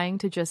 trying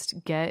to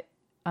just get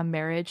a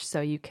marriage so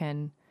you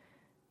can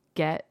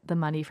get the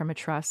money from a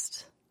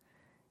trust,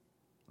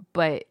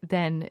 but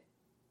then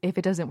if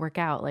it doesn't work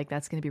out, like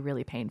that's going to be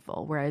really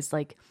painful. Whereas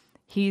like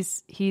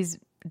he's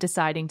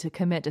deciding to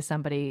commit to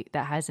somebody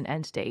that has an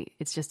end date.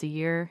 It's just a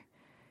year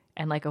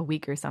and like a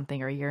week or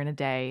something, or a year and a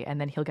day, and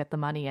then he'll get the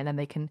money and then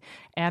they can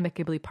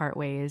amicably part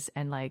ways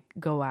and like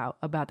go out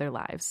about their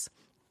lives.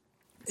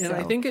 And so,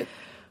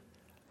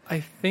 I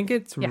think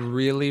it's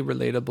really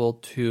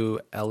relatable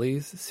to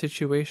Ellie's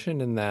situation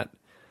in that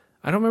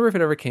I don't remember if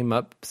it ever came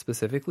up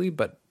specifically,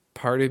 but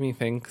part of me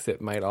thinks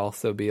it might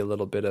also be a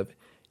little bit of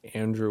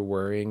Andrew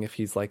worrying if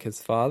he's like his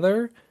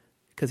father,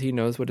 because he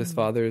knows what his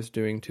father is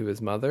doing to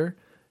his mother.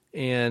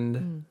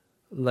 And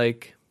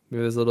like,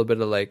 there's a little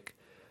bit of like,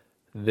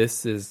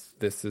 this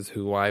is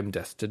who I'm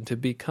destined to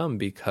become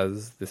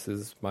because this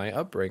is my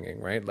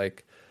upbringing, right?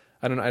 Like,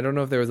 I don't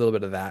know if there was a little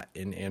bit of that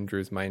in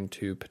Andrew's mind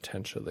too,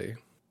 potentially.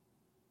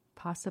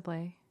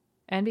 Possibly.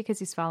 And because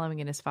he's following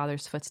in his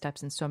father's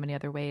footsteps in so many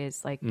other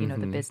ways, like, you know,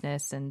 the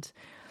business and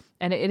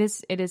it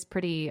is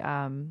pretty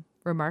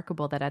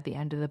remarkable that at the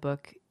end of the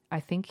book, I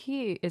think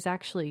he is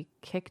actually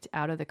kicked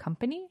out of the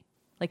company.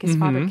 Like his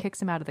father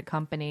kicks him out of the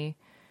company.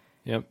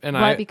 Yep.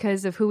 But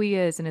because of who he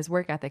is and his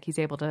work ethic, he's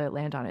able to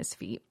land on his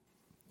feet.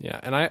 Yeah.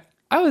 And I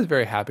was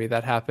very happy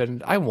that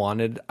happened. I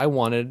wanted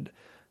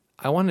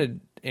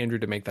Andrew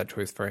to make that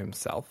choice for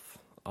himself,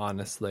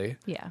 honestly.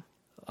 Yeah.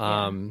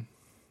 Because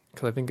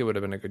I think it would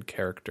have been a good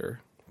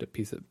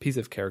piece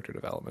of character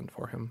development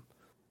for him.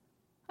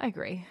 I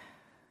agree.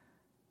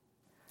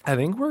 I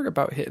think we're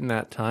about hitting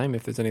that time.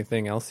 If there's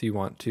anything else you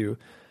want to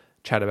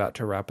chat about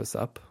to wrap us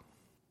up.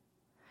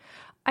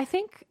 I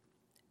think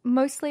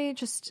mostly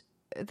just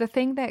the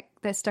thing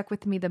that stuck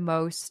with me the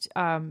most,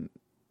 in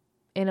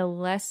a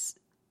less,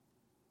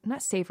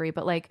 not savory,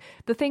 but like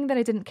the thing that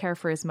I didn't care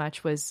for as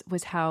much was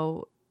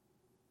how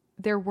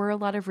there were a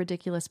lot of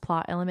ridiculous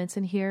plot elements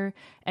in here.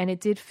 And it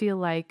did feel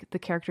like the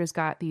characters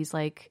got these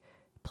like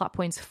plot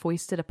points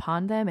foisted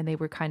upon them and they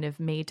were kind of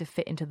made to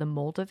fit into the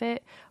mold of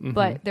it. Mm-hmm.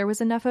 But there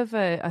was enough of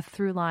a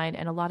through line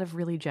and a lot of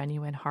really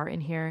genuine heart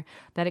in here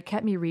that it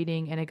kept me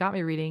reading, and it got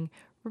me reading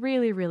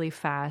really, really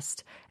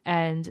fast.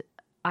 And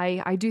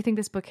I do think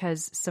this book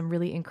has some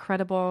really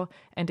incredible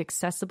and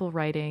accessible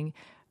writing.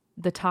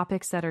 The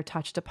topics that are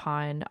touched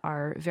upon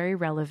are very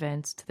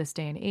relevant to this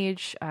day and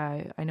age.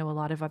 I know a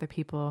lot of other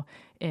people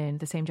in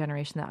the same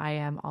generation that I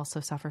am also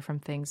suffer from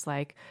things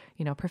like,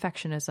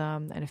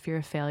 perfectionism and a fear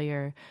of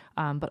failure,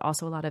 but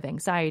also a lot of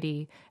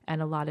anxiety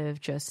and a lot of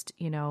just,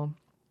 there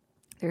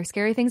are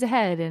scary things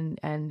ahead.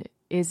 And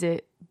is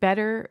it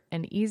better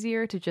and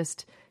easier to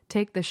just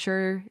take the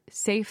sure,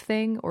 safe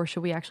thing, or should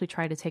we actually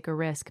try to take a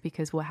risk,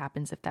 because what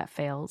happens if that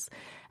fails?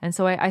 And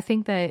so I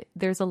think that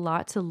there's a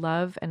lot to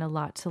love and a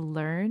lot to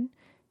learn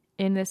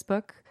in this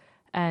book,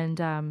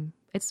 and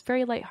it's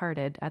very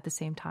lighthearted at the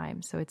same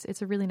time. So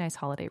it's a really nice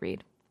holiday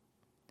read.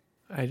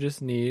 I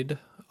just need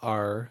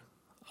our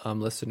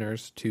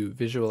listeners to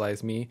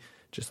visualize me,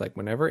 just like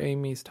whenever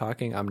Amy's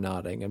talking, I'm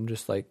nodding. I'm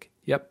just like,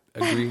 yep,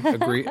 agree.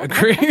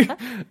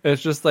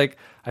 It's just like,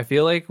 I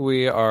feel like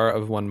we are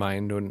of one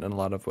mind in a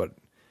lot of what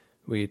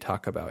we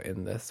talk about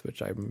in this,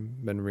 which I've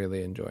been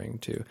really enjoying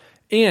too.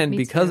 And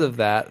because of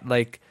that,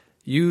 like,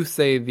 you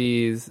say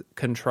these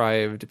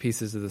contrived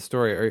pieces of the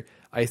story, or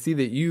I see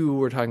that you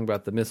were talking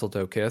about the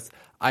mistletoe kiss.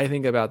 I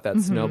think about that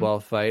snowball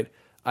fight.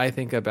 I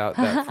think about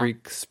that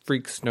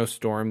freak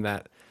snowstorm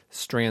that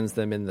strands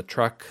them in the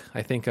truck.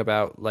 I think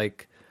about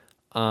like,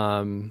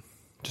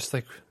 just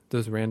like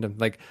those random,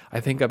 like,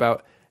 I think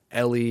about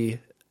Ellie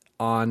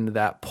on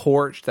that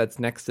porch that's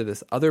next to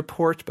this other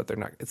porch, but they're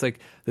not, it's like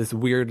this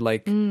weird,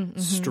 like,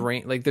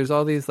 strain, like there's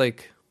all these,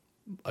 like,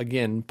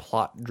 again,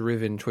 plot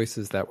driven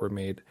choices that were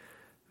made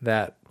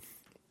that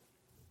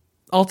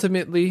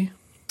ultimately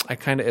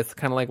it's kind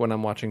of like when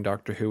I'm watching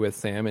Doctor Who with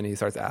Sam and he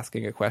starts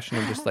asking a question.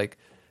 I'm just like,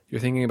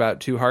 you're thinking about it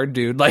too hard,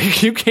 dude.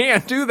 Like, you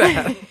can't do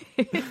that.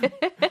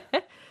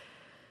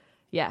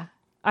 Yeah.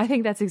 I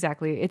think that's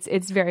exactly,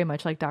 it's very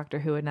much like Doctor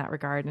Who in that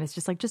regard. And it's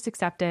just like, just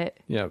accept it.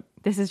 Yeah.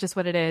 This is just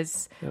what it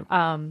is. Yep.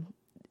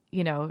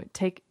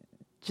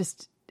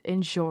 Just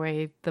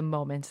enjoy the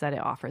moments that it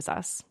offers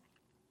us.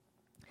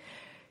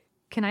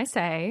 Can I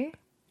say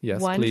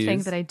one please.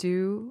 thing that I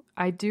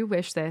do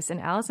wish this, and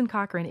Alison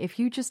Cochrane, if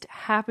you just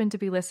happen to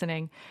be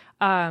listening,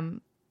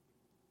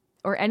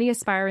 or any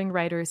aspiring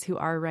writers who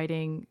are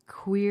writing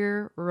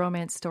queer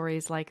romance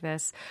stories like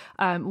this.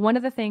 One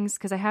of the things,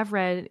 because I have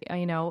read,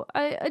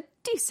 a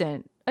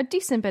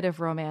decent bit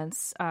of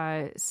romance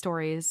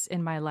stories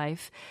in my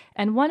life,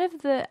 and one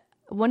of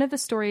the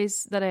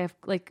stories that I have,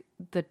 like,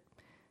 the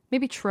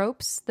maybe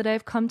tropes that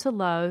I've come to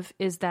love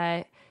is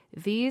that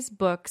these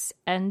books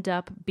end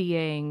up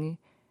being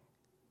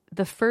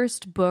the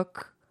first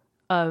book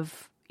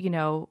of,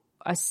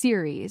 a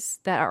series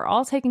that are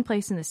all taking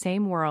place in the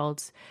same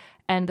world.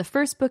 And the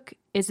first book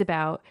is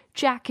about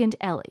Jack and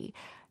Ellie.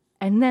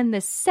 And then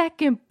the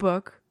second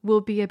book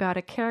will be about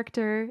a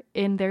character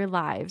in their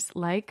lives,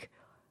 like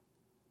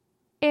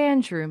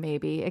Andrew,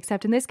 maybe,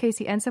 except in this case,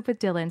 he ends up with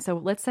Dylan. So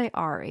let's say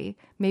Ari.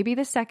 Maybe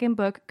the second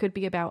book could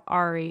be about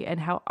Ari and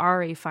how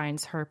Ari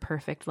finds her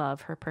perfect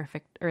love, her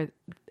perfect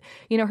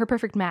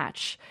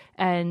match,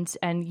 and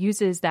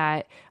uses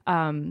that,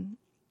 that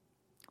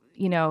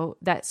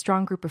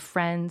strong group of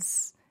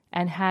friends,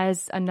 and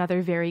has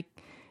another very,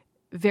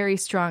 very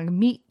strong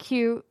meet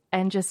cute.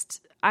 And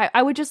just,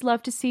 I would just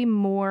love to see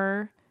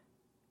more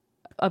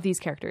of these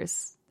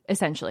characters.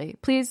 Essentially,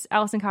 please,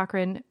 Alison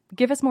Cochrane,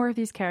 give us more of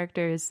these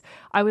characters.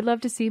 I would love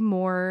to see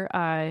more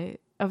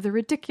of the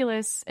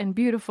ridiculous and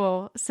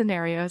beautiful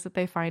scenarios that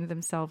they find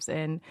themselves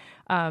in,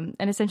 and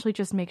essentially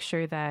just make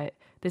sure that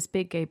this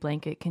big gay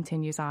blanket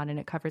continues on and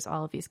it covers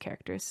all of these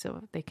characters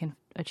so they can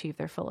achieve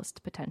their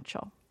fullest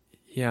potential.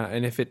 Yeah,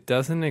 and if it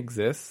doesn't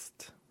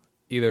exist,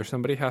 either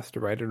somebody has to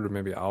write it or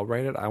maybe I'll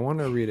write it. I want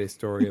to read a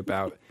story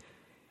about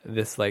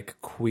this,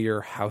 like, queer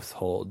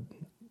household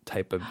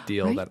type of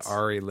deal right? that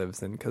Ari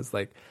lives in, because,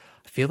 like,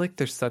 I feel like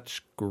there's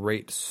such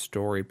great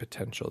story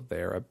potential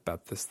there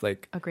about this,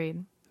 like,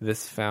 agreed,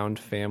 this found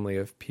family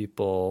of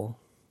people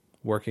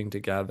working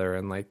together.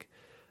 And, like,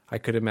 I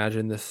could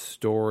imagine this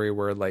story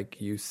where,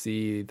 like, you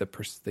see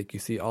you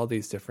see all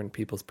these different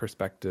people's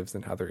perspectives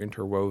and how they're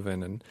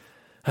interwoven, and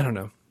I don't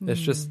know,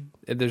 it's just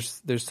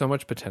there's so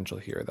much potential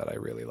here that I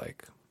really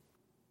like.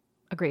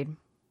 Agreed.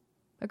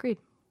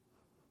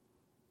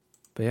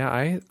 But yeah,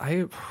 I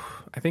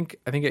think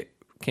it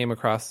came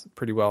across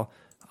pretty well.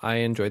 I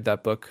enjoyed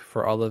that book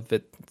for all of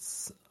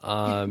its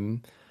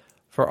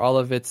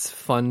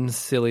fun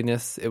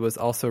silliness. It was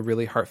also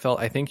really heartfelt.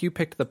 I think you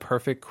picked the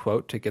perfect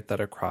quote to get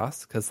that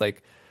across, because,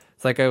 like,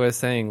 it's like I was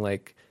saying,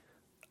 like,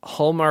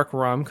 Hallmark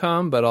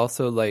rom-com, but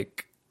also,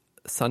 like,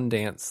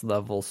 Sundance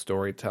level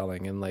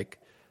storytelling, and, like,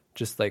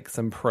 just, like,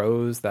 some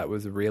prose that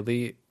was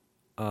really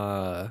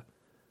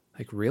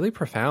really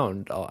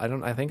profound.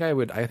 I think I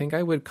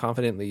would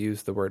confidently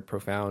use the word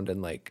profound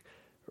and, like,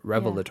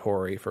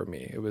 revelatory for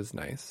me. It was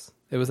nice.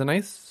 It was a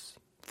nice,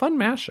 fun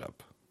mashup.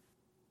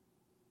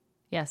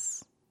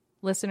 Yes.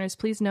 Listeners,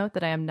 please note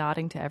that I am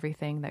nodding to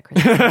everything that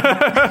Chris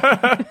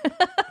said.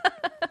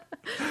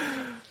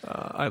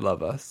 I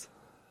love us.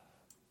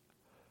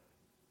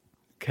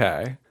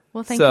 Okay.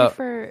 Well, thank you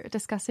for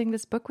discussing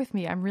this book with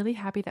me. I'm really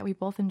happy that we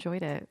both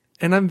enjoyed it.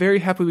 And I'm very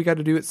happy we got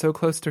to do it so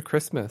close to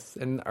Christmas.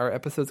 And our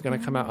episode's going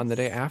to come out on the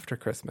day after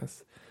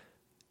Christmas.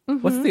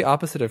 Mm-hmm. What's the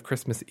opposite of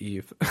Christmas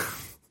Eve?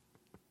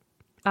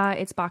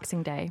 It's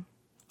Boxing Day.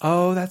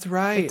 Oh, that's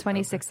right. The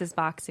 26th is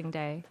Boxing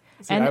Day.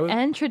 See,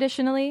 and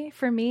traditionally,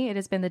 for me, it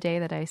has been the day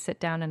that I sit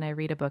down and I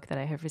read a book that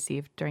I have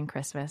received during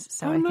Christmas.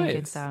 So I think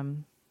it's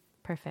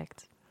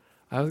perfect.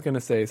 I was going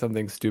to say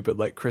something stupid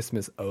like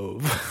Christmas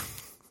Ove.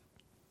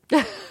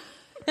 I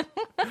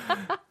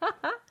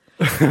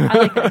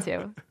like that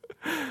too.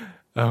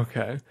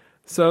 Okay.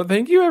 So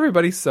thank you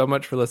everybody so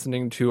much for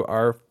listening to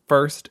our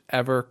first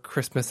ever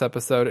Christmas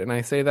episode. And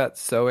I say that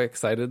so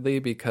excitedly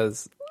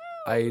because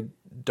I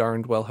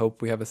darned well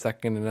hope we have a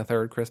second and a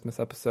third Christmas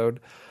episode.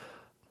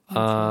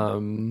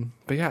 But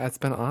yeah, it's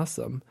been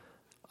awesome.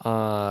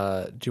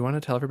 Do you want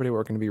to tell everybody what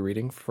we're going to be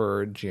reading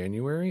for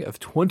January of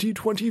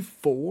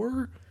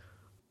 2024?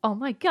 Oh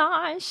my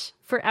gosh.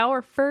 For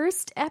our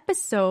first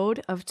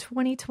episode of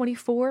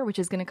 2024, which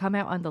is going to come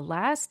out on the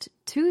last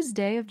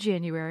Tuesday of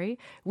January,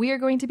 we are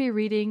going to be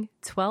reading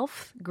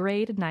 12th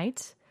Grade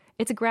Night.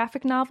 It's a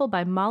graphic novel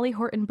by Molly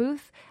Horton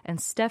Booth and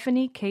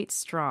Stephanie Kate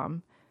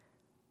Strom.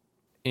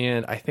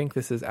 And I think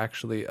this is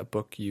actually a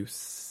book you...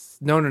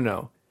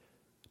 No.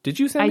 Did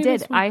you send me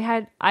this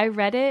one? I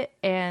read it,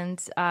 and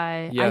yes.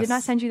 I did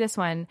not send you this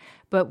one,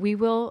 but we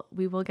will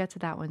get to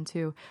that one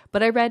too.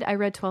 But I read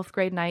 12th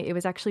Grade Night. It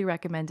was actually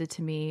recommended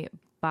to me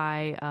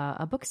by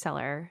a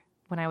bookseller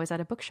when I was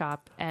at a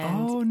bookshop,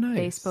 and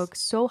they spoke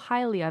so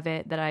highly of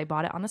it that I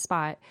bought it on the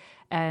spot.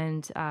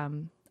 And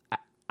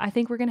I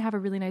think we're going to have a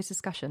really nice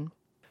discussion.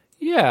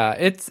 Yeah,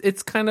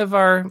 it's kind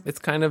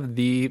of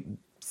the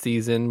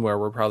season where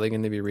we're probably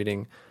going to be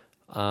reading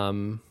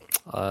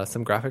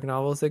some graphic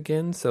novels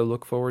again, so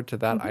look forward to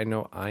that. Mm-hmm. I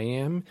know I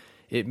am.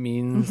 It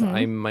means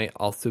I might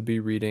also be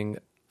reading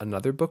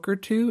another book or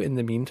two in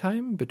the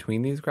meantime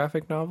between these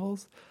graphic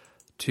novels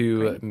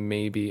to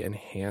maybe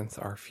enhance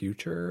our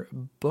future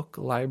book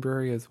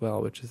library as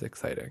well, which is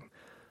exciting.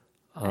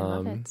 I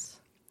love it.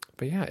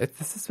 But yeah,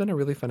 this has been a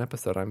really fun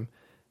episode. I'm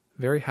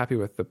very happy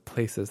with the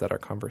places that our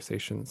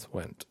conversations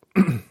went.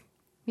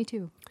 Me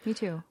too.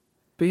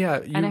 But yeah,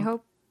 and I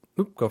hope...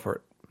 go for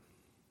it.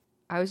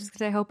 I was just going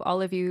to say, I hope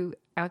all of you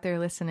out there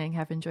listening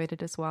have enjoyed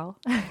it as well.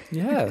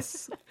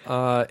 Yes.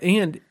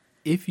 And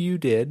if you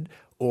did,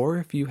 or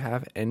if you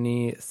have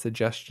any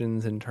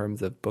suggestions in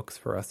terms of books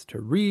for us to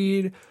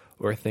read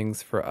or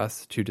things for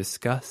us to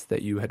discuss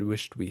that you had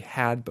wished we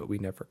had but we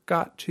never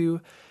got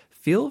to,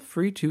 feel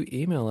free to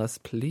email us,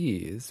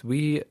 please.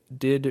 We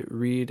did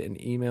read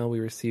an email we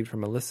received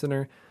from a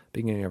listener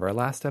beginning of our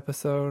last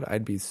episode.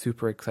 I'd be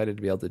super excited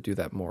to be able to do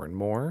that more and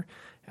more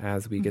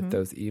as we get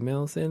those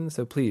emails in.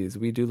 So please,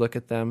 we do look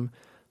at them.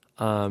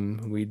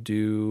 We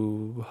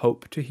do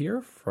hope to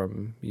hear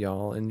from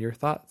y'all and your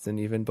thoughts and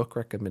even book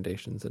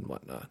recommendations and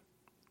whatnot.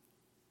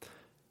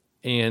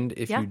 And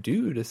if you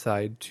do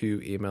decide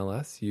to email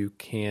us, you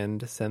can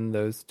send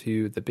those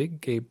to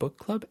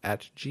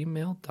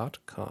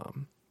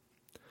thebigGayBookClub@gmail.com.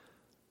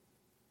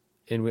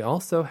 And we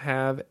also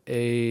have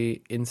a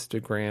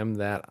Instagram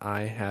that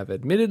I have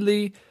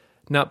admittedly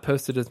not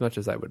posted as much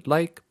as I would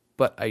like,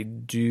 but I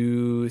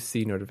do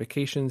see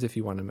notifications if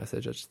you want to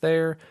message us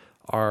there.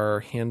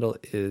 Our handle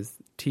is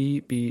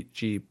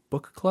TBG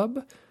Book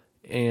Club,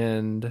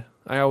 and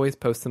I always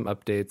post some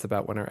updates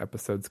about when our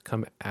episodes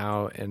come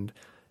out, and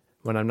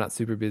when I'm not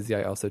super busy,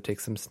 I also take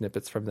some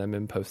snippets from them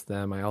and post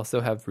them. I also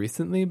have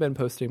recently been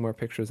posting more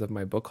pictures of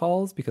my book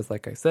hauls because,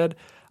 like I said,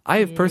 I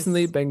have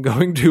personally been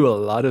going to a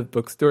lot of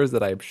bookstores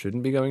that I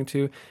shouldn't be going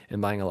to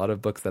and buying a lot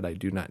of books that I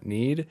do not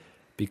need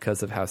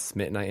because of how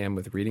smitten I am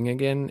with reading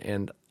again.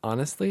 And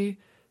honestly,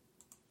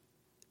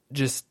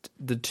 just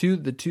the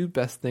two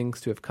best things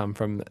to have come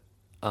from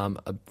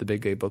the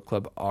Big Gay Book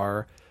Club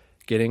are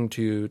getting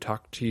to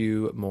talk to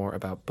you more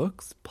about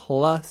books,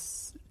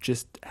 plus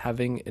just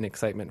having an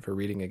excitement for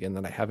reading again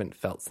that I haven't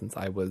felt since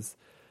I was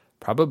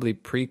probably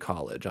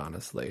pre-college,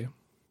 honestly.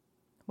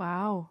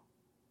 Wow.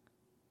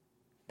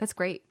 That's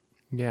great.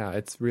 Yeah,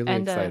 it's really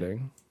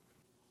exciting.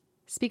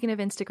 Speaking of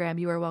Instagram,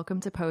 you are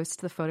welcome to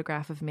post the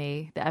photograph of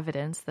me, the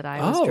evidence that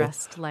I was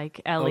dressed like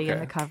Ellie in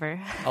the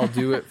cover. I'll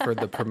do it for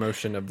the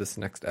promotion of this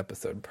next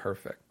episode.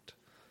 Perfect.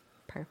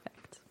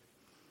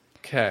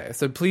 Okay,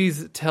 so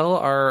please tell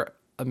our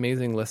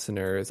amazing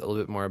listeners a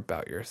little bit more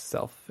about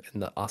yourself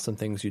and the awesome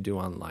things you do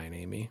online,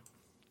 Amy.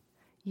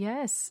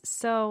 Yes.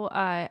 So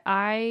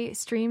I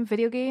stream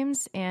video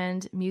games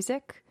and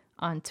music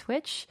on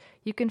Twitch.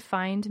 You can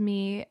find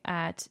me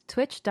at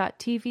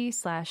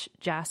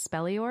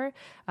twitch.tv/Jaspelior.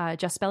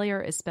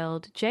 Jaspelior is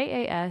spelled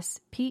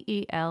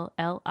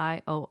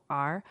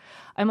Jaspellior.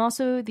 I'm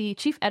also the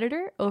chief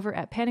editor over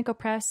at Panico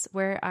Press,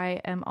 where I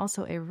am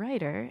also a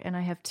writer, and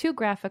I have 2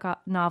 graphic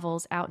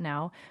novels out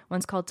now.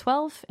 One's called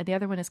 12, and the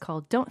other one is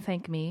called Don't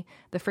Thank Me,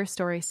 the first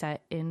story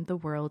set in the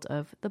world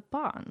of the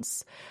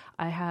Bonds.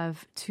 I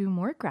have 2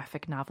 more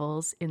graphic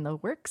novels in the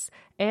works,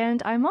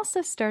 and I'm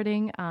also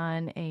starting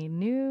on a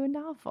new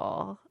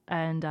novel,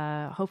 and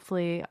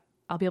hopefully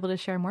I'll be able to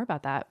share more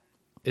about that.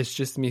 It's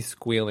just me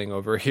squealing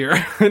over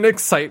here in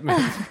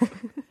excitement.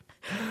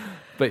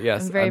 But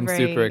yes, I'm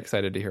super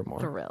excited to hear more.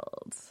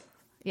 Thrilled.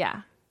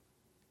 Yeah.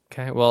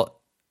 Okay, well,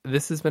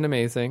 this has been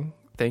amazing.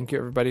 Thank you,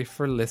 everybody,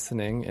 for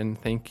listening,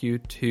 and thank you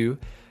to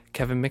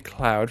Kevin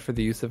MacLeod for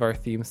the use of our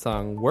theme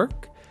song,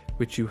 Work,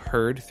 which you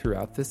heard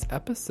throughout this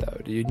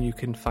episode. And you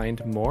can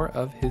find more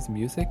of his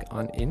music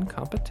on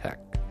Incompetech.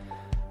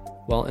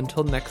 Well,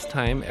 until next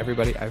time,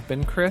 everybody, I've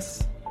been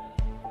Chris.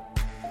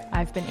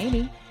 I've been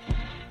Amy.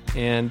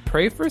 And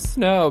pray for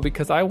snow,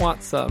 because I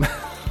want some.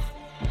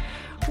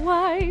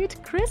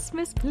 White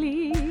Christmas,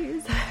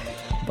 please.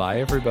 Bye,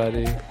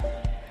 everybody.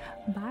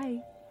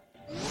 Bye.